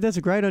 Yeah. "Hey, that's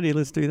a great idea.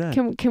 Let's do that."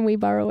 Can we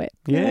borrow it?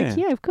 They're Yeah. like,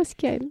 yeah, of course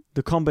you can.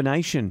 The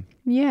combination.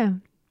 Yeah.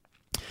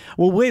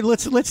 Well,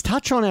 let's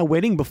touch on our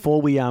wedding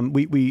before we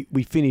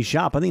finish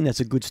up. I think that's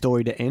a good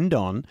story to end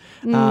on.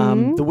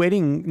 The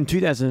wedding in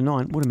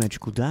 2009. What a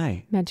magical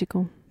day!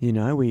 Magical. You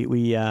know,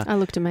 I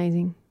looked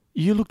amazing.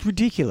 you looked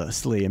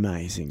ridiculously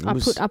amazing.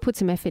 I put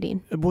some effort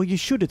in. Well, you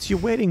should. It's your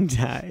wedding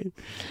day.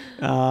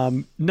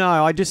 No,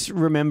 I just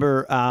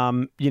remember,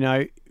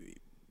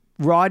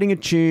 writing a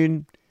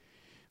tune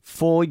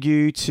for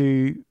you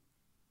to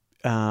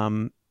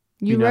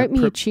You wrote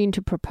me a tune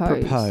to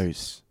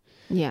propose.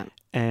 Yeah.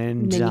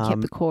 And then you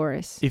kept the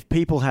chorus. if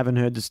people haven't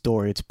heard the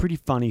story, it's a pretty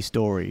funny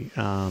story.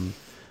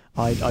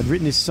 I'd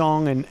written this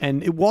song,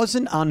 and it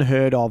wasn't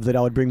unheard of that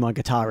I would bring my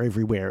guitar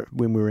everywhere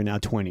when we were in our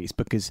 20s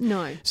because.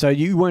 No. So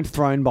you weren't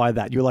thrown by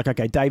that. You were like,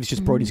 okay, Dave's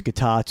just brought his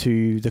guitar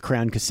to the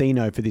Crown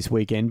Casino for this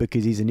weekend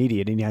because he's an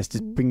idiot and he has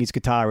to bring his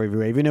guitar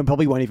everywhere. Even though he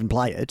probably won't even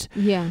play it.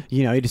 Yeah.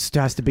 You know, it just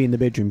has to be in the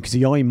bedroom because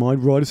he might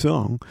write a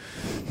song.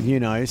 You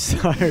know,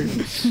 so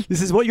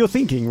this is what you're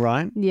thinking,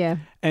 right? Yeah.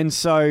 And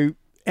so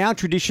our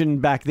tradition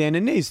back then,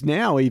 and is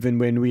now even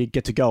when we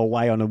get to go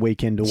away on a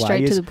weekend away, Straight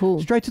to is the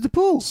pool. Straight to the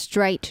pool.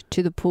 Straight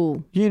to the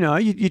pool. You know,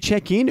 you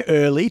check in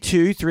early,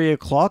 2-3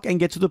 o'clock, and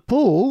get to the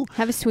pool.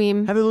 Have a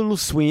swim. Have a little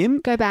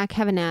swim. Go back.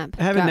 Have a nap.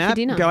 Have go a out nap, for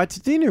dinner. go out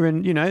to dinner,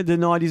 and, you know, the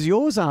night is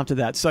yours after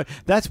that. So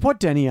that's what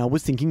Danielle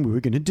was thinking we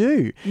were going to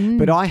do.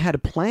 But I had a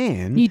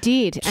plan. You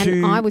did. to-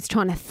 And I was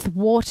trying to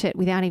thwart it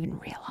without even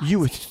realising. You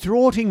were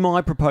thwarting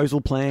my proposal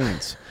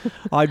plans.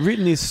 I'd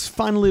written this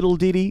fun little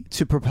ditty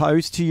to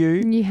propose to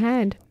you. You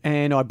had.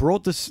 And I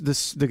brought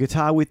the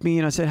guitar with me,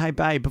 and I said, "Hey,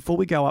 babe, before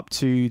we go up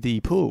to the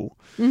pool,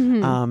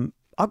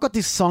 I've got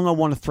this song I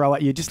want to throw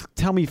at you. Just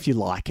tell me if you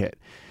like it."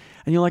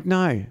 And you're like,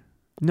 "No,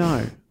 No, I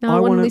want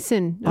to wanna-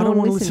 listen. I don't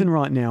want to listen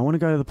right now. I want to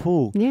go to the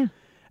pool." Yeah.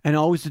 And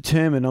I was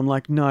determined. I'm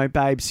like, "No,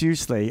 babe,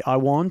 seriously, I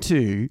want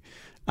to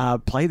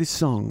play this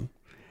song,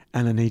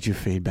 and I need your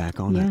feedback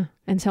on Yeah. it."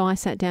 And so I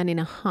sat down in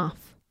a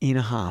huff, In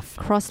a huff,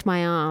 crossed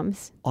my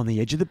arms, on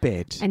the edge of the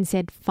bed. and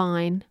said,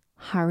 "Fine,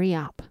 hurry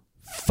up."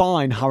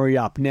 Fine, hurry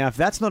up. Now, if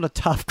that's not a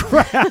tough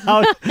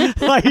crowd,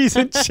 ladies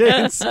and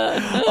gents,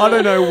 I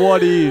don't know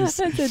what is.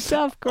 That's a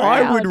tough crowd.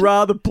 I would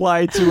rather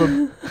play to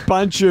a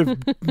bunch of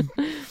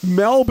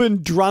Melbourne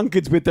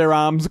drunkards with their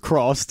arms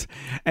crossed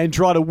and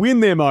try to win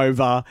them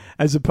over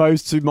as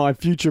opposed to my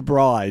future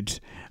bride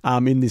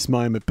in this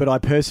moment. But I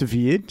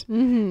persevered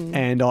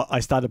and I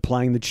started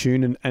playing the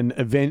tune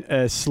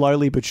and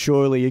slowly but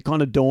surely it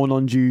kind of dawned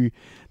on you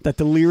that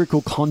the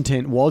lyrical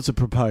content was a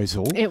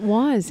proposal. It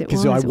was.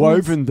 Because I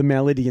woven the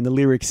melody and the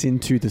lyrics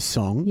into the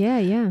song. Yeah,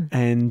 yeah.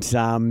 And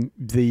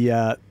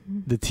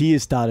the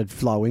tears started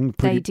flowing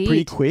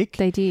pretty quick.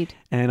 They did.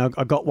 And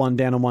I got one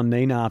down on one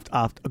knee after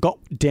I got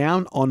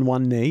down on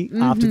one knee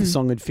after the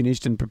song had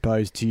finished and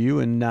proposed to you.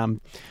 And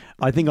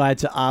I think I had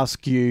to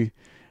ask you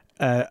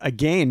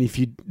again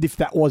if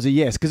that was a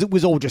yes, because it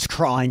was all just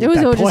crying. It at was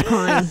that all point. just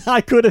crying. I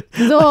couldn't. It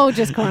was all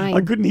just crying.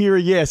 I couldn't hear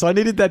a yes. I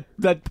needed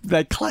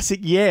that classic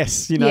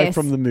yes, Yes.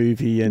 from the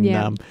movie. And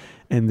Yeah.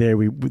 And there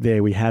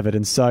we have it.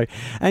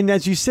 And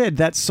as you said,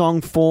 that song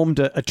formed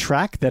a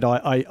track that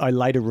I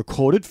later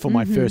recorded for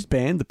my first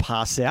band, the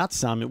Pass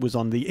Outs. It was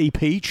on the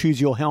EP, Choose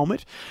Your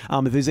Helmet.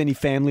 If there's any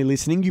family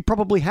listening, you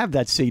probably have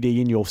that CD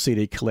in your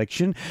CD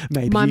collection.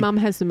 Maybe My mum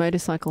has the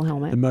motorcycle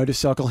helmet. the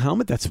motorcycle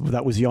helmet.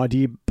 That was the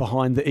idea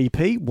behind the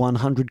EP.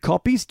 100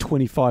 copies,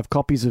 25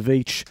 copies of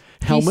each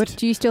helmet.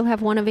 Do you still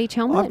have one of each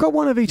helmet? I've got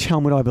one of each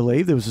helmet, I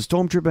believe. There was a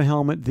Stormtrooper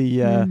helmet,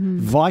 the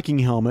Viking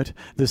helmet,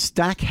 the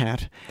Stack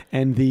hat,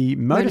 and the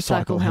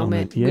motorcycle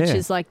helmet. Yeah. Which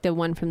is like the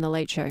one from the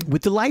Late Show.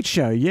 With the Late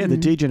Show, the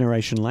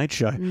D-Generation Late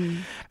Show.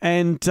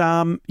 And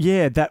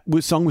that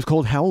song was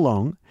called How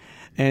Long?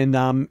 And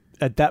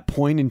at that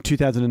point in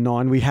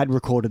 2009, we had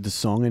recorded the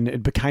song and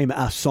it became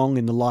a song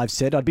in the live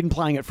set. I'd been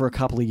playing it for a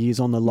couple of years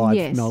on the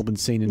live Melbourne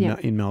scene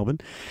in Melbourne.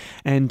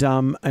 And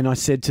I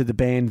said to the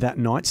band that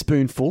night,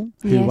 Spoonful,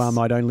 who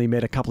I'd only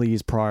met a couple of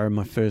years prior in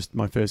my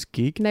first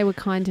gig. They were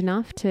kind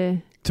enough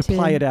to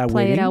play at our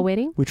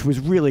wedding, which was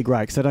really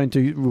great because I don't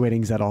do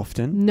weddings that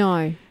often.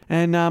 No.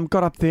 And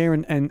got up there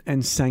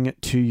and sang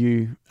it to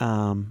you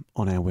on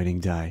our wedding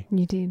day.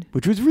 You did.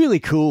 Which was really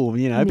cool,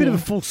 a bit of a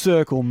full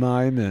circle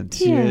moment.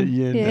 Yeah.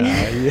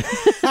 You're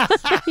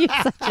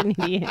such an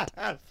idiot.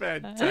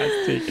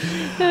 Fantastic.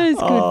 That was good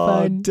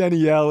fun.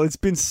 Danielle, it's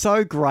been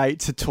so great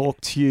to talk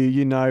to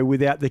you,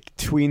 without the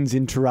twins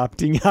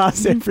interrupting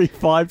us every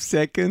 5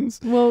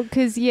 seconds. Well,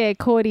 because,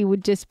 Cordy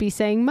would just be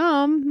saying,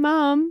 Mum,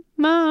 Mum,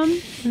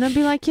 Mum. And I'd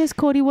be like, yes,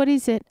 Cordy, what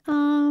is it?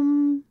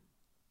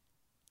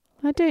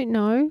 I don't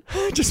know.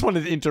 I just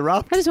wanted to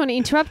interrupt. I just want to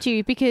interrupt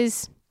you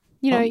because,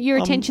 your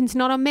attention's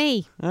not on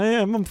me. I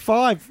am. I'm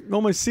 5,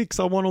 almost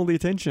 6. I want all the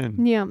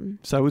attention. Yeah.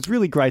 So it was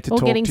really great to talk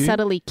to you. Or getting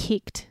subtly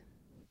kicked.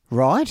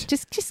 Right?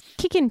 Just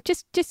kicking.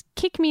 Just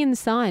kick me in the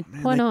side.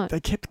 Man, Why not?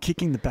 They kept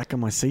kicking the back of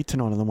my seat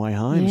tonight on the way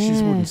home. She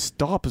just wouldn't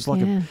stop. It was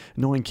like an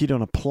annoying kid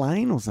on a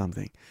plane or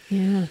something.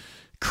 Yeah.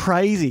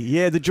 Crazy.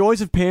 Yeah, the joys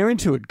of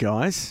parenthood,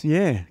 guys.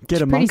 Yeah,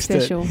 get amongst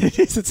pretty special. it. It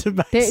is. It's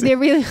amazing. They're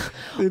really,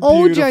 They're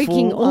all beautiful,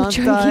 joking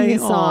aren't they?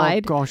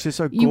 aside. Oh, gosh, they're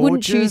so gorgeous. You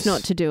wouldn't choose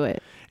not to do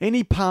it.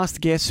 Any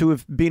past guests who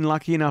have been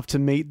lucky enough to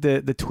meet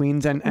the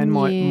twins and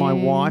my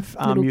wife,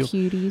 little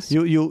cuties.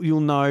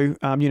 You'll know,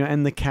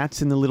 and the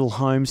cats in the little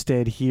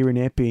homestead here in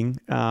Epping.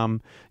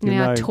 In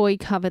our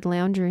toy-covered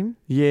lounge room.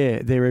 Yeah,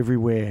 they're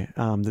everywhere,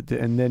 and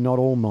they're not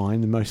all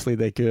mine. Mostly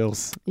they're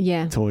girls'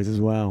 toys as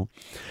well.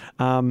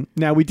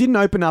 Now, we didn't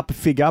open up a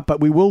figure, but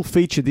we will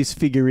feature this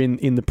figure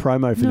in the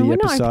promo for the episode. We're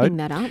not opening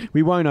that up.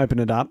 We won't open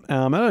it up.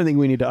 I don't think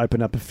we need to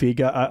open up a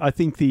figure. I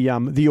think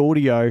the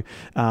audio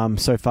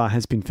so far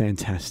has been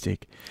fantastic.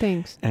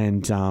 Thanks.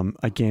 And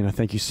again, I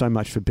thank you so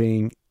much for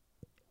being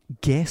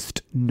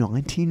guest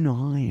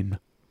 99.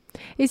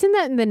 Isn't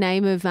that the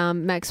name of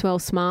Maxwell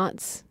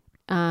Smart's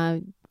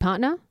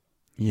partner?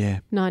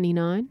 Yeah.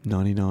 99.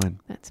 99.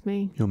 That's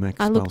me. You're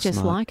Maxwell I look just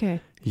Smart. like her.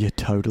 You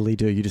totally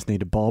do. You just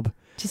need a bob.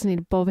 Just need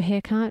a bob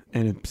haircut.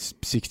 And a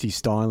 60s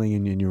styling,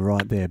 and you're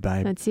right there,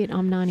 babe. That's it.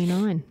 I'm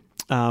 99.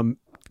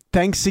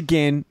 Thanks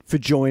again for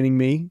joining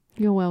me.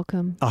 You're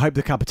welcome. I hope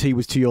the cup of tea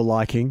was to your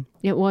liking.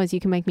 It was. You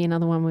can make me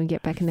another one when we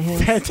get back in the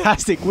house.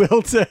 Fantastic.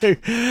 Will do.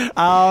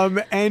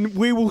 And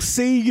we will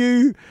see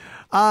you,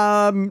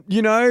 at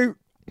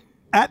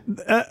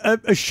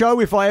a show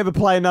if I ever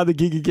play another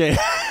gig again.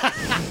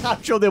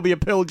 I'm sure there'll be a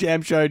Pearl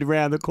Jam show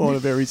around the corner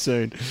very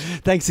soon.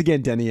 Thanks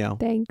again, Danielle.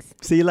 Thanks.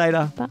 See you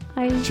later.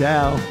 Bye.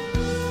 Ciao.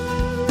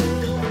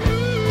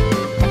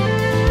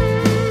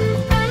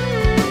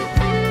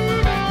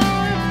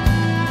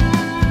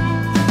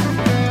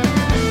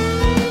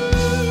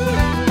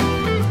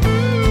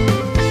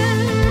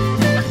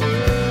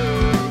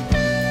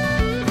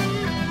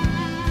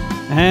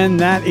 And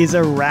that is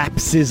a wrap,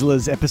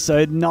 Sizzlers,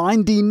 episode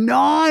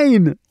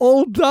 99.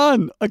 All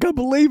done. I can't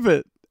believe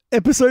it.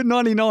 Episode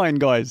 99,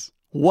 guys.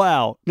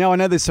 Wow. Now, I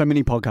know there's so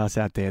many podcasts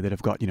out there that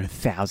have got,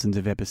 thousands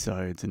of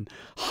episodes and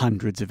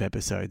hundreds of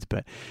episodes.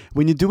 But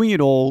when you're doing it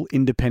all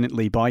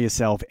independently by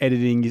yourself,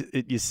 editing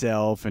it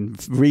yourself and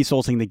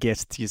resourcing the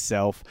guests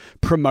yourself,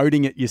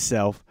 promoting it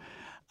yourself,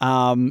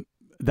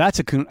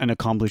 that's an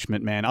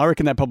accomplishment, man. I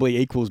reckon that probably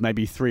equals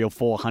maybe 300 or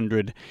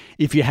 400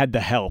 if you had the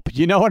help.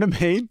 You know what I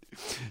mean?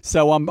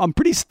 So I'm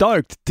pretty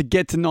stoked to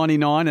get to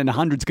 99, and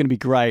 100's going to be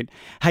great.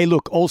 Hey,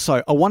 look,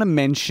 also, I want to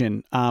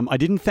mention, I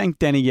didn't thank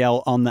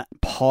Danielle on the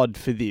pod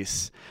for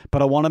this,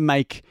 but I want to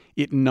make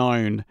it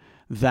known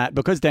that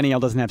because Danielle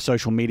doesn't have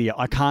social media,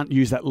 I can't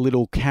use that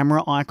little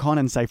camera icon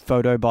and say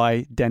photo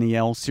by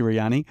Danielle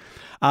Siriani.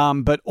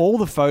 But all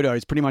the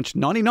photos, pretty much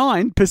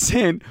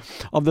 99%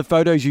 of the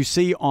photos you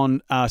see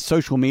on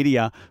social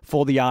media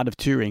for The Art of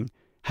Touring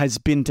has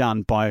been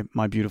done by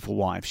my beautiful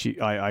wife.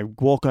 I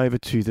walk over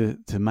to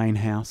the main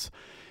house.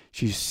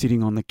 She's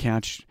sitting on the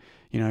couch,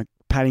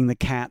 patting the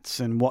cats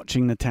and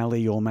watching the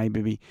telly, or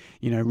maybe,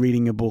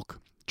 reading a book,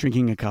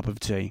 drinking a cup of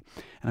tea.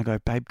 And I go,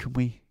 babe,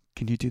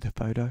 can you do the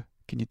photo?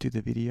 Can you do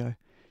the video?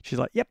 She's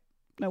like, yep,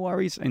 no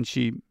worries. And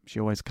she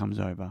always comes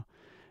over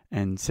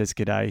and says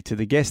g'day to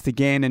the guest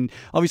again. And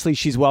obviously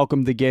she's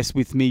welcomed the guest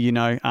with me, in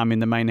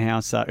the main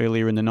house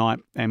earlier in the night.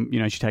 And,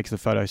 she takes the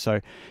photo.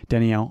 So,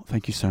 Danielle,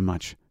 thank you so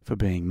much for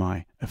being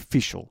my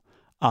official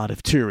Art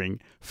of Touring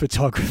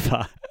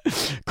photographer.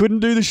 Couldn't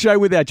do the show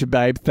without you,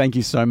 babe. Thank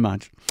you so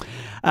much.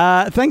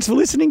 Thanks for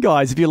listening,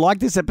 guys. If you like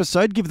this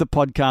episode, give the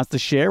podcast a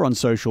share on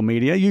social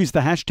media. Use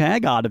the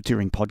hashtag Art of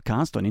Touring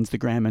Podcast on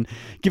Instagram and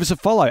give us a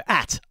follow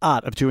at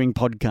Art of Touring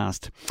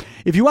Podcast.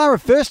 If you are a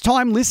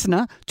first-time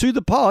listener to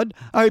the pod,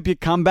 I hope you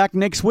come back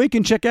next week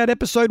and check out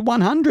episode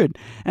 100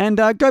 and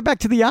go back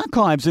to the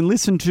archives and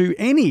listen to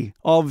any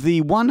of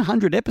the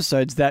 100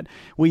 episodes that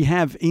we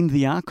have in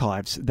the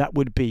archives. That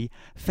would be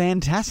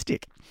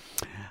fantastic.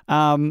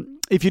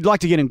 If you'd like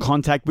to get in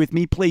contact with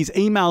me, please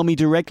email me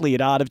directly at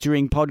Art of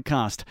Touring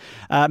Podcast.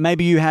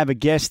 Maybe you have a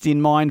guest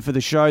in mind for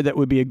the show that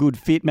would be a good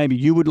fit. Maybe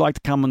you would like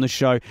to come on the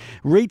show.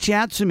 Reach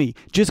out to me.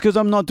 Just because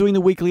I'm not doing the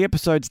weekly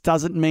episodes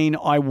doesn't mean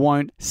I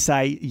won't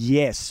say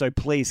yes. So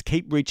please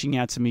keep reaching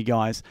out to me,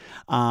 guys.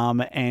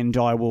 And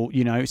I will,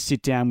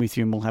 sit down with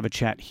you and we'll have a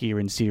chat here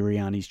in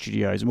Sirianni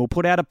Studios and we'll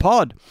put out a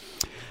pod.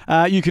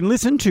 You can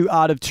listen to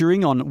Art of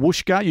Touring on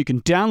Whooshkaa. You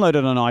can download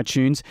it on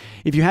iTunes.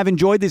 If you have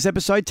enjoyed this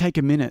episode, take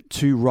a minute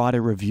to write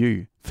a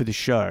review for the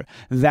show.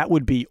 That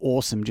would be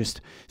awesome.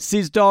 Just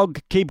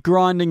Sizdog, keep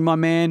grinding, my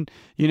man.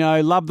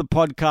 Love the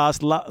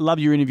podcast, love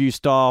your interview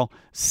style,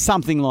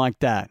 something like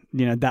that.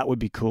 That would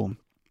be cool.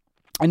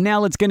 And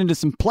now let's get into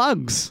some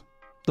plugs.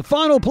 The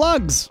final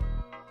plugs.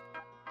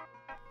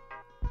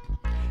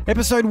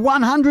 Episode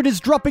 100 is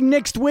dropping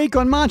next week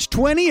on March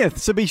 20th,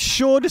 so be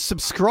sure to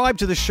subscribe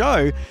to the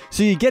show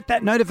so you get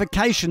that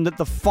notification that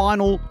the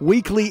final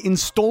weekly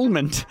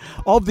installment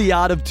of The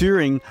Art of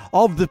Touring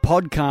of the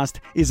podcast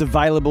is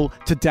available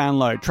to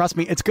download. Trust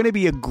me, it's going to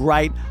be a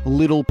great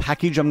little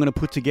package I'm going to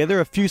put together,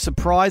 a few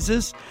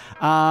surprises,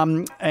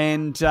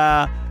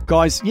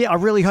 guys, I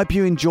really hope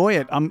you enjoy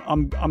it.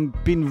 I'm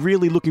been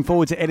really looking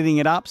forward to editing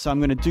it up, so I'm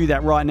going to do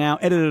that right now,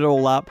 edit it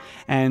all up,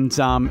 and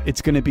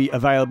it's going to be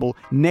available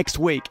next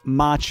week,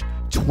 March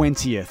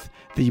 20th,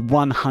 the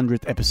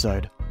 100th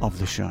episode of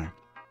the show.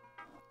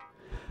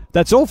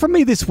 That's all from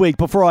me this week.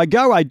 Before I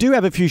go, I do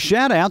have a few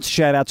shout-outs.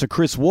 Shout-out to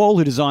Chris Wall,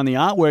 who designed the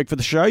artwork for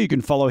the show. You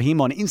can follow him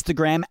on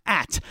Instagram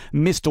at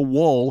Mr.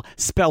 Wall,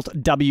 spelt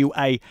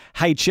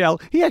W-A-H-L.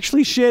 He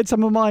actually shared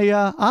some of my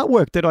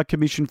artwork that I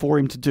commissioned for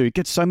him to do. It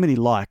gets so many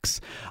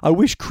likes. I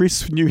wish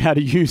Chris knew how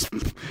to use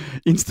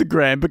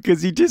Instagram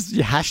because he just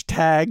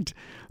hashtagged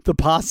the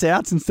pass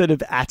outs instead of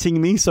atting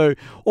me. So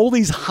all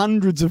these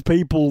hundreds of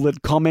people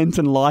that comment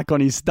and like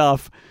on his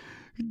stuff,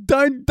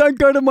 don't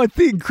go to my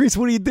thing. Chris,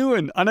 what are you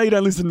doing? I know you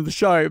don't listen to the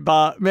show,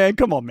 but man,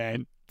 come on,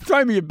 man.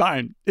 Throw me a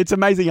bone. It's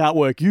amazing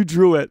artwork. You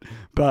drew it,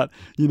 but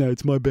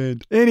it's my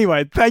band.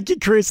 Anyway, thank you,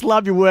 Chris.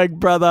 Love your work,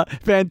 brother.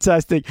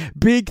 Fantastic.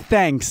 Big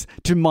thanks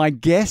to my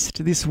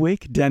guest this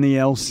week,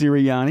 Danielle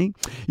Sirianni.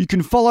 You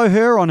can follow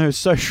her on her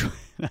social...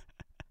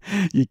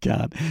 You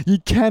can't. You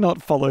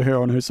cannot follow her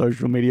on her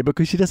social media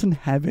because she doesn't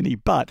have any.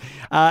 But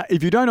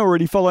if you don't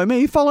already follow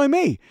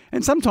me.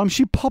 And sometimes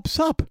she pops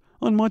up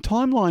on my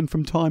timeline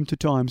from time to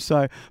time.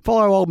 So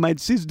follow old mate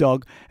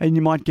Sizdog and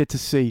you might get to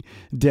see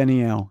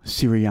Danielle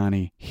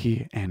Sirianni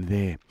here and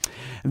there.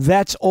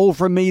 That's all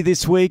from me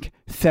this week.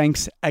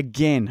 Thanks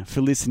again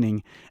for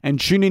listening. And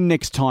tune in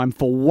next time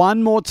for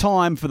one more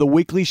time for the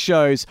weekly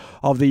shows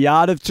of The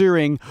Art of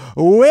Touring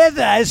with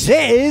us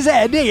is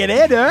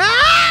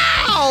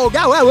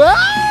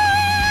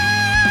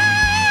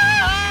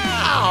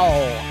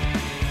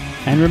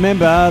And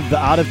remember, The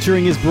Art of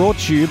Touring is brought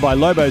to you by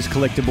Lobo's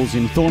Collectibles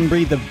in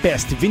Thornbury, the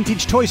best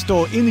vintage toy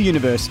store in the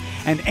universe,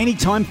 and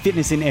Anytime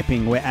Fitness in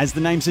Epping, where, as the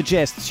name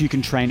suggests, you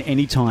can train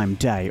anytime,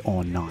 day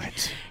or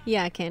night.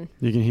 Yeah, I can.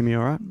 You can hear me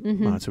all right?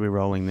 Mm-hmm. All right, so we're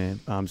rolling there.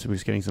 So we're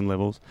just getting some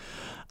levels.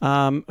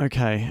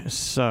 Okay,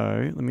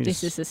 so let me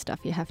This is the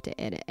stuff you have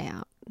to edit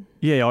out.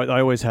 Yeah, I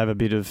always have a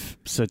bit of...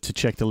 So to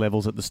check the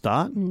levels at the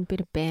start.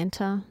 Bit of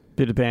banter.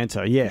 Bit of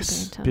banter,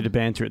 yes. Bit of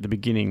banter at the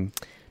beginning.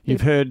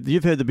 You've heard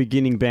the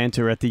beginning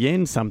banter at the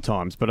end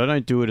sometimes, but I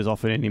don't do it as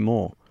often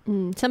anymore.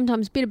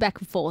 Sometimes a bit of back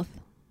and forth.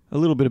 A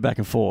little bit of back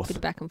and forth. Bit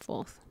of back and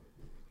forth.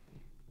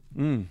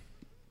 There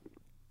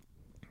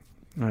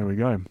we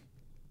go.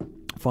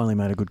 Finally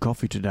made a good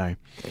coffee today.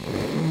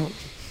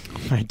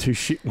 Made 2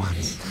 shit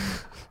ones.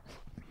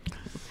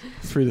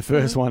 Threw the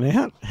first one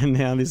out, and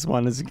now this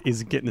one is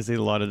getting to see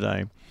the light of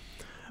day.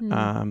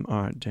 All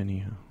right,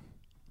 Jenny.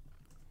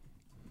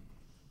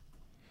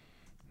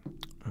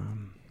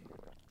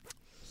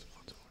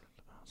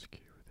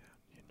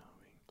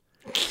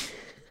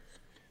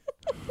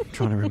 I'm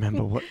trying to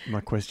remember what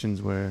my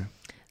questions were.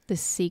 The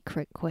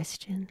secret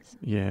questions.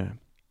 Yeah.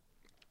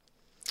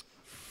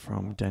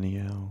 From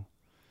Danielle.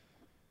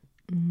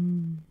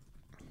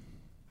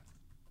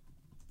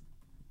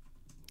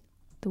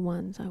 The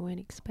ones I won't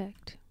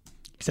expect.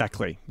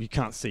 Exactly. You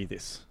can't see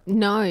this.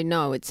 No,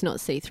 it's not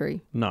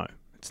see-through. No,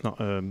 it's not.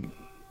 What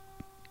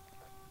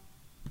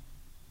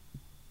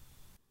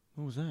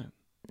was that?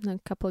 A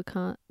couple of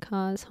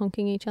cars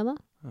honking each other.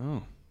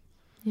 Oh.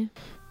 Yeah.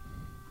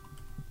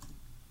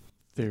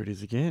 There it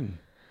is again.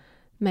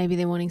 Maybe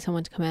they're wanting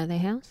someone to come out of their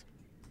house.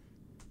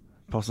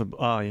 Possible.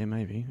 Oh, yeah,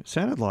 maybe. It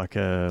sounded like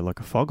a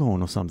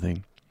foghorn or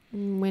something.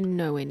 We're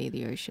nowhere near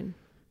the ocean.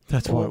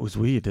 That's why it was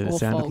weird that it or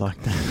sounded fog.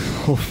 like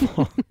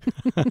that.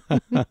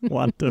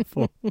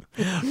 Wonderful. I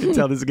can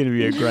tell this is going to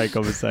be a great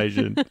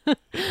conversation.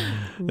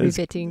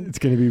 Riveting. It's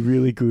going to be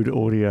really good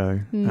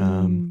audio.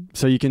 Mm.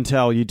 So you can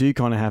tell you do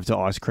kind of have to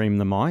ice cream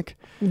the mic.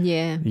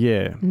 Yeah.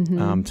 Yeah.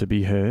 Mhm. To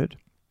be heard.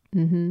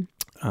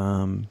 Mm-hmm.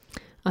 Um,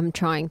 I'm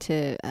trying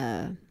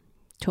to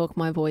talk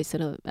my voice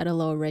at a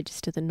lower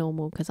register than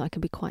normal because I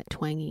can be quite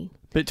twangy.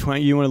 bit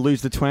twang. You want to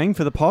lose the twang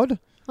for the pod?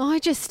 I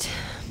just,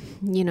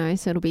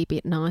 so it'll be a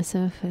bit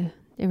nicer for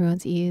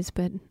everyone's ears,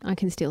 but I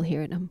can still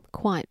hear it. I'm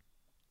quite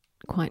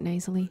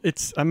nasally.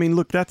 It's. I mean,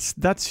 look,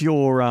 that's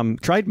your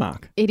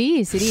trademark. It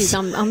is.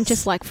 I'm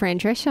just like Fran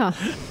Drescher.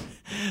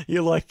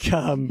 You're like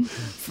I'm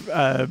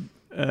a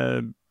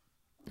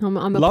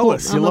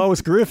Lois. Poor, You're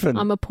Lois Griffin.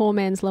 I'm a poor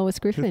man's Lois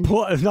Griffin.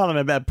 It's not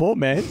about poor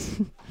man's.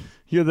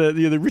 You're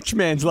the rich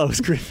man's Lois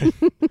Griffin.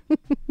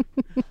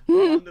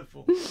 Wonderful.